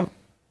didn't have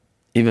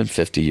even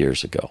 50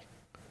 years ago.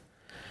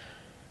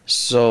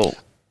 So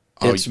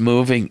it's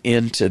moving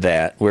into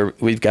that where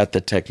we've got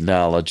the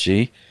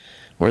technology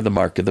where the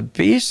mark of the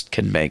beast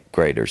can make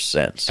greater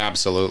sense.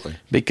 Absolutely.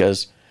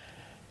 Because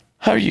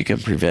how you can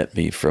prevent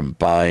me from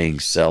buying,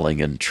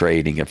 selling, and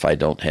trading if I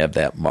don't have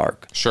that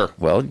mark? Sure.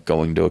 Well,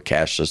 going to a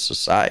cashless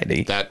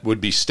society. That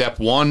would be step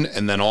one,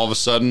 and then all of a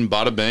sudden,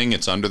 bada bing,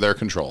 it's under their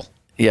control.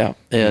 Yeah.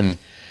 And,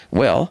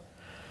 well,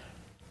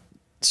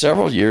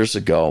 several years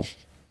ago,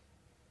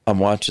 I'm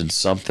watching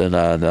something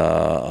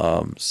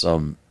on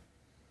some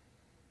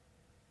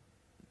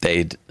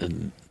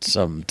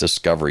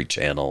Discovery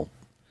Channel.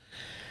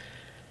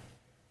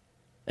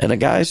 And a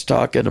guy's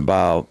talking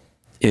about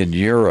in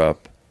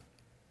Europe,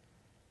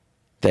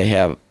 they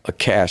have a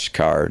cash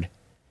card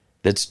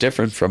that's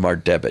different from our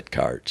debit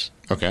cards.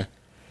 Okay.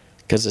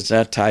 Because it's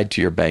not tied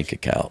to your bank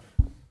account.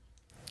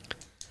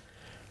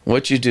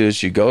 What you do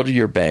is you go to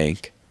your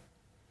bank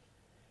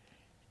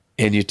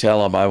and you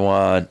tell them, I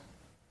want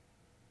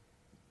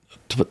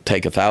to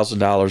take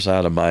 $1,000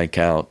 out of my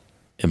account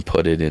and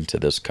put it into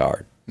this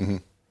card.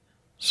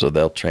 So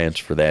they'll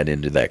transfer that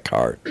into that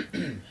card.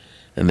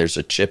 And there's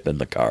a chip in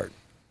the card.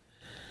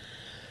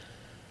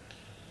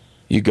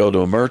 You go to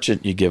a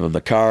merchant, you give them the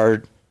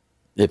card.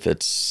 If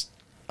it's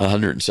a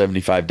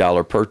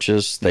 $175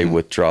 purchase, they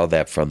withdraw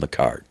that from the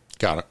card.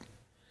 Got it.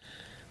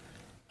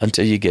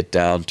 Until you get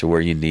down to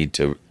where you need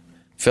to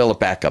fill it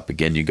back up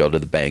again. You go to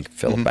the bank,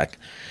 fill it back.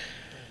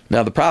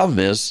 Now, the problem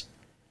is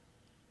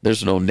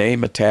there's no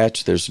name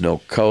attached. There's no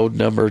code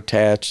number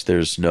attached.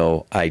 There's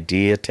no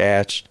ID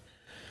attached.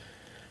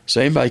 So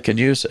anybody can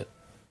use it.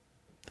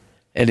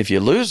 And if you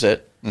lose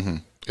it,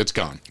 it's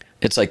gone.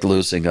 It's like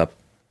losing a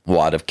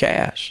wad of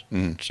cash.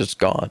 It's just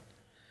gone.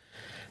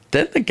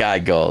 Then the guy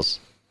goes,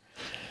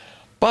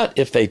 but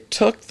if they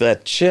took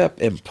that chip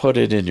and put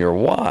it in your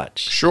watch.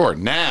 Sure.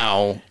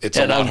 Now it's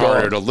a lot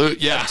harder to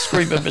lose. Yeah.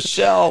 Screaming,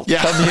 Michelle,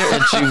 come here.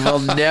 And she will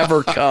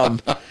never come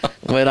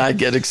when I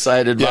get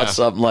excited about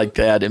something like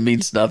that. It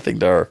means nothing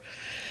to her.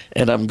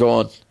 And I'm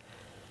going,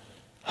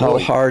 how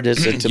hard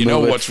is it to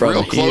move it from here?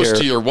 What's real close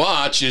to your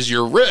watch is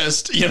your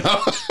wrist,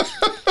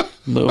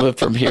 Move it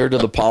from here to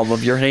the palm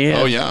of your hand.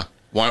 Oh, yeah.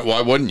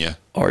 Why wouldn't you?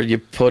 Or you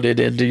put it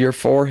into your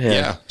forehead.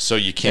 Yeah, so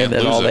you can't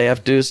lose it. And then all they have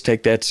to do is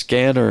take that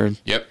scanner and...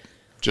 Yep.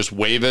 Just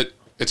wave it.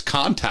 It's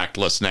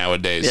contactless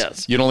nowadays.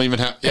 Yes. You don't even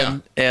have... Yeah.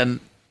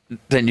 And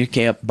then you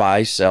can't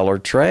buy, sell, or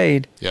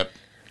trade. Yep.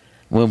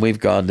 When we've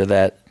gone to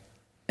that.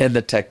 And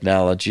the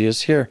technology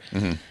is here.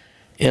 Mm-hmm.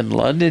 In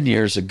London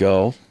years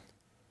ago,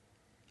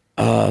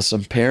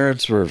 some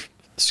parents were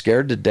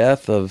scared to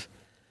death of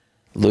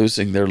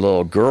losing their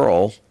little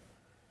girl.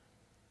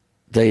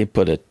 They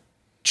put a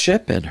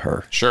chip in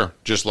her. Sure.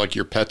 Just like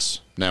your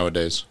pets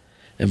nowadays.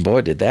 And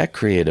boy, did that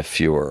create a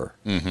furor.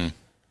 Mm-hmm.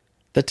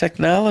 The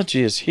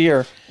technology is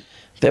here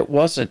that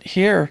wasn't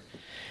here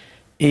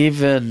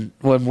even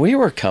when we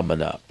were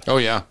coming up. Oh,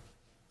 yeah.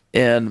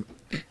 And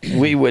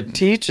we would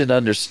teach and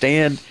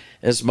understand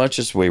as much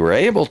as we were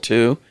able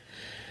to.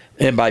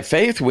 And by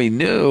faith, we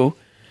knew.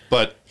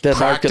 But that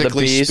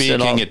practically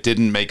speaking, it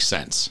didn't make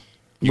sense.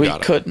 We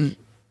couldn't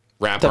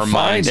wrap our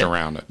minds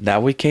around it. Now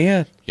we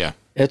can. Yeah.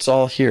 It's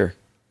all here.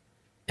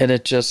 And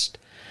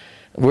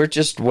we're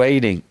just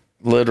waiting,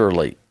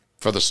 literally.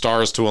 For the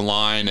stars to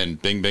align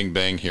and bing, bing,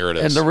 bing, here it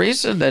is. And the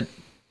reason that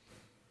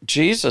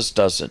Jesus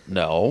doesn't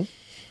know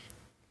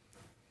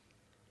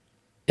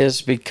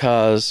is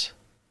because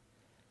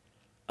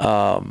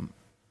and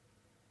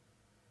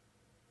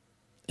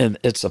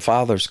it's the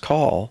Father's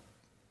call.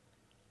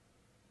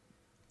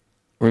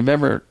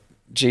 Remember,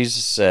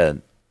 Jesus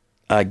said,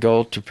 I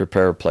go to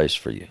prepare a place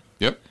for you.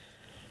 Yep.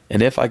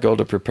 And if I go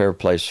to prepare a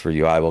place for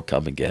you, I will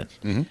come again.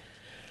 Mm-hmm.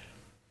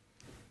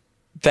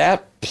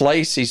 That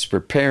place he's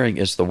preparing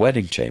is the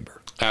wedding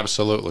chamber.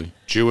 Absolutely.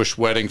 Jewish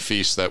wedding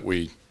feast that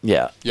we...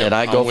 Yeah. Yep, and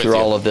I go through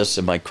all of this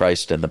in my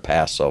Christ and the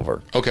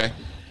Passover. Okay.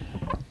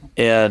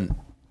 And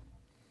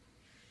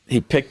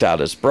he picked out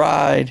his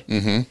bride.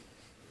 Mm-hmm.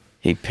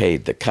 He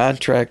paid the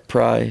contract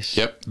price.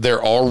 Yep.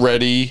 They're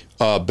already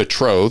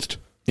betrothed.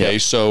 Okay,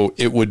 yep. So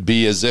it would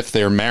be as if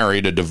they're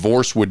married. A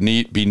divorce would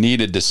be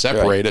needed to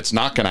separate. Right. It's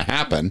not going to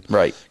happen.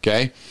 Right.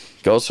 Okay.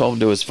 Goes home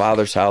to his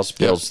father's house,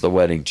 builds the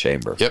wedding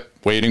chamber. Yep.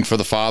 Waiting for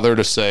the father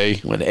to say.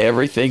 When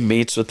everything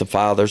meets with the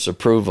father's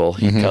approval,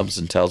 he comes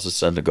and tells his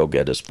son to go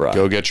get his bride.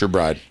 Go get your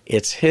bride.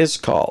 It's his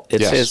call.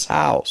 It's his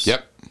house.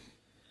 Yep.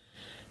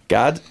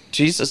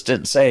 Jesus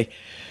didn't say,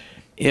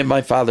 in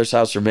my father's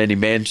house are many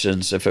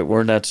mansions. If it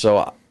were not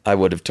so, I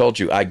would have told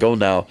you, I go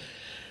now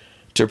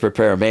to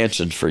prepare a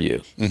mansion for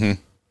you. Mm-hmm.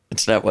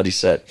 It's not what he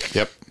said.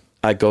 Yep.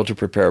 I go to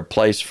prepare a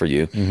place for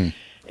you. Mm-hmm.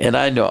 And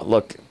I know,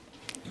 look,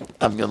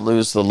 I'm going to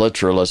lose the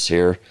literalist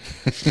here,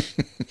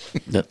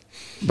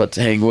 but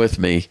hang with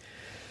me.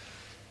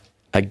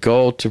 I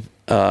go to,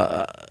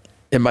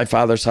 in my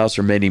father's house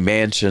are many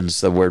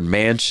mansions. The word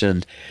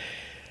mansion,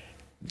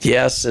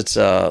 yes, it's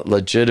a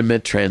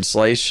legitimate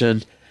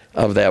translation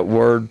of that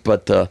word,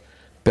 but the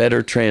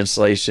better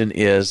translation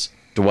is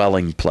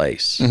dwelling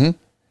place. Mm-hmm.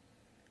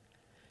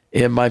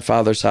 In my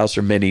Father's house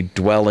are many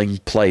dwelling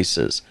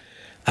places.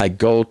 I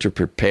go to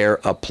prepare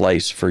a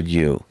place for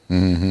you.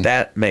 Mm-hmm.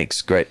 That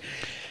makes great.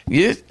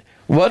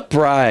 What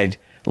bride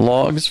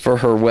longs for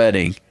her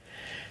wedding,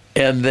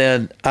 and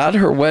then on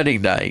her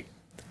wedding night,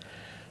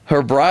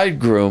 her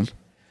bridegroom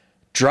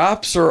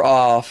drops her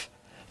off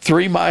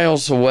 3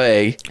 miles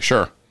away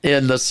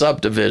in the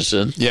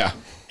subdivision,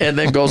 and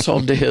then goes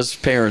home to his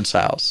parents'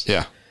 house.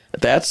 Yeah.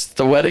 That's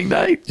the wedding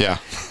night? Yeah.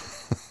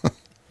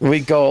 We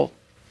go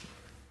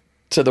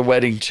to the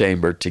wedding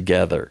chamber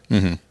together.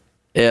 Mm-hmm.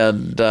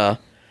 And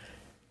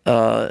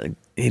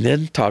he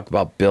didn't talk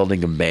about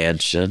building a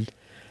mansion.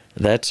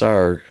 That's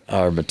our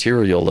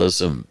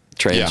materialism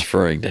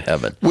transferring to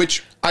heaven.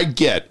 Which I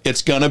get.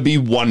 It's going to be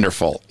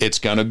wonderful. It's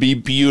going to be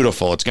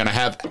beautiful. It's going to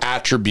have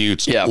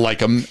attributes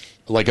like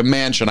a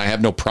mansion. I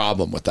have no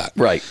problem with that.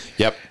 Right.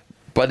 Yep.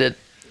 But it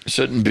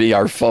shouldn't be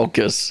our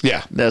focus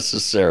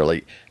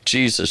necessarily.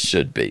 Jesus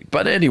should be.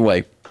 But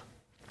anyway,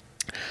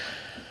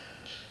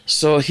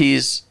 so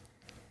he's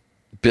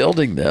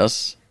building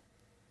this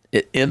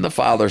in the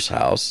Father's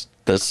house,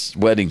 this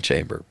wedding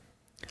chamber.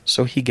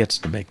 So he gets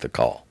to make the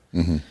call.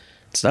 Mm-hmm.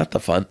 It's not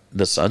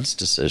the Son's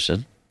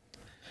decision.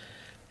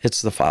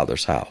 It's the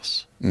Father's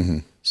house. Mm-hmm.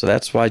 So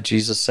that's why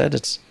Jesus said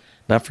it's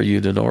not for you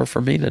to know or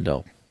for me to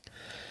know.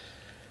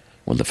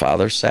 When the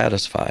Father's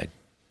satisfied,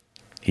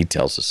 he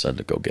tells his Son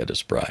to go get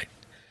his bride.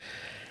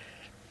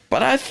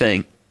 But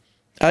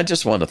I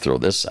just want to throw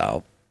this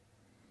out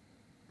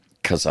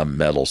because I'm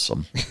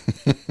meddlesome.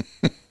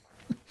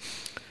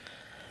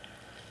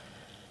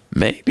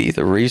 Maybe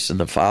the reason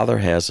the Father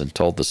hasn't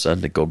told the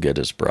Son to go get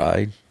his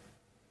bride,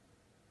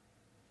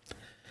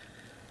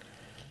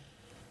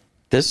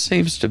 this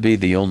seems to be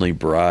the only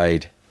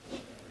bride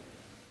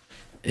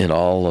in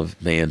all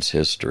of man's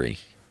history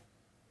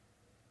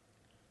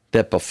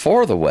that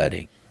before the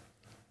wedding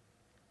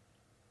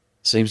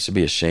seems to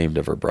be ashamed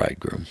of her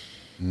bridegroom.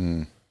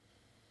 Mm.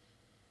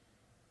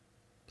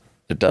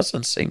 There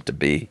doesn't seem to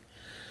be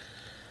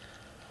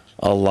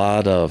a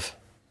lot of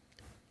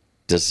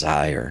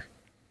desire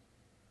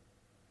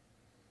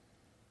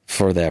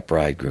for that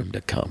bridegroom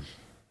to come.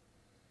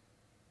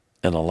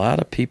 And a lot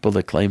of people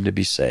that claim to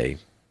be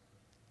saved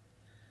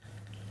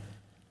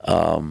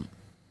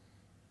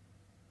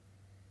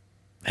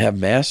have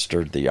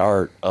mastered the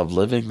art of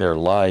living their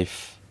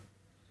life.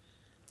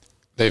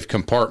 They've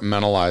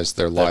compartmentalized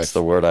their life. That's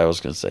the word I was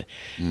going to say.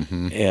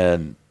 Mm-hmm.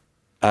 And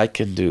I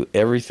can do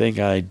everything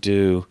I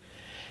do.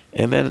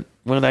 And then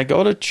when I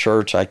go to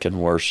church, I can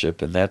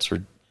worship, and that's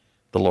where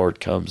the Lord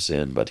comes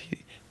in. But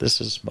this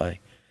is my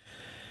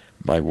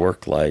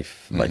work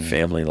life, my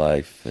family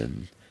life,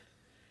 and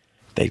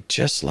they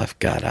just left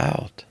God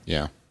out.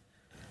 Yeah.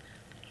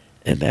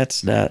 And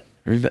that's not...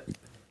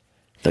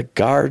 The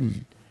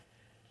garden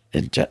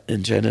in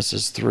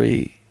Genesis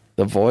 3,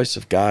 the voice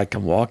of God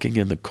come walking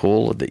in the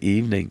cool of the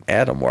evening.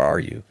 Adam, where are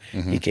you?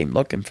 He came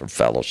looking for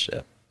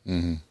fellowship.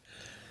 Mm-hmm.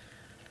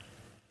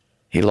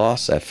 He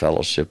lost that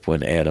fellowship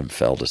when Adam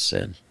fell to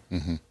sin.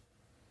 Mm-hmm.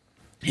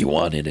 He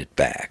wanted it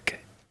back.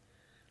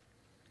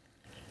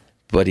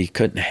 But he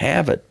couldn't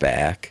have it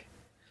back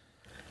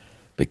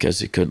because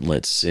he couldn't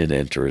let sin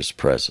enter his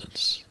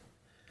presence.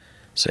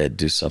 So he had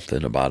to do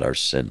something about our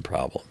sin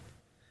problem.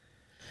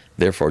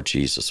 Therefore,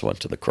 Jesus went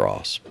to the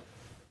cross.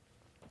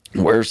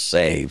 We're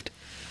saved.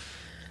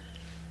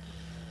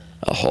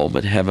 A home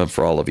in heaven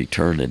for all of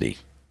eternity.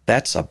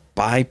 That's a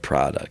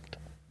byproduct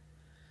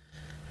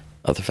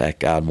of the fact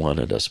God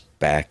wanted us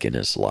back in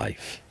his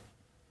life.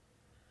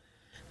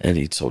 And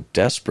he so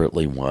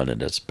desperately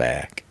wanted us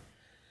back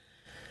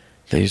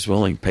that he's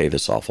willing to pay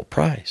this awful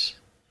price.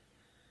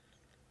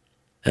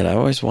 And I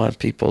always want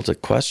people to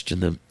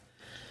question them.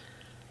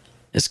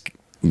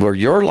 Where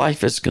your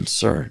life is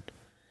concerned,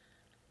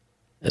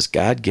 is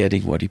God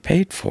getting what he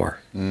paid for?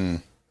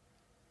 Mm.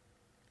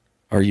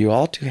 Are you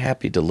all too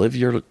happy to live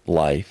your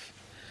life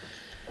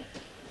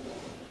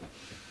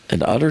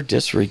in utter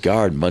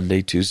disregard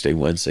Monday, Tuesday,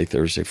 Wednesday,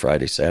 Thursday,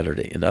 Friday,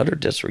 Saturday, in utter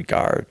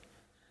disregard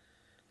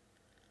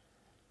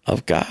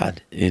of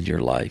God in your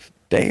life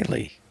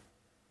daily?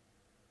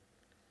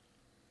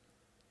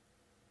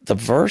 The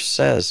verse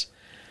says,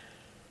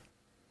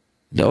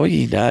 know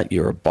ye not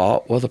you are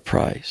bought with a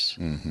price.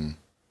 Mm-hmm.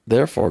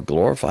 Therefore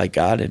glorify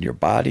God in your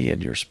body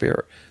and your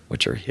spirit,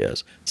 which are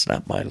his. It's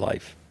not my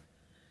life.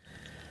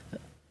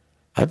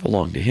 I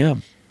belong to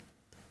him.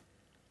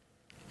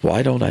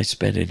 Why don't I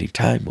spend any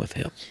time with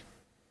him?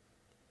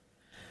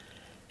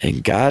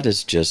 And God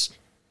is just,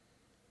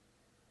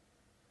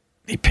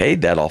 he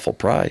paid that awful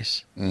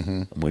price.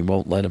 Mm-hmm. And we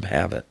won't let him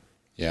have it.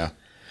 Yeah.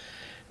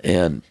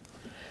 And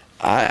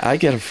I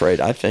get afraid.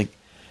 I think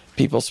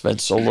people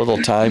spend so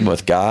little time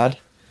with God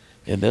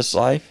in this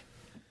life.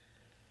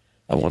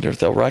 I wonder if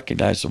they'll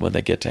recognize him when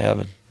they get to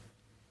heaven.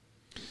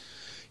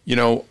 You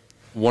know,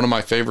 one of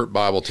my favorite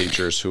Bible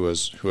teachers who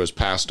has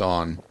passed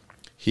on,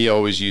 he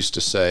always used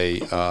to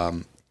say,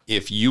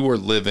 if you were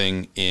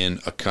living in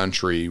a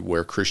country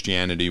where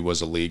Christianity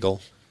was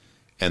illegal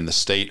and the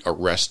state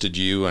arrested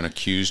you and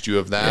accused you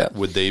of that,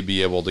 would they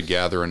be able to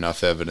gather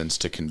enough evidence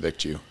to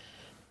convict you?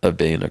 Of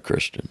being a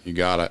Christian. You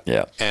got it.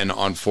 Yeah. And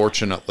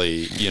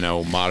unfortunately,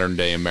 modern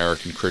day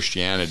American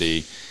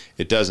Christianity,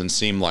 it doesn't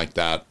seem like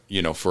that,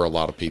 for a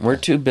lot of people. We're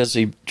too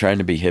busy trying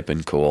to be hip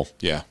and cool.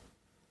 Yeah.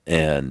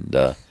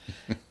 And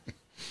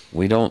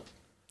we don't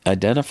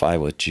identify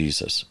with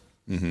Jesus.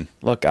 Mm-hmm.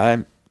 Look,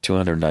 I'm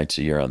 200 nights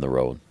a year on the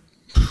road.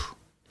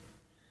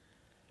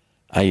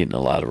 I eat in a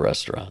lot of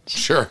restaurants.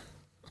 Sure.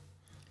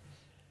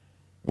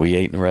 We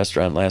ate in a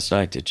restaurant last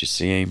night. Did you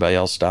see anybody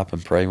else stop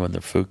and pray when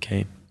their food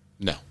came?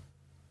 No.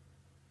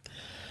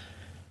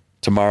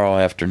 Tomorrow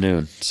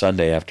afternoon,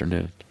 Sunday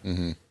afternoon,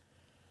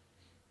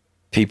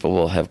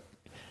 people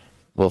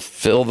will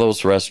fill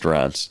those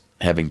restaurants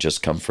having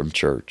just come from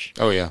church.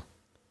 Oh, yeah.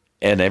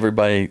 And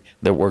everybody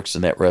that works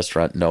in that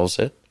restaurant knows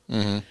it.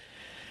 Mm-hmm.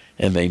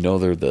 And they know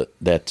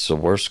that's the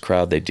worst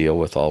crowd they deal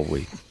with all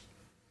week.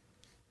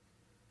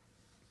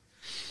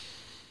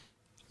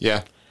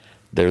 Yeah.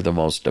 They're the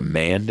most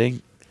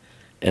demanding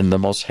and the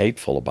most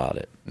hateful about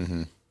it.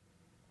 Mm-hmm.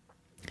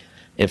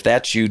 If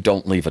that's you,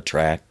 don't leave a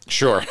tract.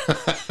 Sure.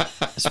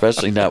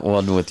 Especially not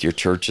one with your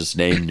church's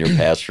name and your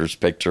pastor's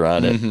picture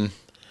on it. Mm-hmm.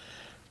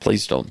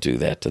 Please don't do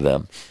that to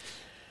them.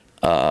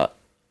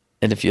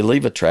 And if you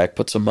leave a tract,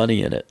 put some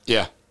money in it.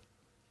 Yeah.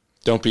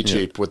 Don't be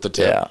cheap with the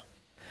tip. Yeah.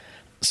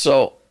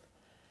 So,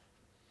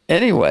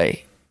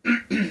 anyway,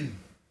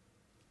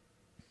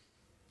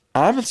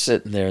 I'm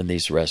sitting there in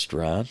these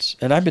restaurants,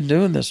 and I've been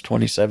doing this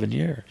 27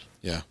 years.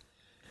 Yeah.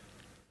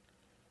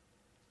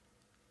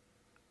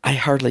 I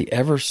hardly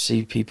ever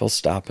see people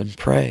stop and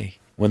pray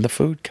when the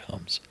food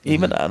comes,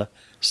 even on a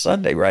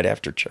Sunday right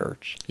after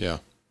church. Yeah.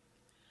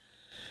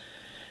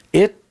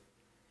 It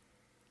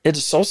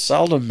is so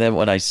seldom that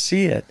when I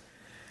see it,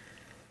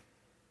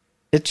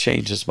 it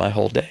changes my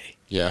whole day.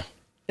 Yeah.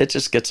 it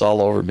just gets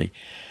all over me.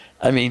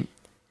 I mean,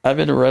 I'm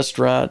in a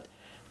restaurant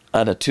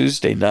on a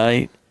Tuesday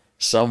night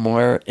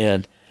somewhere,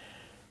 and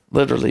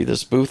literally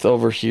this booth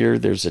over here,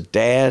 there's a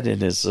dad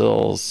and his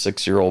little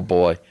 6-year-old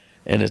boy,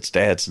 and it's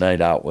dad's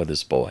night out with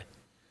his boy.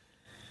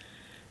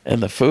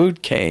 And the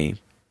food came,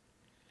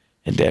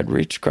 and dad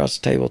reached across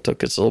the table,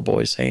 took his little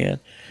boy's hand,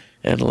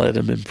 and led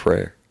him in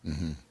prayer.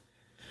 Mm-hmm.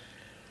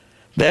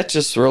 That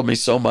just thrilled me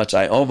so much,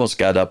 I almost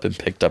got up and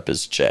picked up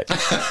his check.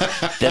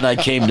 Then I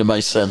came to my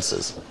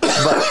senses.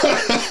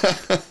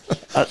 But,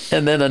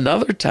 and then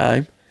another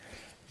time,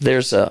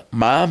 there's a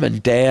mom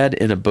and dad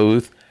in a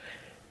booth,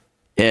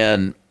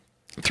 and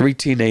 3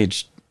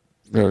 teenage,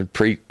 or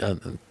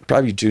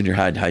probably junior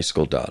high and high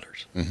school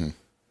daughters. Mm-hmm.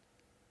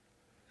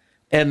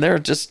 And they're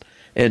just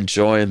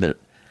enjoying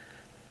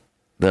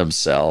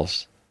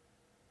themselves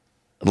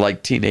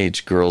like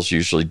teenage girls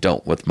usually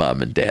don't with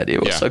mom and dad.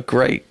 It was a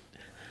great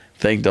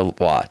thing to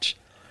watch.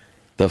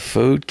 The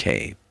food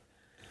came.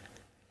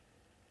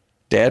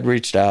 Dad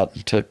reached out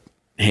and took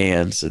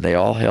hands, and they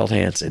all held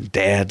hands, and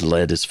Dad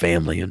led his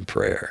family in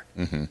prayer.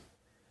 Mm-hmm.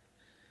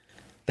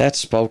 That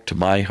spoke to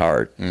my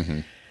heart. Mm-hmm.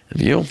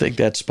 If you don't think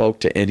that spoke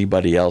to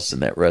anybody else in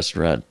that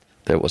restaurant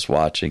that was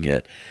watching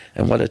it,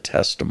 and what a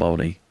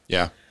testimony.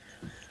 Yeah.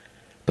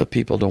 But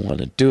people don't want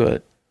to do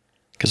it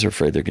because they're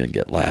afraid they're going to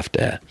get laughed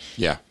at.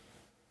 Yeah.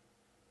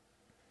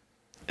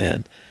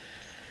 And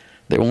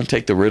they won't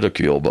take the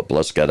ridicule, but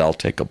bless God, I'll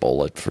take a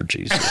bullet for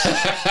Jesus.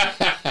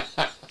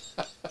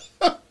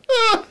 I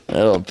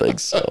don't think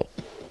so.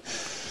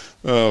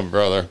 Oh,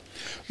 brother.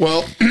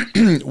 Well,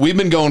 we've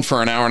been going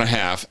for an hour and a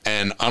half,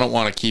 and I don't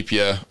want to keep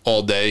you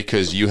all day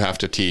because you have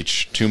to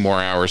teach 2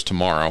 more hours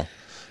tomorrow.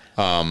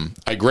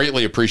 I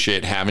greatly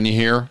appreciate having you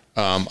here.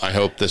 I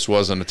hope this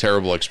wasn't a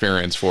terrible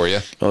experience for you.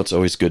 Oh, it's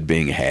always good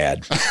being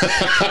had.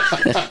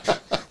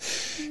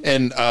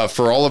 And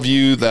for all of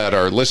you that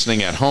are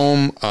listening at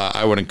home,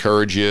 I would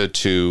encourage you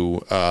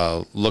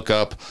to look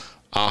up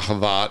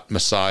Athavath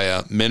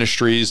Messiah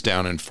Ministries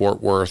down in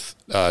Fort Worth,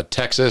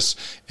 Texas,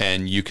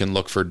 and you can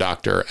look for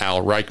Dr.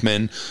 Al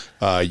Reichman.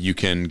 You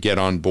can get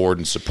on board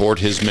and support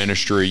his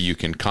ministry. You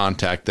can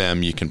contact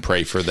them. You can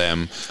pray for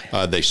them.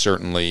 They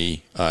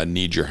certainly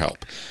need your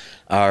help.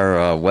 Our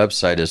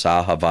website is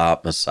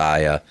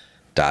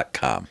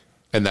athavathmessiah.com.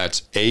 And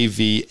that's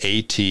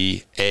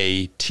AVATATH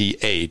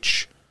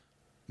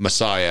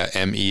Messiah,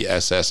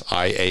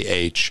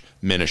 MESSIAH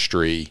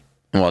ministry.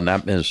 Well,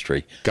 not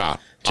ministry. Got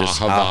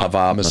just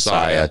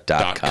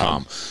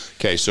athavathmessiah.com.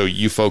 Okay, so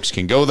you folks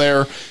can go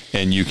there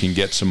and you can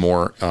get some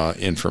more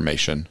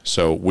information.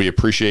 So we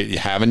appreciate you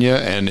having you.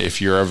 And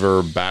if you're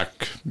ever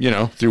back,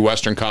 through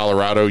Western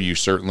Colorado, you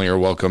certainly are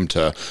welcome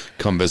to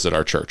come visit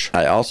our church.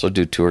 I also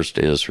do tours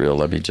to Israel.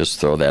 Let me just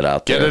throw that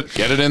out there.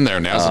 Get it in there.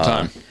 Now's the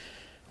time.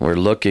 We're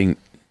looking.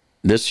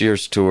 This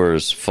year's tour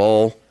is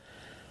full,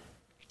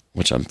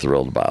 which I'm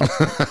thrilled about.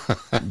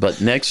 But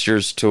next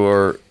year's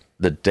tour,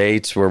 the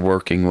dates we're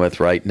working with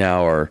right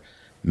now are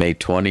May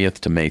 20th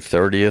to May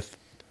 30th,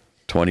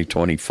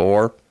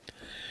 2024.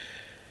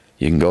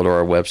 You can go to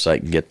our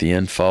website and get the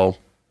info.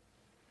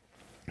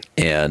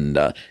 And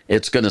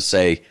it's going to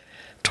say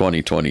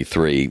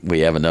 2023.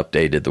 We haven't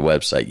updated the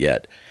website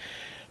yet.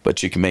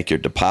 But you can make your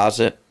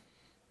deposit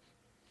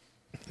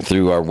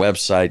through our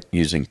website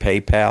using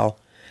PayPal.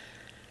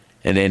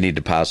 And any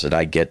deposit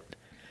I get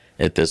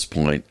at this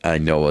point, I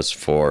know is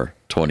for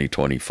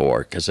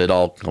 2024 because it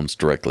all comes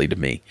directly to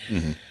me.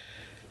 Mm-hmm.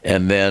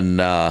 And then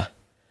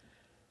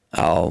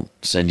I'll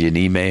send you an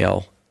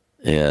email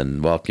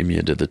and welcome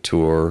you to the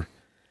tour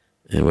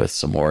with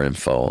some more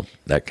info,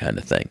 that kind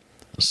of thing.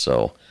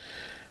 So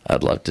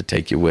I'd love to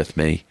take you with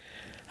me.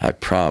 I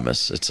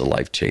promise it's a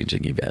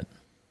life-changing event.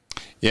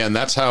 Yeah, and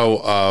that's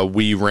how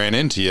we ran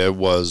into you,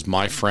 was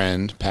my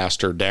friend,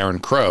 Pastor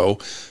Darren Crow.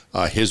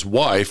 His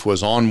wife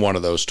was on one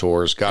of those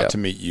tours, got to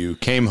meet you,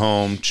 came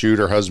home, chewed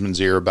her husband's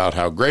ear about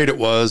how great it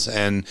was,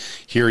 and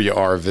here you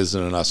are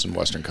visiting us in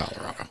Western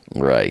Colorado.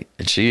 Right.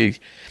 And she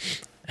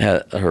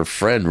had her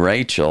friend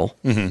Rachel,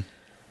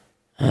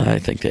 I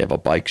think they have a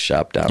bike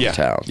shop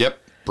downtown. Yep,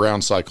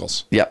 Brown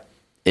Cycles. Yep.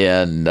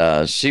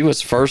 And she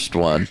was first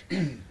one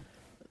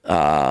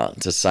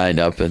to sign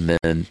up, and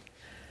then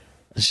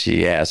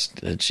she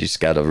asked, and she's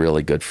got a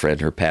really good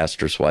friend, her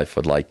pastor's wife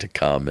would like to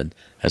come, and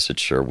I said,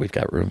 sure, we've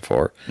got room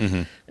for her.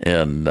 Mm-hmm.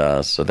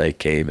 And so they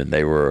came, and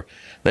they were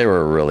a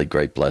really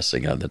great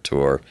blessing on the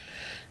tour.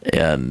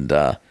 And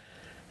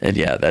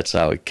yeah, that's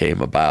how it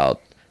came about,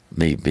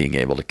 me being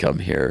able to come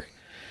here,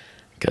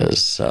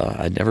 because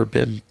I'd never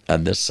been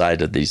on this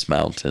side of these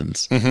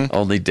mountains,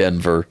 only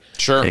Denver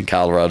and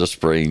Colorado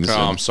Springs. Oh,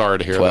 I'm sorry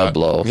to hear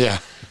Pueblo. that. Yeah.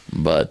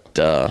 But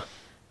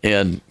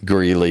and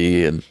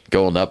Greeley and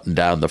going up and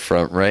down the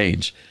Front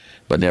Range,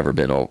 but never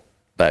been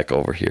back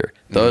over here.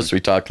 Though, as we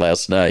talked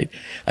last night,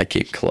 I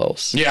keep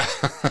close. Yeah.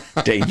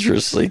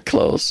 Dangerously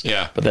close.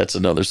 Yeah. But that's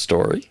another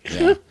story.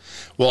 Yeah.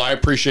 Well, I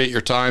appreciate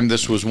your time.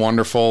 This was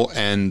wonderful.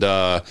 And,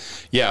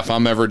 if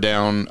I'm ever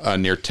down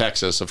near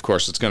Texas, of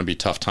course, it's going to be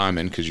tough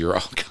timing because you're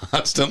all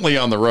constantly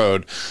on the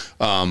road.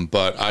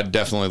 But I'd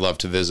definitely love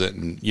to visit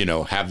and,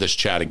 have this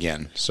chat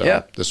again.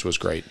 So This was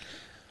great.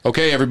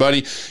 Okay,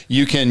 everybody,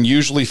 you can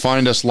usually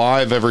find us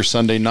live every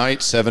Sunday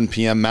night, 7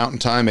 p.m. Mountain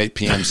Time, 8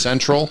 p.m.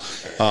 Central.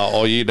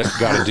 All you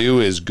got to do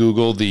is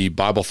Google the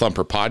Bible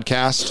Thumper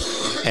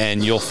podcast,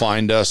 and you'll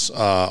find us,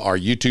 our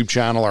YouTube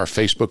channel, our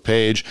Facebook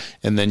page,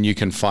 and then you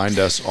can find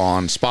us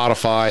on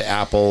Spotify,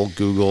 Apple,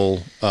 Google,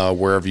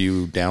 wherever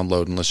you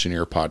download and listen to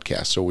your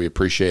podcast. So we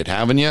appreciate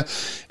having you,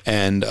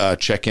 and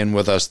check in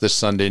with us this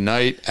Sunday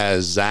night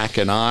as Zach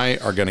and I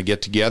are going to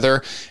get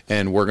together,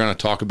 and we're going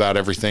to talk about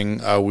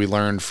everything we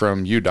learned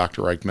from you,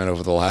 Dr. Reichman,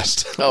 over the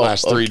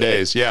last 3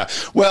 days. Yeah.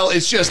 Well,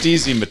 it's just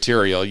easy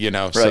material,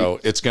 so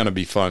it's going to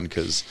be fun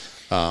because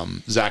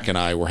Zach and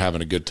I were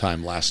having a good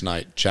time last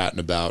night chatting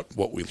about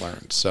what we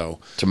learned. So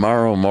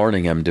tomorrow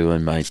morning, I'm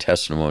doing my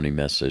testimony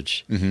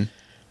message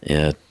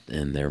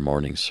in their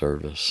morning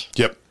service.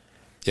 Yep.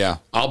 Yeah.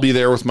 I'll be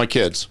there with my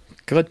kids.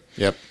 Good.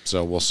 Yep.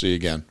 So we'll see you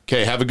again.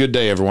 Okay. Have a good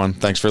day, everyone.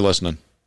 Thanks for listening.